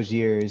 25 of those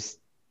years,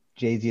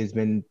 Jay-Z has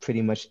been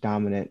pretty much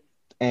dominant.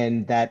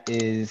 And that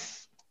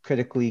is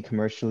critically,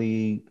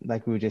 commercially,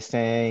 like we were just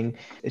saying,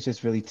 it's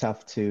just really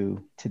tough to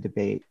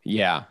debate.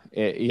 Yeah.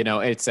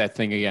 It's that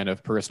thing again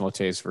of personal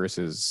taste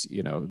versus,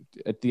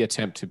 the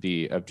attempt to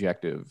be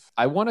objective.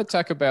 I want to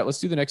talk about, let's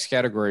do the next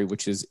category,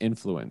 which is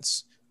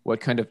influence. What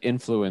kind of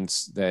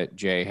influence that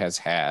Jay has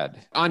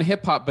had on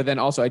hip hop, but then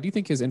also I do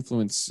think his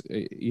influence,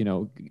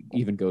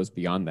 even goes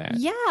beyond that.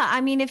 Yeah. I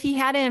mean, if he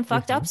hadn't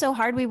fucked up so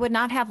hard, we would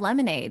not have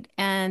Lemonade.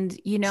 And,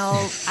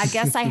 I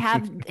guess I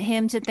have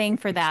him to thank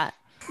for that.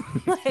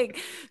 Like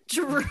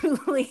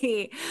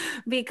truly,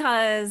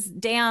 because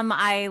damn,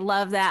 I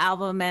love that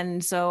album.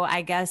 And so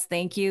I guess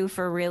thank you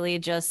for really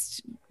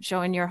just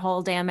showing your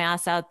whole damn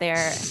ass out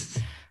there,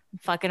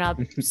 fucking up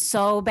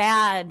so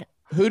bad.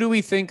 Who do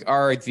we think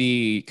are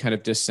the kind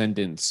of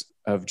descendants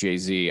of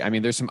Jay-Z? I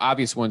mean, there's some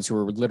obvious ones who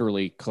are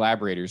literally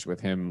collaborators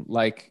with him,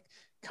 like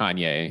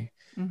Kanye.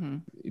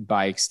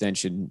 By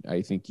extension,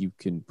 I think you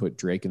can put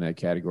Drake in that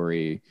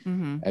category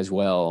as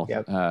well.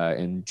 Yep.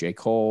 And J.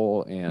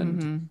 Cole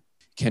and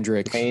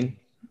Kendrick,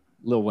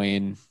 Lil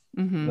Wayne.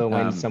 Lil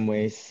Wayne in some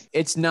ways.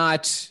 It's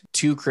not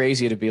too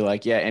crazy to be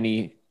like,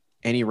 any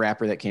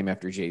rapper that came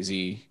after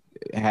Jay-Z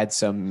had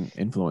some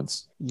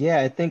influence. Yeah,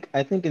 I think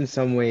in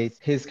some ways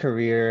his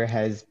career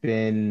has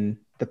been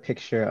the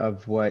picture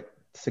of what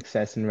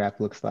success in rap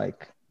looks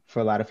like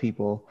for a lot of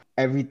people.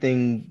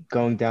 Everything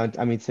going down,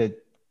 I mean,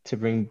 to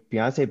bring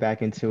Beyonce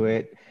back into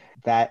it,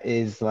 that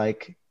is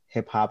like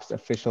hip hop's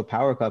official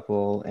power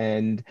couple.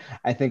 And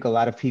I think a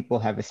lot of people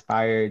have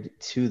aspired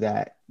to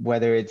that,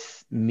 whether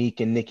it's Meek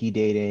and Nicki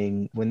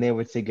dating when they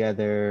were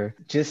together,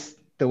 just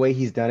the way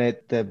he's done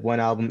it, the one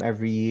album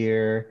every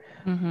year.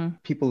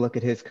 People look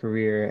at his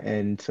career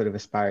and sort of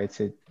aspire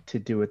to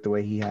do it the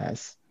way he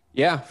has.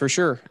 Yeah, for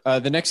sure.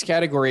 The next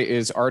category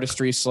is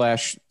artistry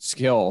 /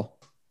 skill.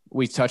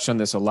 We touched on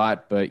this a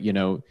lot, but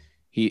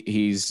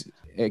he's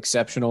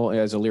exceptional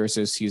as a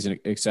lyricist. He's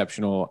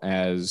exceptional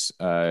as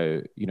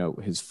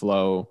his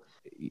flow,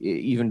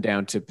 even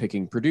down to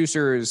picking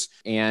producers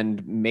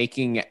and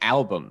making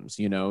albums.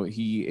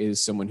 He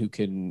is someone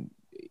who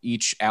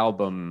each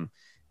album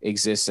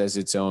exists as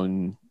its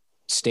own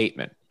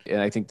statement. And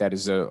I think that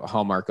is a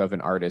hallmark of an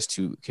artist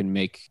who can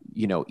make,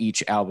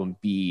 each album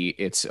be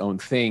its own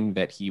thing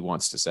that he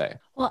wants to say.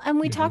 Well, and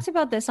we talked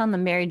about this on the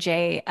Mary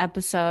J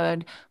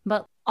episode,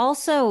 but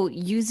also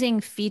using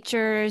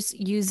features,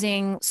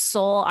 using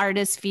soul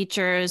artist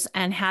features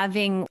and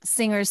having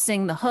singers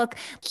sing the hook.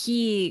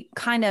 He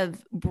kind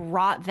of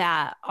brought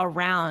that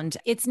around.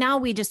 It's now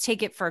we just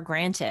take it for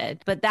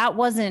granted, but that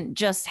wasn't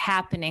just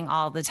happening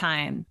all the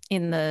time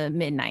in the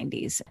mid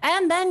 90s.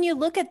 And then you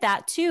look at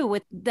that too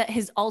with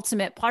his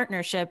ultimate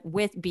partnership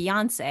with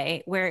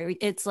Beyonce, where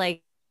it's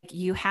like,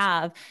 you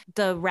have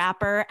the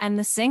rapper and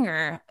the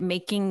singer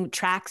making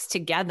tracks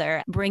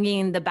together,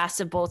 bringing the best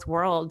of both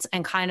worlds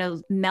and kind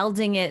of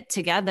melding it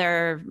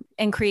together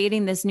and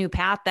creating this new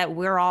path that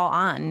we're all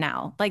on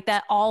now. Like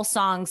that all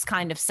songs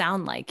kind of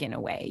sound like in a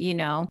way, He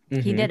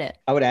did it.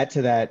 I would add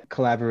to that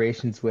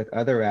collaborations with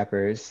other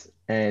rappers.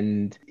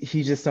 And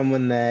he's just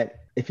someone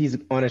that if he's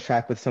on a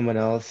track with someone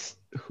else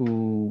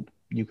who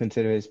you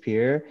consider his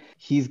peer,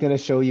 he's gonna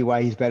show you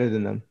why he's better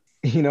than them.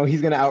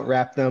 He's gonna out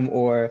rap them,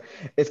 or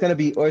it's gonna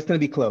be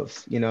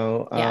close.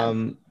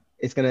 Yeah.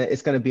 It's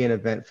gonna be an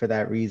event for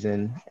that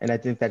reason, and I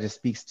think that just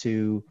speaks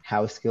to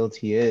how skilled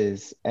he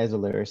is as a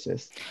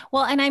lyricist.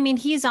 Well, and I mean,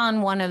 he's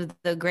on one of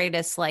the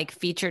greatest like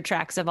feature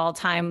tracks of all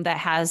time that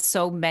has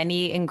so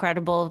many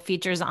incredible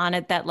features on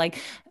it that like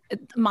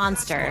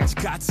Monster.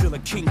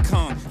 Godzilla, King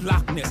Kong,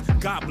 Loch Ness,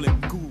 Goblin,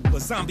 Ghoul, a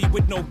zombie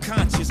with no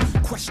conscience.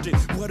 Question,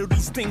 what do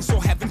these things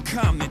all have in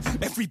common?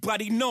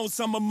 Everybody knows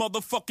I'm a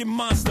motherfucking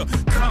monster.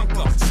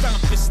 Conquer,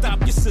 stomp you, stop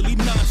your silly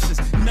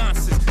nonsense.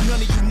 Nonsense,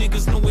 none of you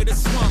niggas know where the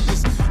swamp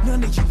is.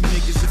 None of you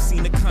niggas have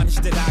seen the carnage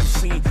that I've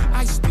seen.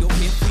 I still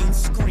hear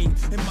fiends scream.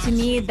 To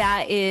me,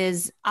 that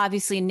is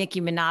obviously Nicki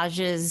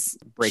Minaj's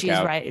breakout.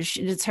 She's right.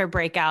 It's her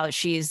breakout.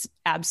 She's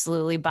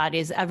absolutely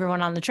bodies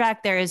everyone on the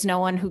track. There is no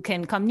one who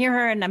can come near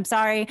her. And I'm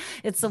sorry,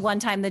 it's the one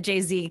time that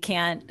Jay-Z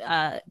can't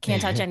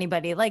touch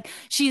anybody. Like,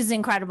 she's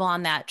incredible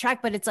on that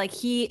track, but it's like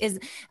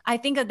I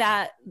think of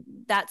that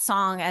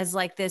song as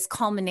like this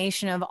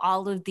culmination of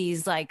all of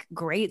these like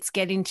greats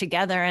getting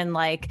together and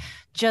like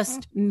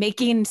just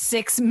making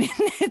 6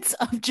 minutes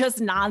of just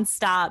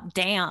nonstop.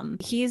 Damn.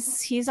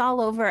 He's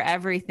all over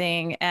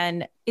everything.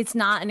 And it's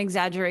not an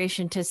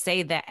exaggeration to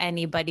say that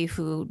anybody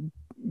who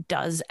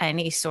does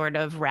any sort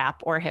of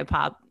rap or hip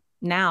hop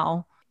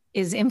now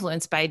is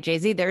influenced by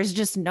Jay-Z. There's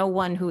just no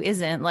one who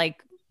isn't.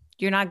 Like,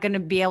 you're not going to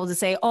be able to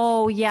say,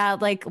 oh yeah,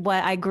 like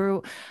what I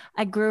grew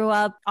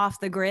up off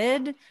the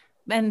grid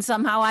and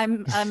somehow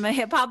I'm a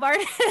hip hop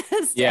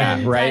artist. Yeah,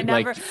 and right.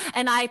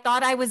 And I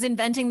thought I was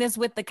inventing this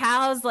with the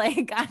cows.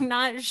 Like, I'm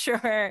not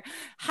sure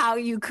how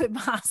you could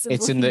possibly.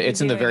 It's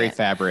in the very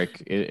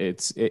fabric.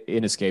 It's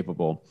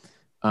inescapable.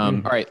 All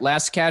right,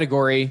 last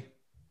category.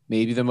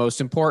 Maybe the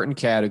most important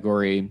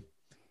category.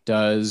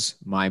 Does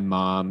my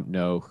mom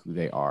know who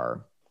they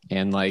are?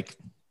 And like,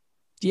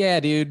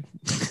 yeah, dude.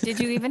 Did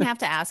you even have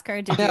to ask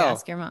her? Did you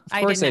ask your mom?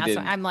 I didn't ask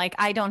her. I'm like,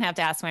 I don't have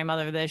to ask my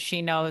mother this.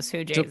 She knows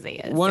who Jay-Z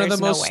is. One There's of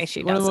the no most way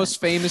she one of the doesn't.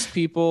 most famous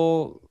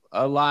people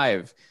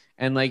alive.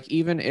 And like,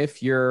 even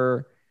if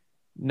you're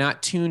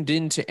not tuned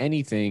into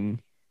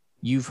anything,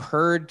 you've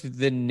heard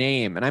the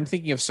name. And I'm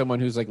thinking of someone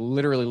who's like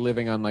literally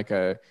living on like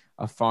a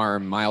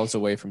farm miles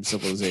away from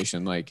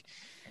civilization. Like,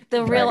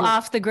 the real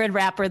off the grid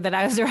rapper that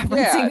I was referencing.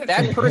 Yeah,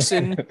 that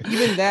person,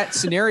 even that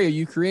scenario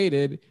you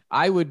created,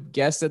 I would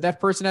guess that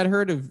person had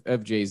heard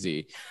of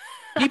Jay-Z.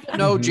 People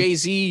know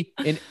Jay-Z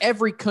in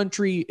every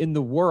country in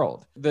the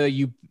world. The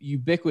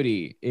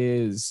ubiquity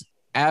is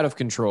out of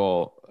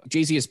control.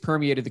 Jay-Z has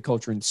permeated the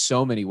culture in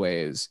so many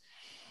ways.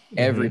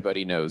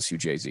 Everybody knows who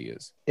Jay-Z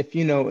is. If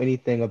you know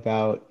anything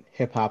about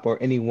hip hop or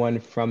anyone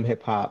from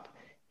hip hop,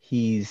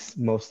 he's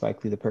most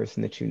likely the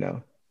person that you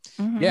know.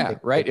 Yeah,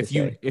 right.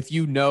 If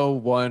you know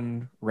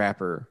one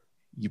rapper,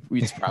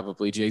 it's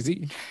probably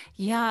Jay-Z.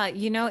 Yeah,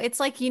 it's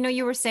like,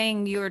 you were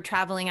saying you were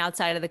traveling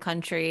outside of the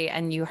country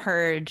and you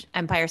heard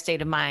Empire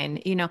State of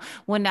Mind.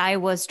 When I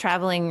was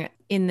traveling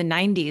in the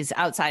 90s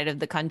outside of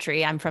the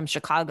country, I'm from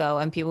Chicago,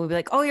 and people would be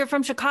like, oh, you're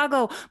from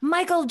Chicago,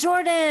 Michael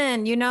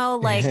Jordan,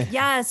 like,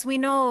 yes, we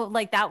know,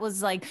 like, that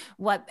was like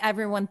what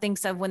everyone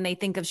thinks of when they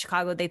think of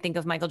Chicago. They think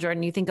of Michael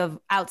Jordan. You think of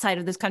outside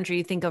of this country,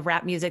 you think of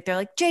rap music. They're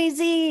like,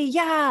 Jay-Z,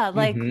 yeah,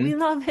 like, we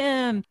love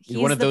him. He's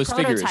one of the those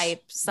prototype, figures,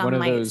 some one of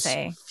might those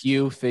say.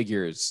 few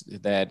figures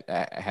that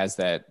has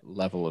that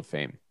level of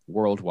fame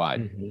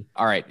worldwide.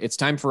 All right, it's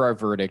time for our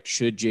verdict.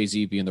 Should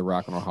Jay-Z be in the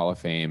Rock and Roll Hall of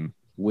Fame?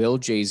 Will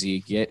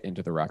Jay-Z get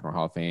into the Rock and Roll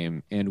Hall of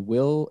Fame? And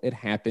will it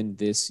happen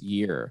this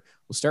year?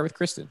 We'll start with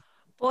Kristen.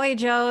 Boy,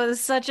 Joe,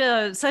 it's such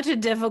a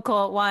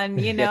difficult one,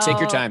 Yeah, take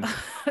your time.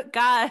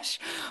 Gosh.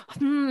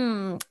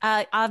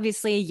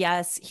 Obviously,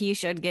 yes, he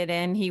should get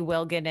in. He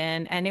will get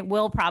in, and it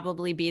will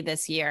probably be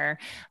this year.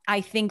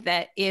 I think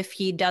that if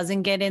he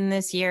doesn't get in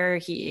this year,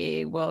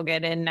 he will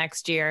get in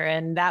next year,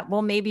 and that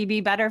will maybe be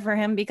better for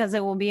him because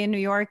it will be in New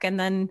York, and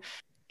then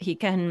he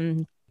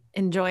can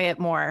enjoy it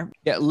more.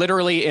 Yeah,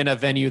 literally in a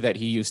venue that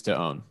he used to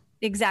own.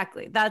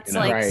 Exactly. That's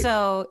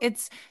so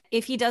it's,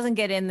 if he doesn't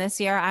get in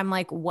this year, I'm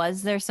like,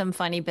 was there some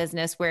funny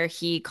business where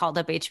he called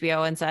up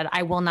HBO and said,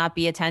 I will not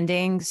be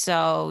attending,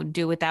 so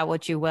do with that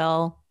what you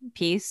will,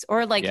 peace?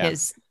 Or like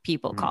his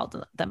people called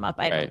them up.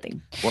 I don't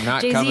think. We're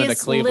not Jay-Z coming to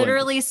is Cleveland.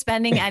 literally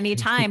spending any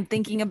time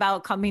thinking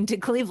about coming to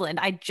Cleveland.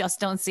 I just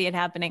don't see it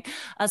happening.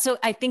 So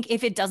I think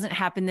if it doesn't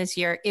happen this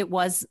year, it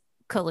was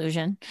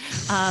collusion.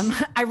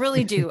 I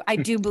really do. I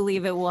do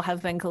believe it will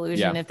have been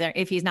collusion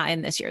if he's not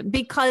in this year,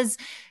 because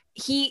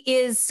he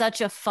is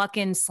such a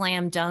fucking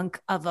slam dunk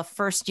of a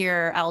first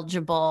year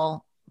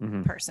eligible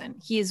person.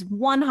 He is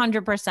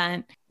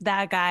 100%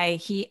 that guy.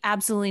 He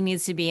absolutely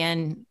needs to be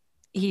in.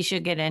 He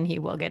should get in. He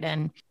will get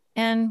in.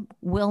 And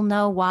we'll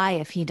know why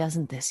if he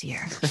doesn't this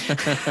year.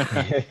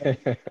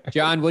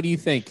 John, what do you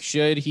think?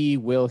 Should he,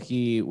 will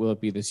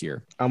it be this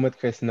year? I'm with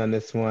Kristen on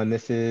this one.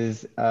 This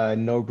is a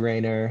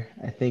no-brainer.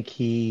 I think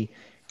he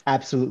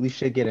absolutely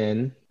should get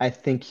in. I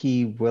think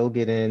he will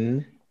get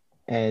in,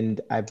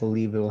 and I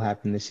believe it will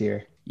happen this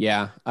year.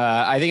 Yeah,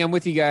 I think I'm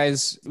with you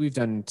guys. We've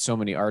done so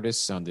many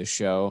artists on this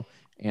show,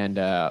 And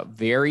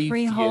very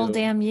 3 few, whole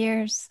damn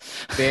years.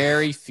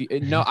 very few.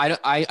 No,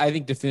 I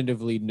think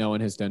definitively no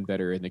one has done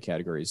better in the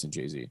categories than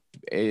Jay-Z.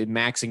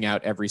 Maxing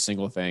out every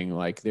single thing.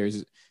 Like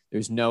there's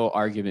no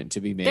argument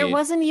to be made. There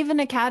wasn't even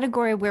a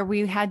category where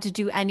we had to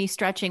do any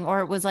stretching, or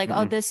it was like,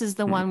 oh, this is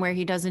the one where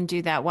he doesn't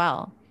do that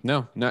well.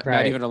 No, not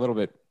even a little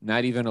bit.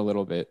 Not even a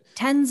little bit.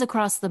 10s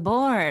across the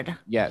board.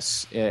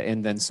 Yes,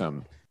 and then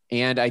some.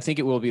 And I think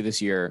it will be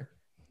this year.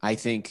 I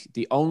think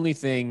the only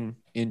thing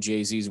in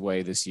Jay-Z's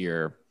way this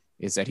year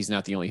is that he's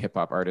not the only hip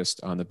hop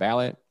artist on the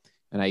ballot.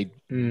 And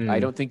I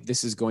don't think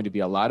this is going to be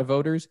a lot of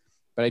voters,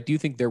 but I do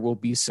think there will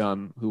be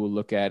some who will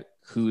look at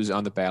who's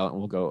on the ballot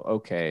and will go,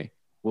 okay,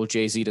 well,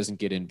 Jay-Z doesn't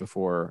get in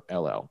before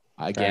LL.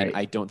 Again, Right.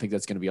 I don't think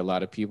that's going to be a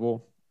lot of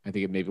people. I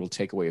think it maybe will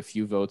take away a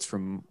few votes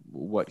from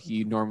what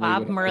he normally Bob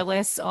would have.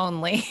 Merlis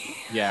only.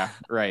 Yeah,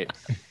 right.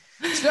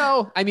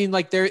 So, I mean,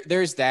 like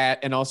there's that.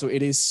 And also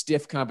it is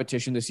stiff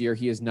competition this year.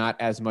 He is not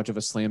as much of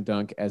a slam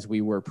dunk as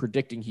we were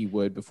predicting he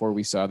would before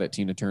we saw that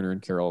Tina Turner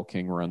and Carole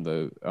King were on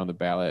the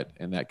ballot,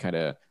 and that kind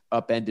of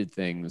upended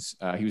things.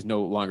 He was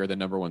no longer the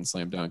number one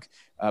slam dunk,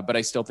 but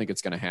I still think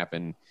it's going to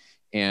happen.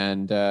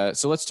 And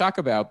so let's talk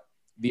about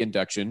the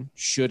induction.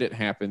 Should it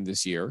happen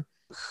this year?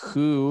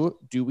 Who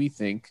do we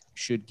think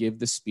should give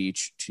the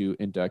speech to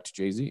induct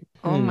Jay-Z?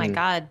 Oh my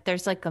God.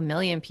 There's like a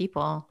million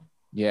people.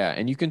 Yeah,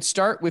 and you can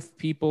start with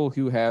people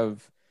who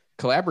have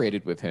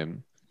collaborated with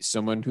him.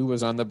 Someone who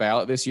was on the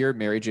ballot this year,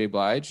 Mary J.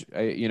 Blige.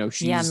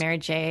 She's Mary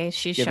J.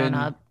 She's given, shown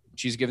up.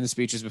 She's given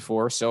speeches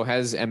before. So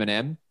has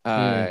Eminem,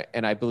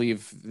 and I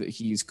believe that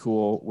he's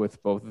cool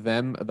with both of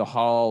them. The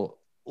Hall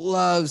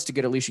loves to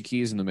get Alicia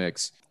Keys in the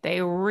mix.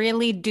 They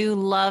really do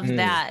love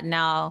that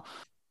now.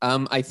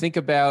 I think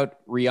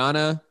about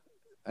Rihanna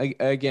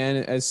again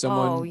as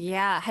someone. Oh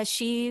yeah, has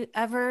she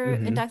ever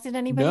inducted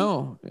anybody?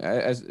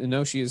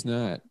 No, she is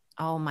not.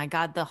 Oh my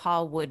God, the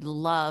Hall would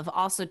love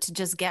also to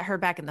just get her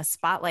back in the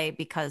spotlight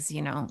because,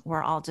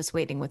 we're all just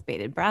waiting with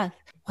bated breath.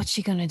 What's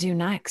she going to do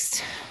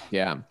next?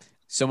 Yeah.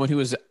 Someone who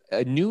is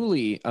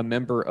newly a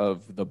member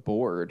of the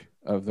board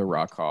of the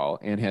Rock Hall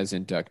and he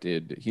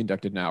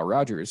inducted Nile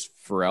Rodgers.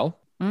 Pharrell.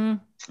 I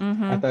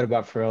thought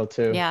about Pharrell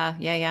too.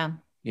 Yeah.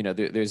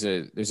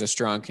 There's a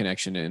strong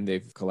connection, and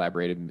they've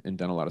collaborated and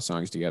done a lot of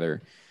songs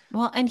together.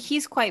 Well, and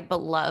he's quite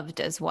beloved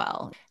as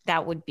well.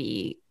 That would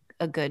be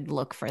a good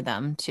look for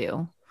them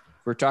too.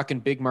 We're talking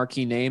big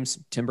marquee names,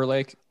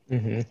 Timberlake.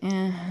 I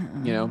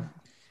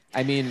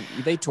mean,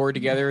 they toured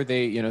together.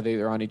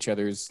 They're on each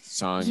other's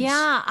songs.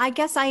 Yeah, I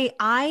guess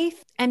I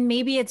and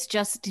maybe it's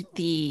just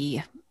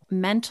the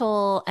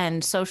mental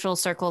and social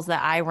circles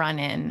that I run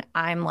in.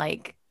 I'm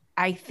like,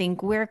 I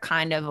think we're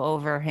kind of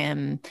over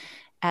him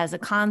as a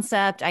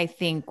concept. I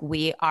think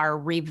we are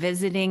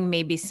revisiting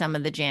maybe some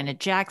of the Janet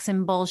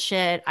Jackson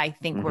bullshit. I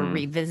think we're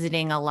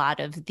revisiting a lot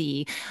of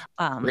the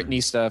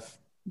Britney stuff.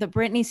 The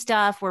Britney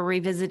stuff. We're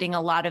revisiting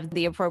a lot of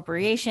the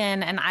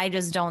appropriation. And I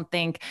just don't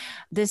think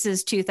this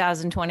is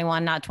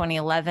 2021, not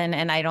 2011.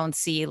 And I don't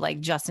see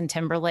like Justin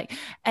Timberlake.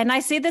 And I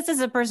say this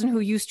as a person who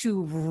used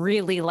to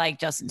really like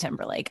Justin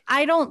Timberlake.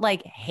 I don't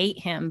like hate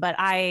him, but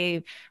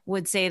I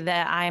would say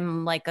that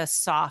I'm like a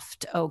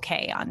soft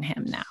okay on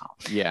him now.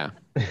 Yeah.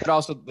 But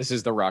also, this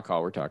is the Rock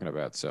Hall we're talking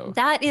about. So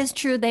that is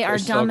true. They are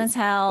dumb as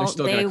hell. They're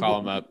still going to call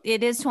him up.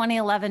 It is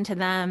 2011 to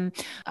them.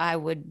 I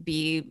would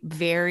be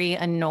very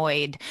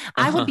annoyed.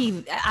 I would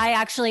be.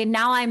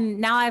 Now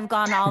I've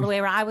gone all the way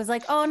around. I was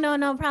like, oh no,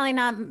 probably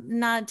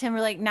not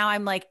Timberlake. Now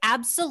I'm like,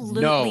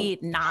 absolutely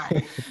not.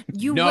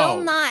 You will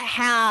not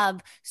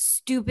have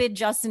stupid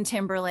Justin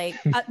Timberlake.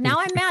 Now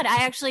I'm mad.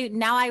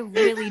 Now I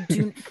really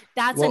do.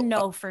 That's a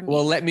no for me.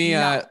 Well, let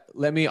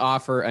me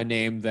offer a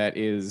name that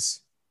is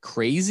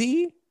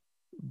crazy,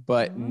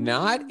 but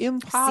not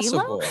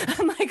impossible.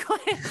 I'm like,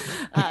 what?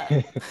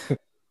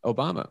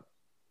 Obama.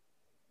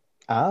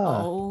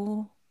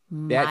 Oh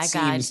that my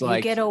seems God.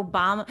 like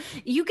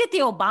you get the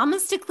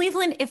Obamas to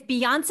Cleveland. If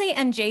Beyonce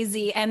and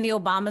Jay-Z and the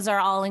Obamas are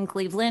all in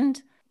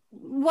Cleveland,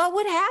 what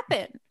would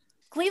happen?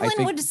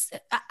 Cleveland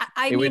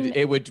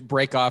it would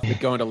break off and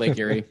go into Lake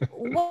Erie.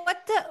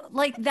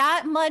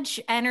 That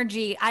much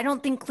energy, I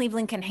don't think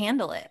Cleveland can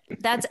handle it.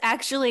 That's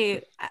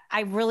actually,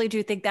 I really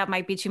do think that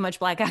might be too much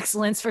Black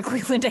excellence for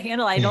Cleveland to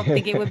handle. I don't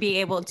think it would be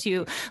able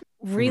to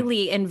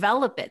really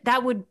envelop it.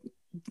 That would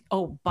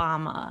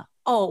Barack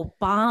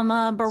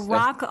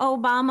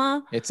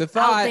Obama. It's a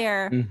thought out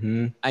there.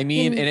 I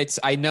mean,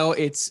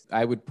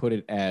 I would put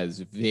it as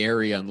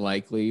very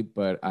unlikely,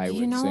 but I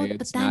would say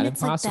it's not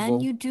impossible. Like, then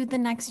you do the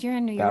next year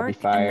in New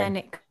York, and then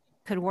it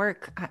could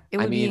work. It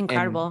would be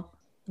incredible.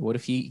 What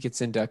if he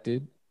gets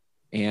inducted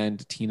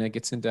and Tina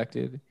gets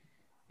inducted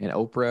and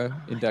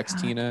Oprah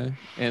inducts Tina,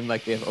 and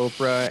like they have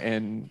Oprah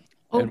and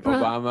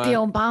Obama, the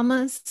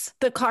Obamas,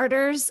 the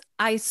Carters?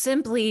 I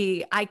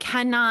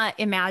cannot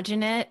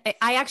imagine it.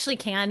 I actually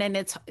can, and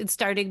it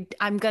started.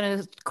 I'm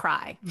gonna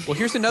cry. Well,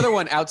 here's another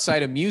one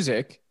outside of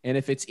music, and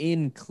if it's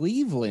in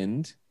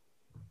Cleveland,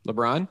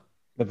 LeBron,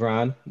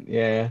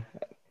 yeah.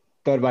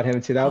 thought about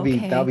him too. That'll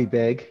be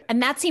big.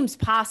 And that seems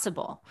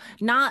possible.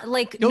 Not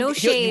like no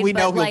shade. We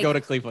know but he'll go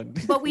to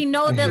Cleveland. But we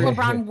know that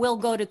LeBron will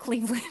go to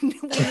Cleveland.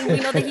 we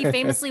know that he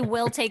famously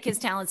will take his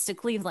talents to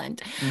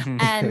Cleveland.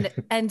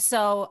 And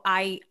so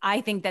I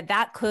think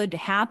that could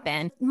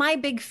happen. My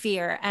big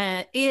fear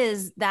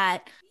is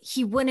that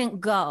he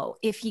wouldn't go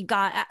if he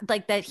got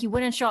like that. He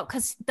wouldn't show up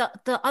because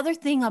the other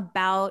thing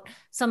about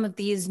some of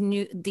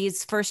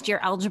these first year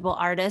eligible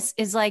artists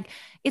is like,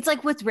 it's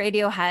like with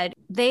Radiohead,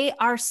 they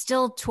are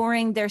still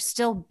touring. They're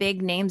still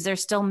big names. They're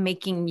still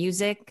making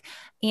music.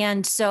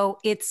 And so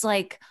it's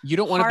like, you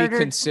don't want to be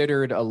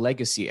considered a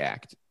legacy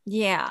act.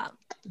 Yeah.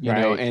 You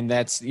know, and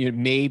that's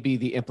maybe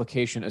the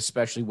implication,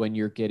 especially when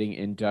you're getting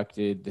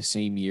inducted the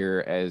same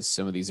year as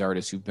some of these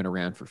artists who've been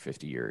around for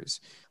 50 years.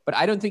 But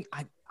I don't think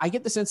I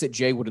get the sense that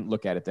Jay wouldn't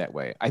look at it that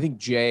way. I think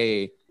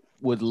Jay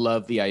would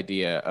love the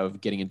idea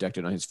of getting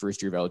inducted on his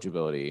first year of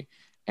eligibility.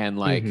 And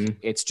like,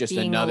 it's just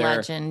being another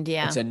legend.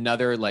 Yeah. It's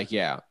another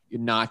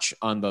notch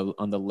on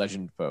the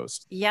legend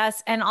post.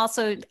 Yes. And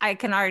also I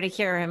can already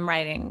hear him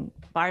writing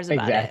bars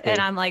about it. And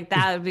I'm like,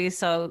 that would be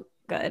so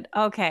good.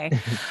 Okay.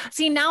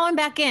 See, now I'm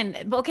back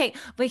in. Okay.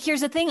 But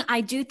here's the thing.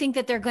 I do think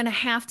that they're going to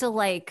have to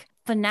like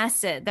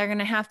finesse it. They're going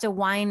to have to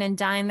wine and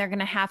dine. They're going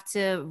to have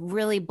to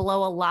really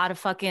blow a lot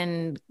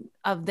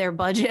of their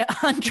budget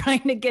on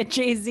trying to get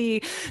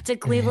Jay-Z to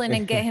Cleveland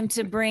and get him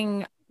to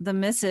bring the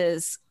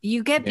missus.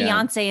 You get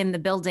Beyonce in the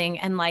building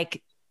and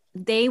like,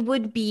 they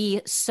would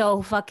be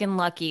so fucking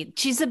lucky.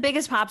 She's the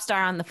biggest pop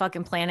star on the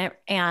fucking planet.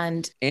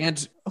 And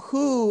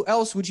who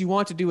else would you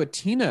want to do a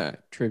Tina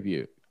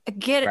tribute?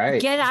 Get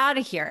out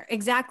of here.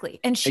 Exactly.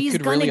 And she's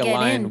going to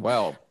get in.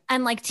 Well.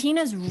 And like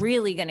Tina's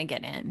really going to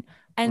get in.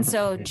 And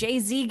so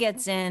Jay-Z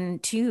gets in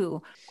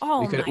too.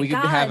 Oh, we could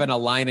have an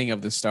aligning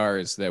of the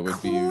stars that would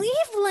be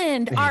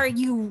Cleveland. Are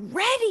you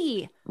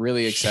ready?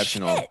 Really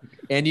exceptional. Shit.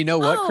 And you know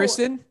what,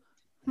 Kristen?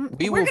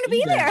 We're going to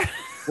be there.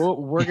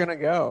 We're going to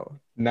go.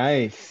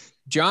 Nice.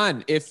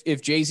 John,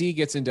 if Jay-Z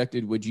gets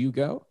inducted, would you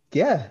go?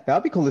 Yeah,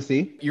 that'd be cool to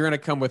see. You're going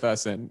to come with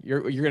us and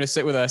you're going to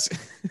sit with us.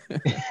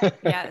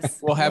 Yes.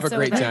 We'll have a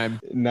great time.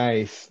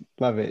 Nice.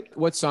 Love it.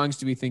 What songs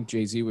do we think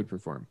Jay-Z would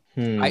perform?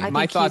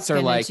 My thoughts are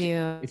like,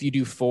 if you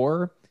do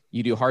 4,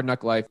 you do Hard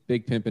Knock Life,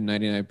 Big Pimpin',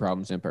 99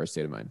 Problems, Empire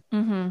State of Mind.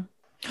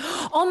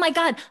 Oh my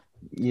God.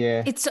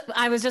 Yeah.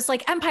 I was just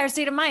like, Empire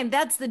State of Mind.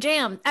 That's the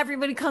jam.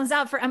 Everybody comes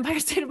out for Empire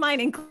State of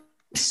Mind.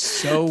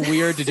 So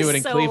weird to do it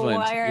in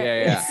Cleveland.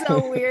 Yeah. It's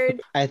so weird.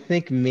 I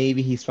think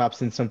maybe he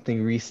swaps in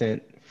something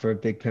recent for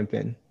Big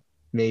Pimpin'.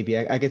 Maybe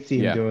I could see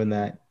him doing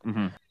that.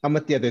 I'm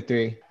with the other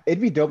 3.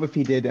 It'd be dope if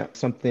he did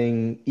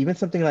something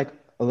like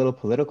a little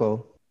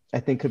political. I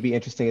think could be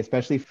interesting,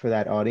 especially for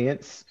that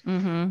audience.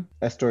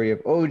 A story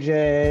of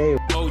OJ.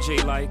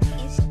 OJ, like,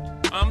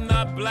 I'm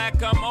not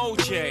black, I'm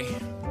OJ.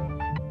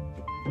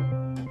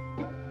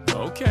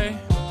 Okay,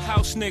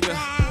 house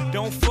nigga,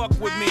 don't fuck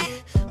with me.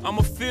 I'm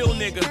a field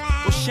nigga,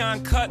 go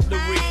shine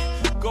cutlery.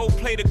 Go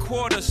play the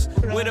quarters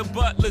where the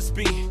butlers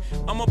be.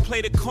 I'ma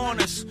play the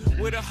corners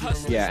where the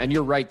hustlers. Yeah, and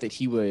you're right that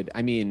he would.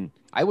 I mean,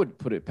 I would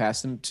put it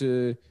past him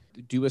to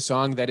do a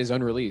song that is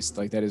unreleased,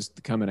 like that is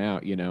coming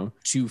out, you know,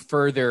 to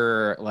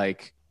further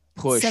like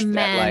push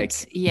that, like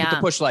to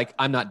push like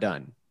I'm not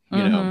done,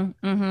 you know,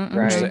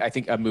 which is, I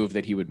think, a move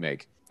that he would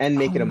make. And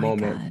make it a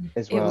moment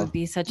as well. It would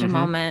be such a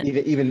moment.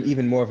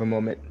 Even more of a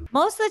moment.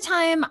 Most of the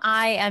time,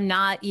 I am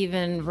not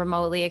even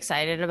remotely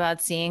excited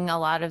about seeing a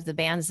lot of the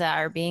bands that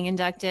are being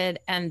inducted.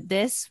 And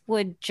this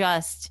would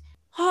just,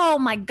 oh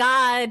my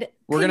God.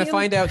 We're going to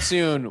find out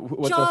soon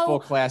what the full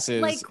class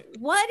is. Like,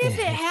 what if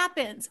it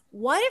happens?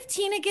 What if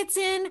Tina gets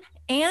in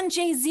and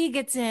Jay-Z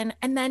gets in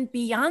and then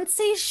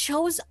Beyonce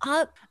shows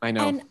up? I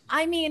know. And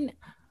I mean...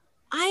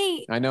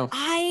 I know.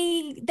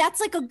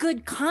 That's like a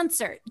good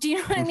concert. Do you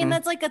know what I mean?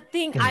 That's like a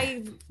thing.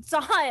 I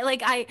saw it.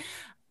 Like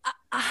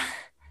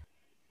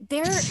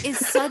there is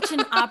such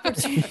an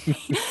opportunity.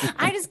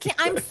 I just can't.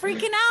 I'm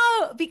freaking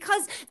out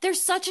because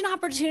there's such an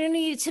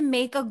opportunity to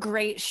make a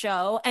great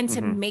show and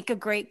to make a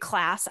great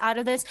class out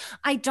of this.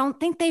 I don't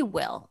think they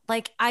will.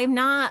 Like I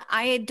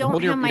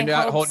don't have my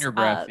hopes holding your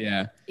breath.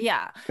 up.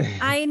 Yeah.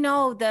 I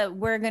know that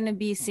we're going to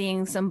be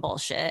seeing some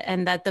bullshit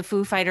and that the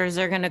Foo Fighters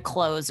are going to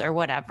close or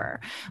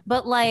whatever.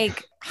 But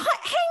like,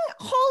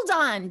 hold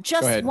on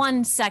just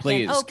 1 second.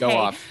 Please, okay. go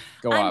off.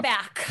 I'm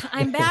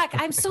back.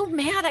 I'm so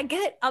mad. I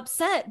get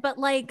upset, but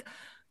like,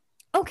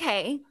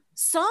 okay.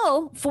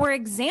 So for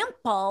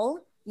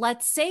example,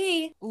 let's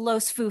say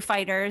Los Foo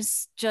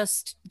Fighters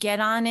just get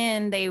on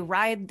in, they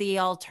ride the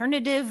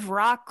alternative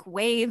rock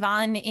wave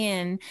on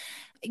in.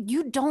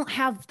 You don't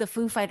have the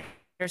Foo Fighters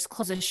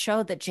close a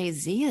show that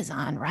Jay-Z is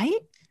on, right?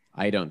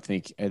 I don't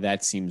think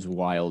that seems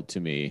wild to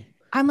me.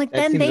 I'm like,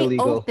 then they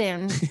illegal.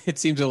 Open. It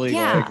seems illegal.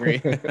 Yeah. I agree.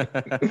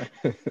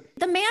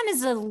 The man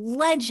is a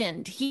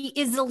legend. He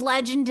is a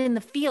legend in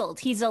the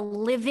field. He's a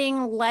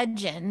living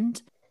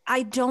legend.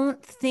 I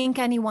don't think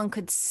anyone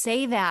could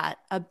say that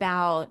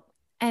about,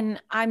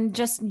 and I'm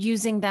just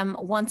using them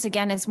once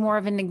again as more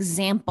of an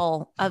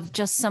example of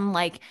just some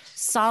like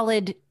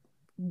solid,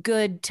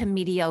 good to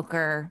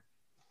mediocre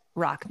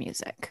rock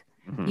music.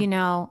 You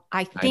know,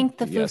 I think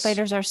the Foo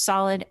Fighters are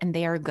solid and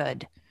they are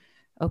good.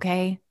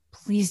 Okay.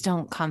 Please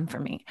don't come for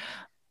me.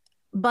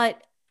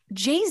 But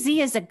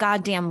Jay-Z is a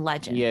goddamn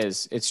legend. He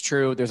is. It's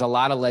true. There's a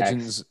lot of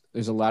legends.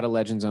 There's a lot of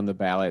legends on the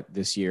ballot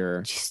this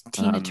year. Just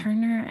Tina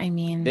Turner. I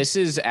mean, this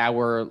is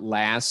our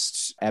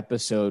last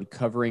episode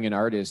covering an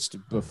artist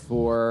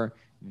before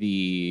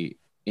the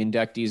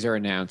inductees are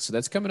announced. So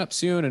that's coming up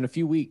soon in a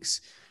few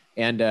weeks.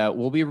 And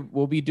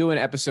we'll be doing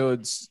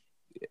episodes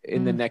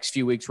in the next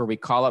few weeks where we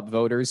call up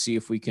voters, see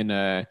if we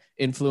can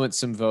influence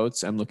some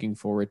votes. I'm looking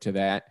forward to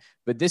that.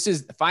 But this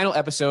is the final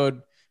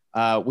episode.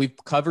 We've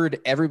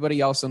covered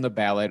everybody else on the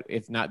ballot,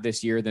 if not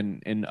this year,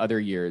 then in other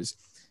years.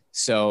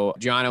 So,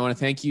 John, I want to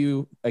thank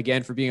you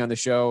again for being on the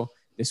show.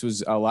 This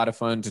was a lot of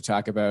fun to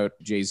talk about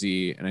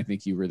Jay-Z, and I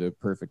think you were the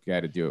perfect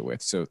guy to do it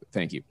with. So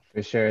thank you.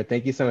 For sure.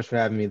 Thank you so much for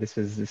having me. This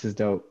is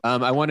dope.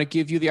 I want to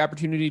give you the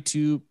opportunity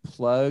to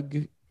plug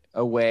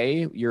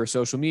away your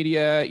social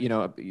media. You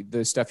know,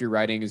 the stuff you're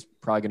writing is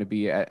probably going to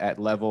be at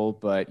level,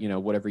 but you know,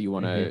 whatever you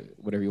want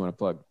to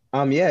plug.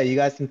 Yeah, you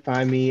guys can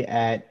find me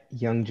at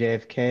Young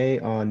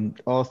JFK on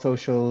all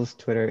socials,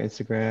 Twitter,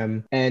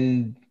 Instagram,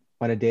 and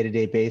on a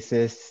day-to-day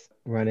basis,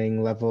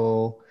 running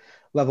Level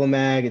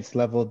Mag. It's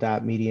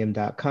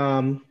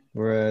level.medium.com.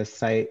 We're a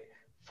site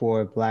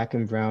for Black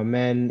and brown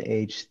men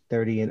aged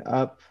 30 and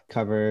up,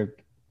 cover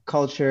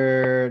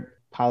culture,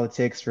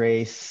 politics,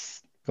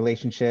 race,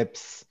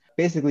 relationships,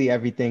 basically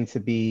everything to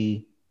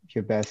be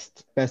your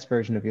best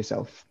version of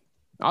yourself.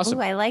 Awesome.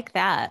 Ooh, I like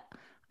that.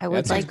 I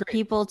would like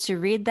people to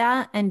read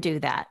that and do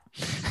that.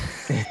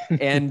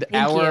 And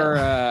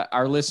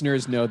our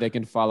listeners know they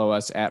can follow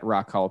us at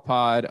Rock Hall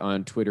Pod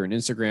on Twitter and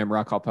Instagram.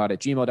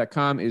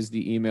 rockhallpod@gmail.com is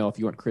the email. If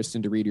you want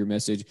Kristen to read your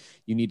message,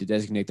 you need to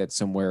designate that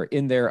somewhere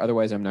in there.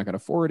 Otherwise, I'm not going to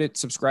forward it.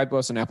 Subscribe to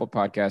us on Apple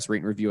Podcasts, rate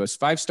and review us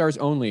 5 stars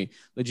only.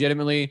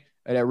 Legitimately,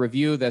 a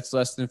review that's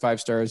less than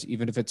 5 stars,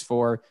 even if it's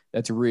 4,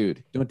 that's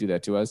rude. Don't do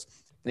that to us.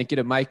 Thank you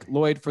to Mike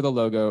Lloyd for the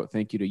logo.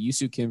 Thank you to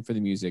Yusu Kim for the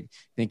music.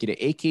 Thank you to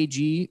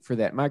AKG for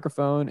that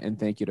microphone. And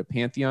thank you to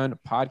Pantheon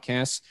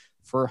Podcasts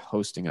for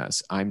hosting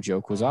us. I'm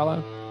Joe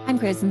Quazala. I'm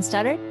Kristen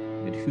Studdard.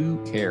 And who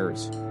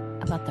cares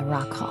about the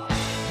Rock Hall?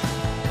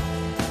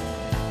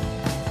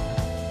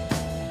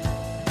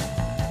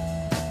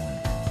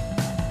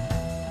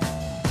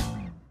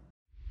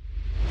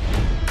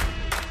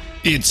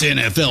 It's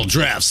NFL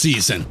draft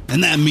season,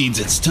 and that means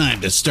it's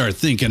time to start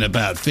thinking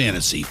about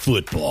fantasy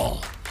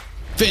football.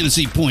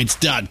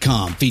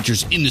 FantasyPoints.com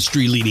features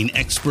industry-leading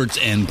experts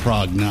and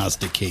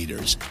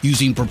prognosticators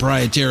using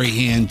proprietary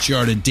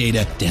hand-charted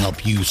data to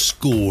help you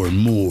score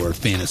more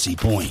fantasy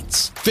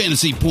points.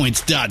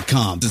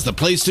 FantasyPoints.com is the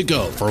place to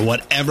go for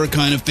whatever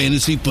kind of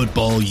fantasy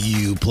football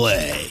you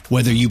play.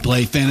 Whether you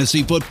play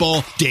fantasy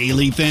football,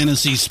 daily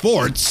fantasy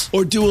sports,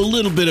 or do a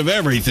little bit of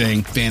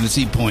everything,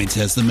 Fantasy Points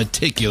has the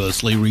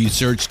meticulously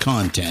researched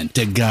content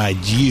to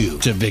guide you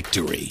to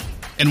victory.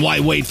 And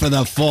why wait for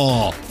the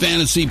fall?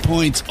 Fantasy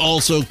Points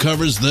also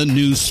covers the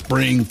new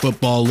spring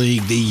football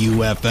league, the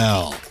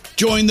UFL.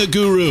 Join the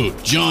guru,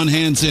 John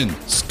Hansen,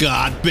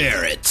 Scott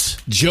Barrett,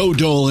 Joe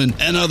Dolan,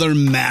 and other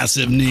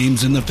massive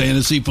names in the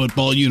fantasy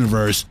football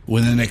universe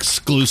with an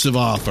exclusive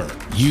offer.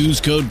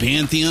 Use code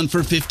Pantheon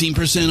for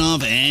 15%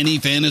 off any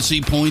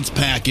Fantasy Points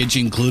package,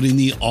 including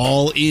the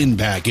all-in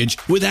package,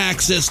 with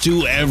access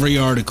to every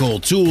article,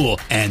 tool,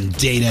 and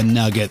data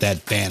nugget that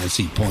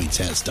Fantasy Points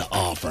has to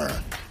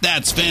offer.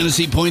 That's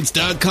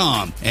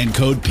FantasyPoints.com and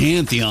code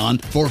Pantheon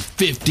for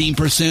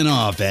 15%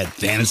 off at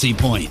Fantasy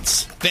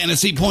Points.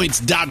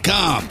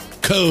 FantasyPoints.com,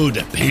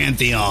 code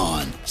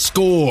Pantheon.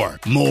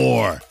 Score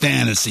more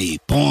fantasy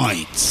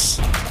points.